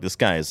him, I'm like, this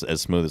guy is as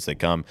smooth as they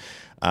come.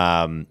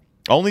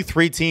 Only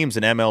 3 teams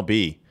in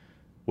MLB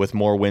with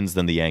more wins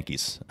than the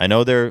Yankees. I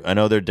know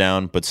they're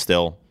down, but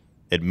still,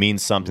 it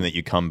means something that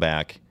you come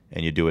back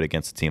and you do it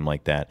against a team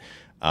like that.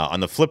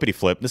 On the flippity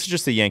flip, this is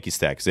just the Yankee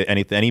stack.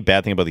 Any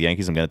bad thing about the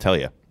Yankees, I'm going to tell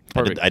you.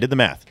 I did the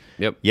math.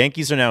 Yep.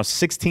 Yankees are now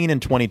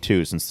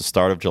 16-22 since the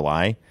start of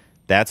July.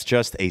 That's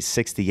just a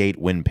 68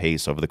 win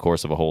pace over the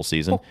course of a whole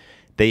season.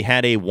 They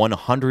had a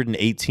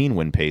 118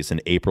 win pace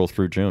in April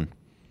through June.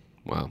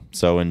 Wow.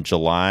 So in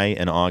July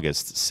and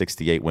August,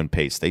 68 win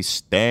pace. They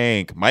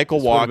stink. Michael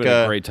This would have been a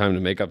Wacha. great time to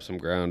make up some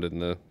ground in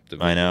the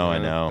division. I know.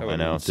 That would've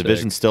been sick.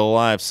 Division's still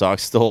alive.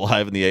 Sox still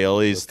alive in the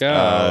AL East.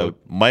 go.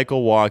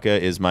 Michael Wacha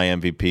is my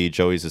MVP.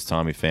 Joey's is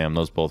Tommy Pham.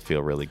 Those both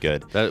feel really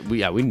good.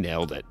 We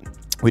nailed it.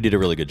 We did a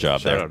really good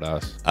job there. Shout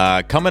out to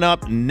us. Coming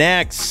up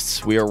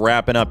next, we are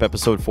wrapping up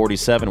episode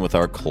 47 with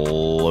our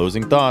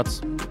closing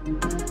thoughts.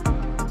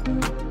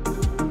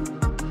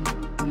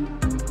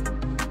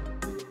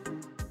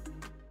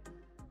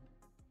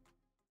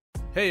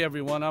 Hey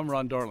everyone, I'm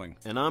Ron Darling.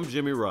 And I'm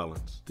Jimmy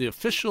Rollins. The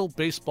official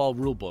baseball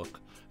rulebook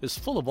is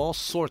full of all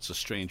sorts of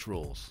strange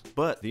rules.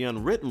 But the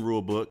unwritten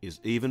rulebook is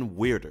even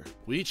weirder.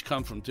 We each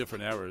come from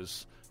different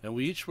eras, and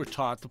we each were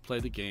taught to play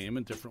the game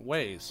in different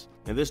ways.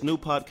 In this new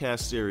podcast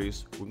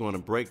series, we're going to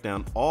break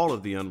down all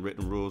of the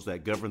unwritten rules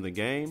that govern the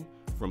game,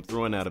 from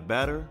throwing out a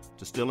batter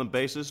to stealing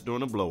bases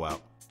during a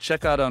blowout.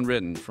 Check out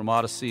Unwritten from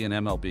Odyssey and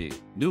MLB.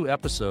 New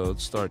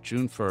episodes start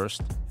June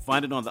 1st.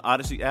 Find it on the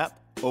Odyssey app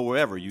or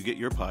wherever you get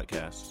your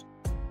podcasts.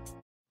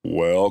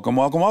 Welcome.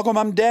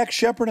 I'm Dak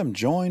Shepard. I'm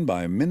joined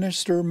by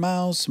Minister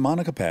Mouse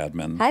Monica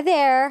Padman. Hi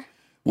there.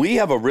 We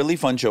have a really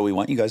fun show we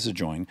want you guys to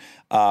join.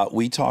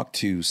 We talk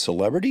to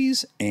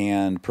celebrities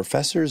and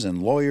professors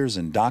and lawyers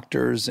and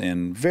doctors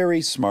and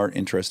very smart,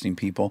 interesting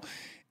people.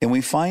 And we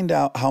find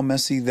out how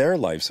messy their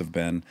lives have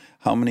been,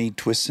 how many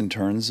twists and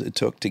turns it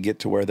took to get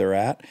to where they're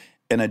at,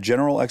 and a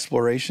general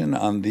exploration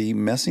on the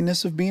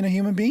messiness of being a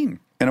human being.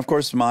 And of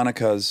course,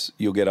 Monica's,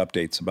 you'll get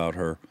updates about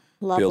her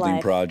Love building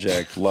life.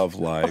 project, love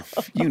life,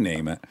 you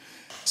name it.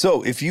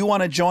 So if you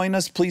want to join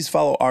us, please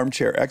follow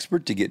Armchair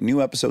Expert to get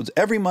new episodes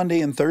every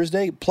Monday and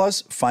Thursday.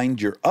 Plus, find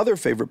your other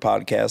favorite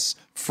podcasts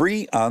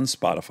free on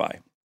Spotify.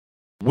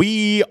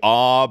 We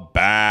are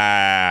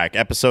back.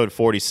 Episode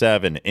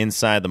 47,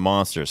 Inside the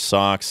Monsters.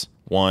 Sox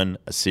won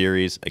a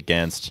series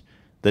against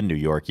the New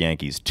York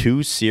Yankees.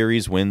 2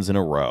 series wins in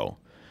a row.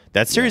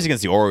 That series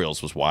against the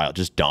Orioles was wild,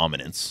 just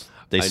dominance.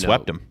 They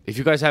swept them. If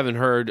you guys haven't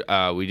heard,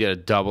 we did a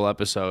double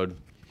episode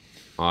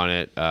on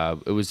it.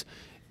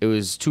 It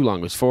was too long.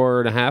 It was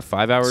 4.5,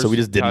 5 hours. So we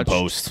just didn't touched.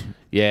 post.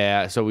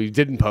 Yeah, so we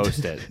didn't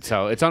post it.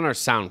 So it's on our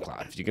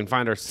SoundCloud. If you can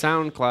find our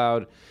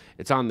SoundCloud,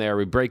 it's on there.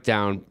 We break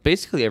down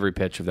basically every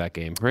pitch of that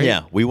game, right?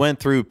 Yeah, we went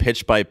through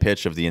pitch by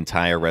pitch of the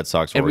entire Red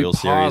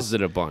Sox-Orioles series. And we paused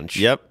it a bunch.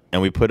 Yep,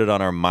 and we put it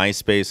on our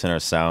MySpace and our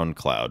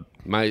SoundCloud.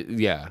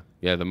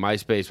 Yeah, the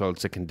MySpace, well,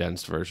 it's a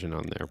condensed version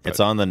on there. But It's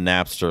on the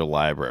Napster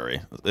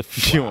library.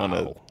 If you want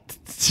to,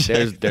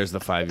 there's the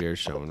 5 years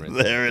showing right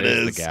there. There it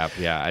There's is. the gap.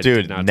 Yeah, I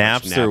dude, did not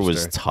touch Napster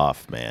was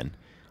tough, man.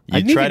 I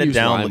You didn't try to even use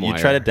download. You LimeWire.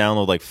 try to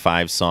download like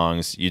 5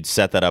 songs. You'd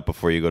set that up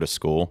before you go to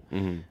school,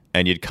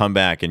 and you'd come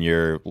back, and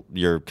your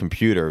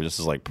computer. This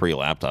is like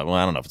pre-laptop. Well,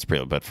 I don't know if it's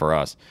pre, but for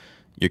us,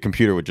 your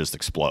computer would just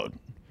explode.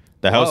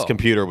 The house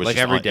computer was like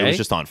just every on, day? It was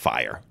just on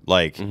fire.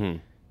 Like.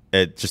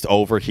 It just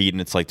overheat,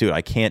 and it's like, dude,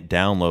 I can't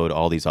download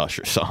all these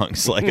Usher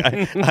songs. Like,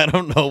 I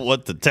don't know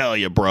what to tell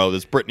you, bro.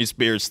 This Britney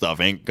Spears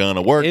stuff ain't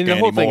gonna work And the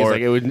anymore. whole thing is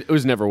like it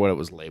was never what it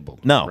was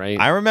labeled. No, right?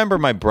 I remember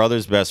my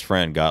brother's best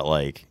friend got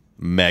like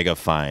mega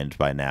fined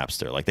by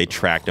Napster. Like they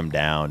tracked him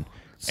down,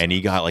 and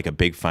he got like a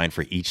big fine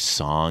for each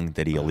song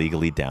that he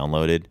illegally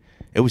downloaded.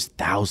 It was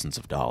thousands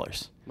of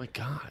dollars. My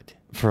God.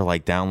 For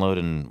like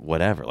downloading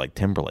whatever, like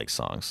Timberlake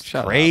songs.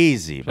 Shut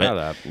Crazy. up. But Shut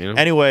up, you know?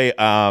 Anyway,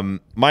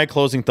 my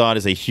closing thought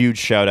is a huge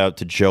shout out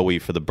to Joey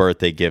for the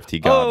birthday gift he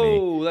got me.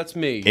 Oh, that's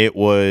me. It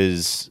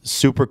was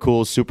super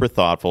cool, super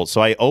thoughtful. So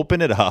I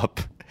open it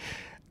up.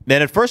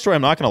 Then at first, I'm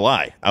not going to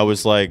lie. I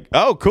was like,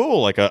 oh,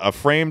 cool. Like a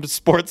framed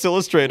Sports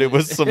Illustrated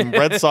with some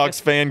Red Sox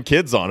fan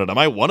kids on it. Am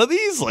I one of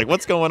these? Like,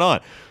 what's going on?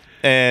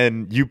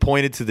 And you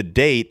pointed to the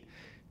date.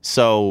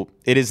 So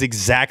it is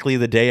exactly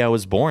the day I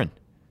was born,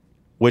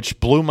 which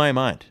blew my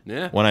mind.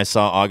 Yeah. When I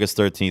saw August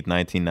 13th,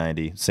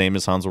 1990, same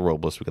as Hansel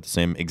Robles. We got the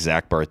same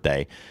exact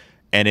birthday.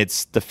 And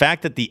it's the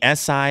fact that the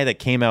SI that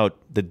came out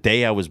the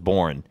day I was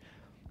born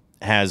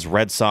has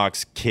Red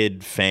Sox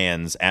kid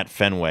fans at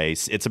Fenway.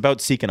 It's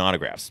about seeking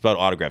autographs. It's about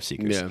autograph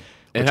seekers. Yeah. Which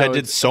And I how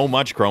did so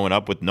much growing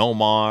up with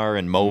Nomar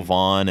and Mo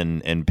Vaughn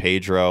and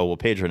Pedro. Well,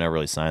 Pedro never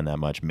really signed that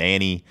much.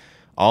 Manny,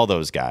 all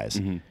those guys.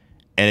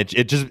 And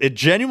it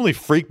genuinely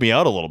freaked me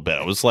out a little bit.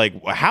 I was like,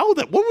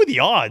 what were the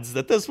odds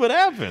that this would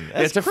happen?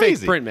 That's it's a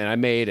crazy. fake print, man. I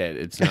made it.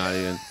 It's not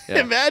even.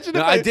 Yeah. Imagine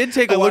No, if I did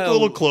take a look while. a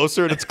little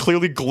closer and it's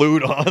clearly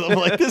glued on. I'm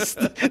like,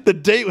 the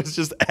date was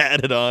just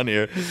added on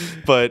here.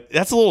 But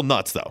that's a little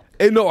nuts, though.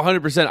 No,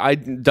 100%. I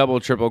double,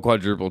 triple,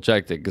 quadruple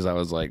checked it because I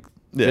was like,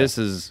 this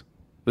is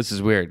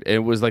weird. It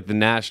was like the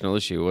national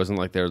issue. It wasn't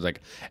like there was like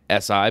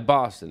SI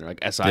Boston or like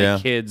SI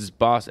Kids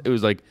Boston. It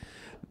was like,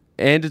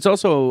 and it's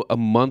also a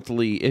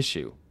monthly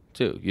issue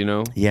too, you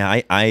know?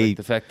 Yeah, like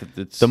the fact that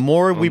it's the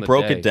more on we the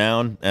broke day. it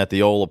down at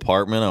the old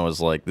apartment, I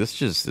was like, this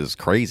just is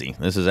crazy.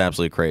 This is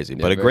absolutely crazy.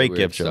 Yeah, but a very great weird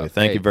gift, Joey. stuff.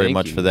 Thank Hey, you very thank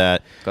much you. for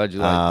that. Glad you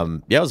liked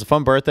it. Yeah, it was a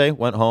fun birthday.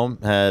 Went home,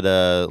 had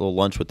a little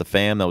lunch with the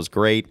fam. That was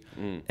great.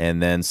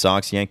 And then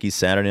Sox Yankees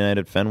Saturday night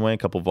at Fenway, a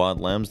couple of Vaught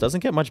Lems. Doesn't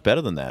get much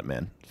better than that,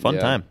 man. Fun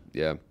time.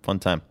 Yeah. Fun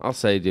time. I'll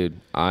say, dude,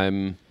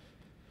 I'm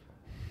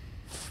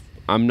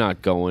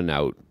not going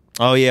out.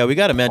 Oh, yeah, we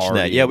got to mention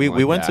that. Yeah, we Partying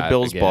like went to that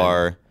Bill's again.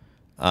 Bar.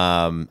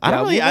 I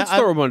don't really. Let's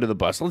throw him under the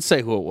bus. Let's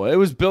say who it was. It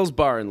was Bill's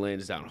Bar in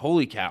Lansdowne.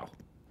 Holy cow!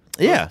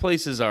 Yeah. Those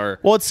places are.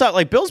 Well, it's not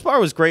like Bill's Bar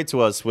was great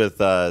to us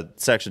with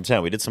Section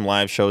 10. We did some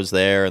live shows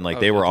there, and like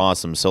they were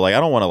awesome. So like, I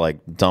don't want to like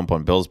dump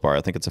on Bill's Bar.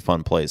 I think it's a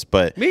fun place,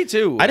 but Me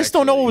too. I just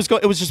don't know what was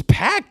going. It was just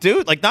packed,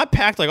 dude. Like not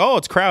packed. Like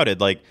it's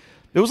crowded. Like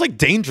it was like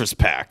dangerous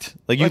packed.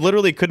 Like you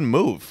literally couldn't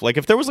move. Like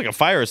if there was like a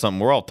fire or something,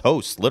 we're all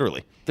toast.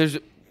 Literally.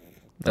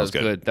 That was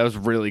good. That was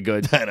really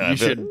good. I know, You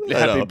should. I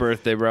Happy know.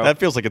 birthday, bro. That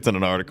feels like it's in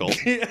an article.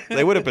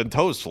 They would have been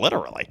toast,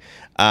 literally.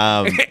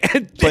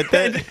 But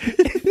then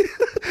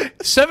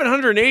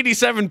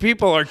 787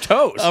 people are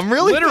toast. I'm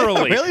really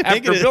literally thinking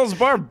after it- Bill's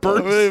Bar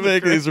burns. I'm really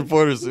making these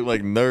reporters seem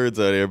like nerds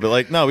out here. But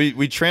like, no,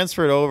 we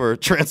transferred over.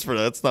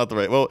 That's not the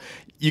right. Well,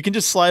 you can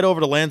just slide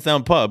over to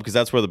Lansdowne Pub because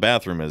that's where the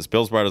bathroom is.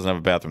 Bill's Bar doesn't have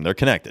a bathroom. They're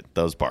connected,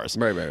 those bars.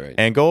 Right.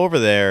 And go over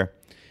there.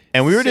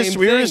 And we were Same just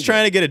thing.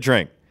 trying to get a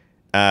drink.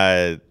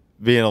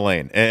 Being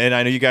Elaine, and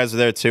I know you guys are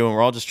there too, and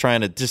we're all just trying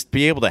to just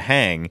be able to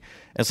hang. And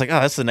it's like, oh,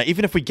 that's the night.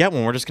 Even if we get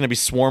one, we're just going to be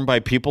swarmed by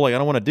people. Like, I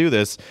don't want to do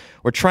this.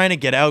 We're trying to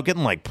get out,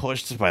 getting like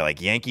pushed by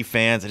like Yankee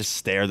fans. I just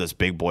stare this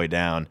big boy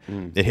down.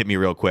 It hit me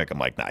real quick. I'm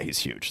like, nah, he's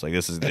huge. Like,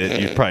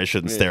 you probably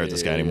shouldn't stare at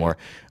this guy anymore.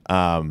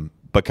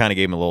 But kind of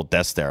gave him a little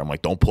death stare. I'm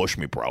like, don't push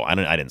me, bro. I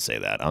didn't say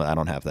that. I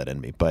don't have that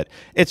in me. But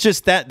it's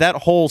just that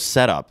whole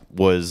setup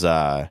was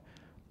an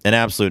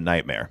absolute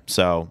nightmare.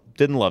 So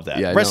didn't love that.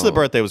 Yeah, Rest of no. the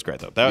birthday was great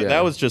though.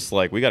 That was just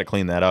like, we got to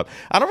clean that up.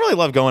 I don't really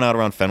love going out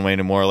around Fenway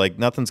anymore. Like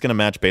nothing's gonna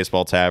match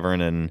Baseball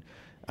Tavern, and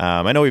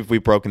I know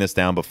we've broken this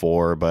down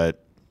before,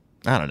 but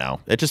I don't know.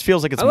 It just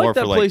feels like it's I more like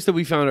that for place that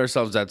we found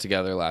ourselves at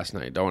together last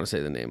night. Don't want to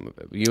say the name of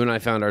it. But you and I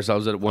found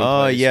ourselves at one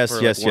Oh, place. yes, for,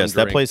 like, yes, one yes.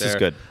 That drink place is there.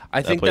 good.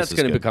 I That think place that's is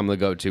going to good. become the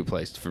go-to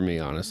place for me,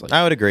 honestly.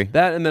 I would agree.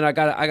 That, and then I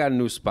got a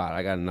new spot.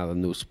 I got another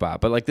new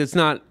spot, but like it's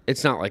not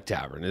like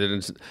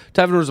Tavern.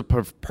 Tavern was a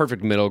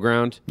perfect middle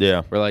ground.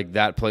 Yeah. Where like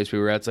that place we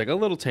were at's like a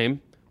little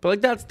tame,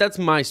 but like that's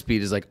my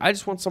speed. Is like I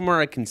just want somewhere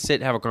I can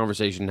sit, have a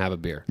conversation, have a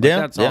beer. Like,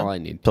 that's all I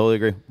need. Totally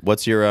agree.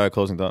 What's your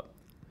closing thought?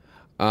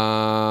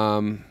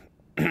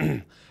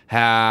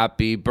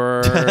 Happy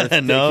birthday.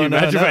 Can you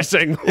imagine if I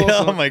sang the whole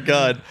Oh song? my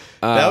god,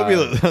 that would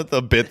be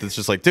the bit that's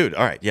just like, dude.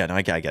 All right, yeah, no,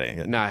 I get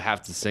it. No, I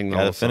have to sing the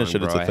Gotta whole finish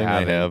song, it. It's bro. a thing I I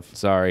haven't. have.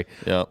 Sorry.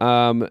 Yeah.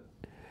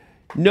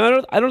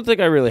 No, I don't think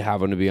I really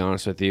have one, to be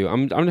honest with you.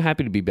 I'm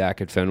happy to be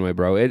back at Fenway,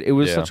 bro. It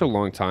was Yeah. such a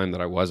long time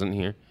that I wasn't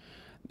here.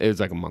 It was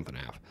like a month and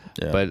a half.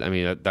 Yeah. But I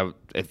mean,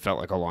 it felt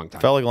like a long time.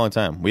 Felt like a long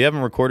time. We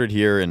haven't recorded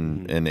here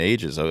in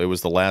ages. It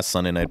was the last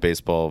Sunday Night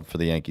Baseball for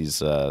the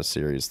Yankees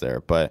series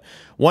there. But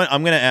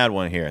I'm going to add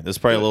one here. This is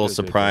probably a little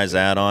surprise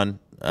add-on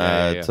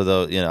Yeah. to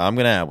the. I'm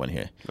going to add one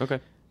here. Okay.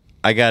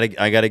 I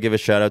gotta give a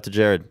shout out to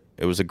Jared.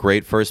 It was a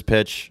great first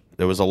pitch.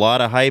 There was a lot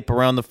of hype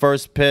around the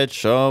first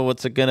pitch. Oh,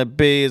 what's it gonna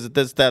be? Is it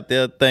this, that, the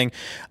other thing?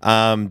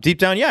 Deep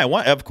down, yeah,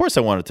 of course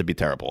I want it to be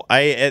terrible.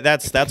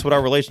 That's what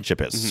our relationship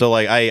is. So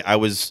like I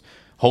was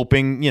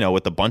hoping,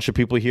 with a bunch of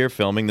people here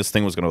filming, this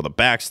thing was gonna go to the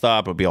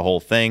backstop. It would be a whole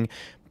thing.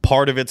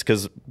 Part of it's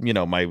because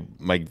my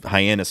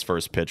Hyannis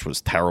first pitch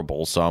was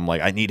terrible, so I'm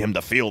like, I need him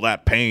to feel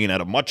that pain at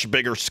a much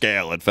bigger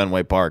scale at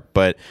Fenway Park.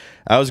 But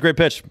it was a great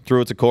pitch.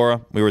 Threw it to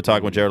Cora. We were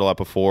talking with Jared a lot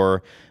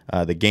before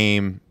the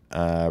game.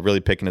 Really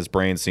picking his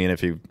brain, seeing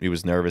if he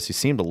was nervous. He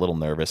seemed a little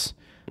nervous,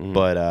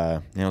 but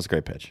it was a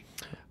great pitch.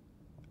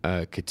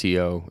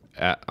 Catillo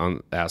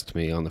asked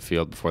me on the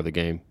field before the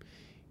game.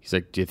 He's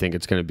like, "Do you think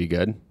it's going to be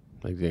good?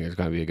 Like, do you think it's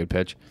going to be a good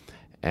pitch?"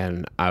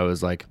 And I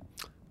was like,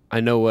 "I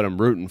know what I'm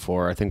rooting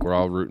for. I think we're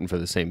all rooting for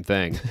the same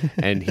thing."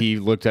 And he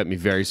looked at me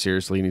very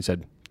seriously and he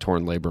said,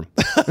 "Torn labrum."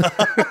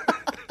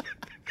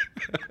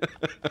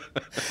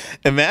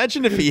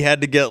 Imagine if he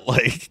had to get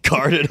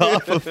carted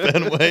off of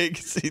Fenway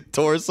because he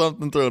tore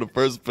something through the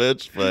first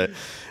pitch. But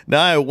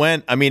no, it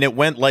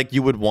went like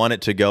you would want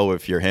it to go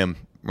if you're him,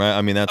 right?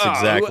 I mean, that's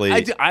exactly.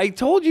 I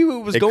told you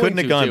it was It going couldn't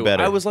to have gone too.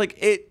 better. I was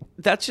like,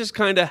 that's just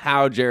kind of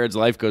how Jared's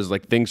life goes.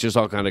 Like things just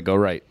all kind of go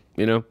right,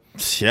 Yeah,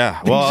 just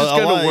well,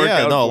 gonna work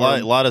out for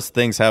him. a lot of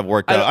things have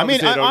worked out. I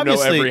mean, I don't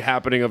obviously, know every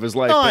happening of his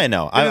life. No, but I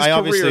know. in his I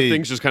obviously career,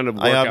 things just kind of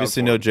work I out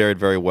obviously for know him. Jared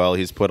very well.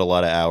 He's put a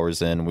lot of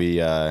hours in. We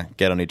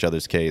get on each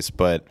other's case,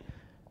 but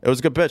it was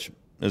a good pitch.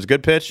 It was a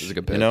good pitch. It was a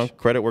good pitch.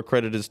 Credit where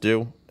credit is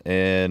due,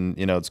 and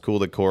it's cool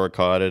that Cora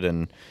caught it.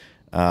 And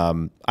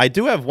I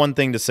do have one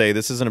thing to say.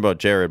 This isn't about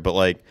Jared,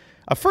 but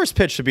a first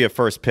pitch should be a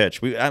first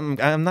pitch.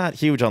 I'm not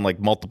huge on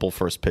multiple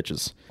first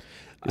pitches.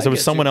 Because there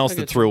was someone else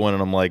that threw one,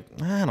 and I'm like,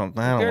 I don't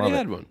already love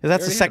had it. one.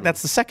 That's We already had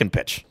the second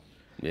pitch.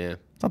 Yeah,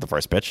 It's not the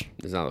first pitch.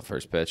 it's not the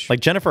first pitch. Like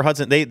Jennifer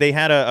Hudson, they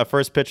had a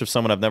first pitch of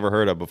someone I've never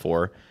heard of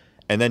before,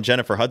 and then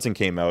Jennifer Hudson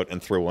came out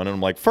and threw one, and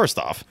I'm like, first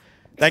off,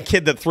 that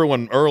kid that threw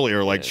one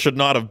earlier should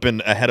not have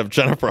been ahead of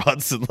Jennifer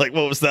Hudson. What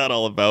was that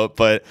all about?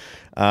 But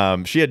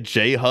she had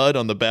J HUD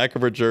on the back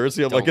of her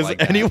jersey. I'm Don't like, has like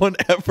that. anyone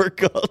ever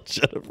called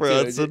Jennifer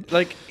Hudson?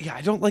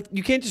 I don't like.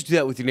 You can't just do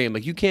that with your name.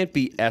 You can't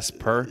be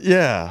S-per.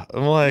 Yeah,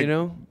 I'm like,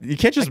 you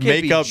can't just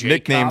make up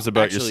nicknames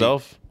about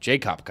yourself.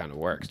 J-Cop kind of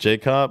works.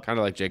 J-Cop? Kind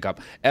of like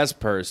J-Cop.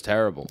 S-per is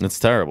terrible. It's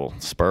terrible.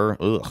 Spur.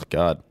 Ugh,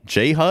 God.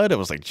 J HUD? I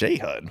was like, J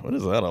HUD? What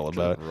is that all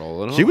about?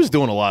 rolling She on. was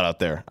doing a lot out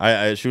there.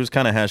 She was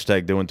kind of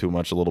hashtag doing too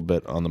much a little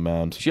bit on the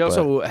mound. She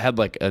also had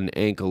an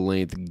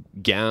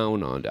ankle-length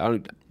gown on. I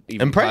don't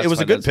even And it was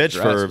classify a good that as pitch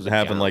dress. It for was a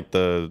having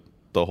gown.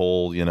 the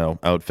whole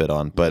outfit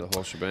on. But the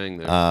whole shebang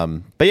there.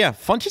 but yeah,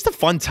 just a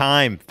fun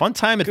time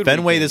at Good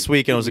Fenway weekend. this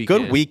weekend. It was a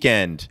good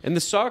weekend. And the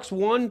Sox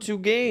won 2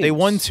 games. They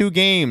won 2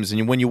 games,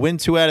 and when you win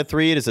 2 out of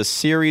 3, it is a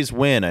series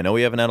win. I know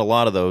we haven't had a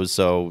lot of those,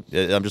 so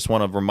I just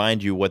want to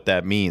remind you what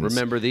that means.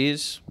 Remember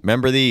these?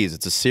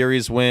 It's a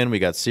series win. We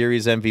got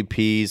series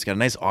MVPs. Got a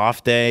nice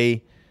off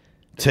day.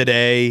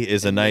 Today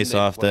is a nice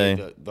off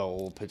day. The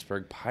old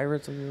Pittsburgh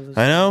Pirates. I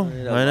know.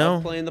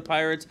 love playing the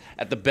Pirates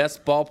at the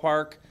best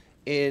ballpark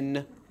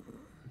in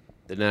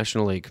the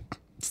National League.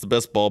 It's the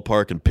best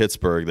ballpark in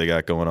Pittsburgh they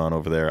got going on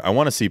over there. I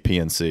want to see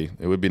PNC.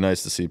 It would be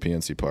nice to see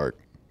PNC Park.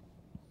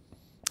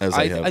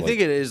 I think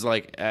it is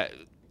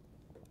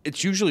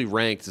it's usually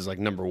ranked as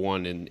number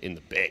 1 in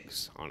the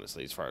bigs,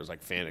 honestly, as far as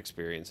fan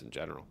experience in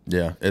general.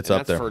 Yeah, it's And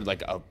up there.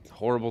 that's for a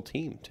horrible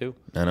team too.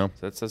 I know.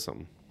 So that says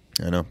something.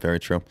 I know. Very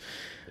true.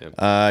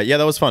 Yeah,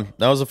 that was fun.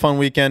 That was a fun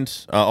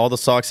weekend. All the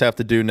Sox have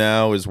to do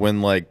now is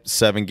win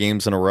 7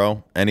 games in a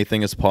row.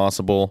 Anything is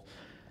possible.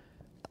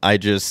 I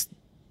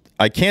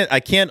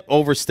can't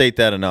overstate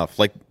that enough.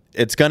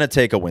 It's gonna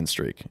take a win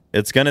streak.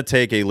 It's gonna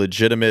take a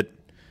legitimate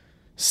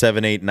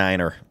 7, 8,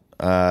 9er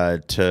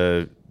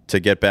to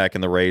get back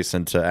in the race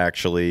and to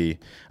actually.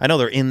 I know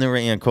they're in the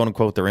race, quote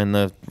unquote, they're in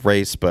the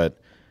race, but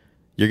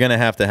you're gonna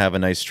have a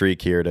nice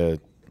streak here to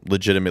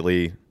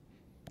legitimately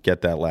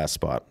get that last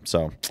spot.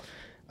 So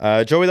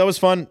Joey, that was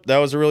fun. That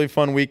was a really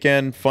fun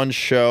weekend, fun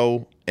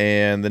show.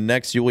 And the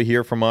next you will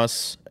hear from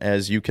us,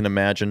 as you can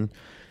imagine,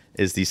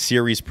 is the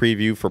series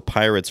preview for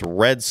Pirates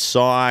Red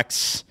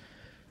Sox.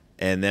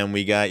 And then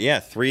we got,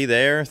 3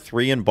 there,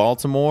 3 in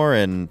Baltimore,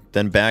 and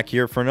then back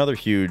here for another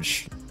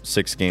huge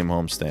 6-game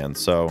homestand.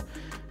 So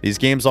these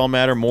games all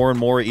matter more and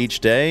more each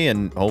day,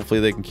 and hopefully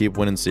they can keep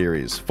winning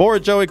series. For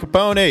Joey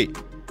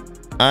Capone,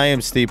 I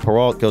am Steve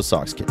Perrault. Go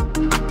Sox, kid.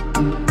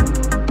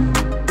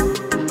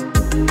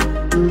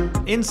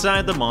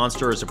 Inside the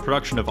Monster is a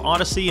production of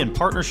Odyssey in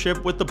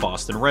partnership with the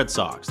Boston Red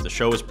Sox. The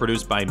show is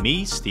produced by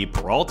me, Steve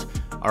Perrault.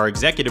 Our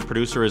executive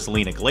producer is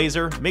Lena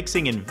Glazer.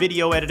 Mixing and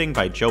video editing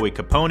by Joey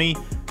Capone.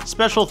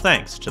 Special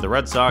thanks to the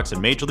Red Sox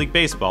and Major League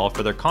Baseball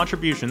for their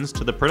contributions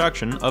to the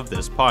production of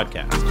this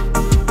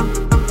podcast.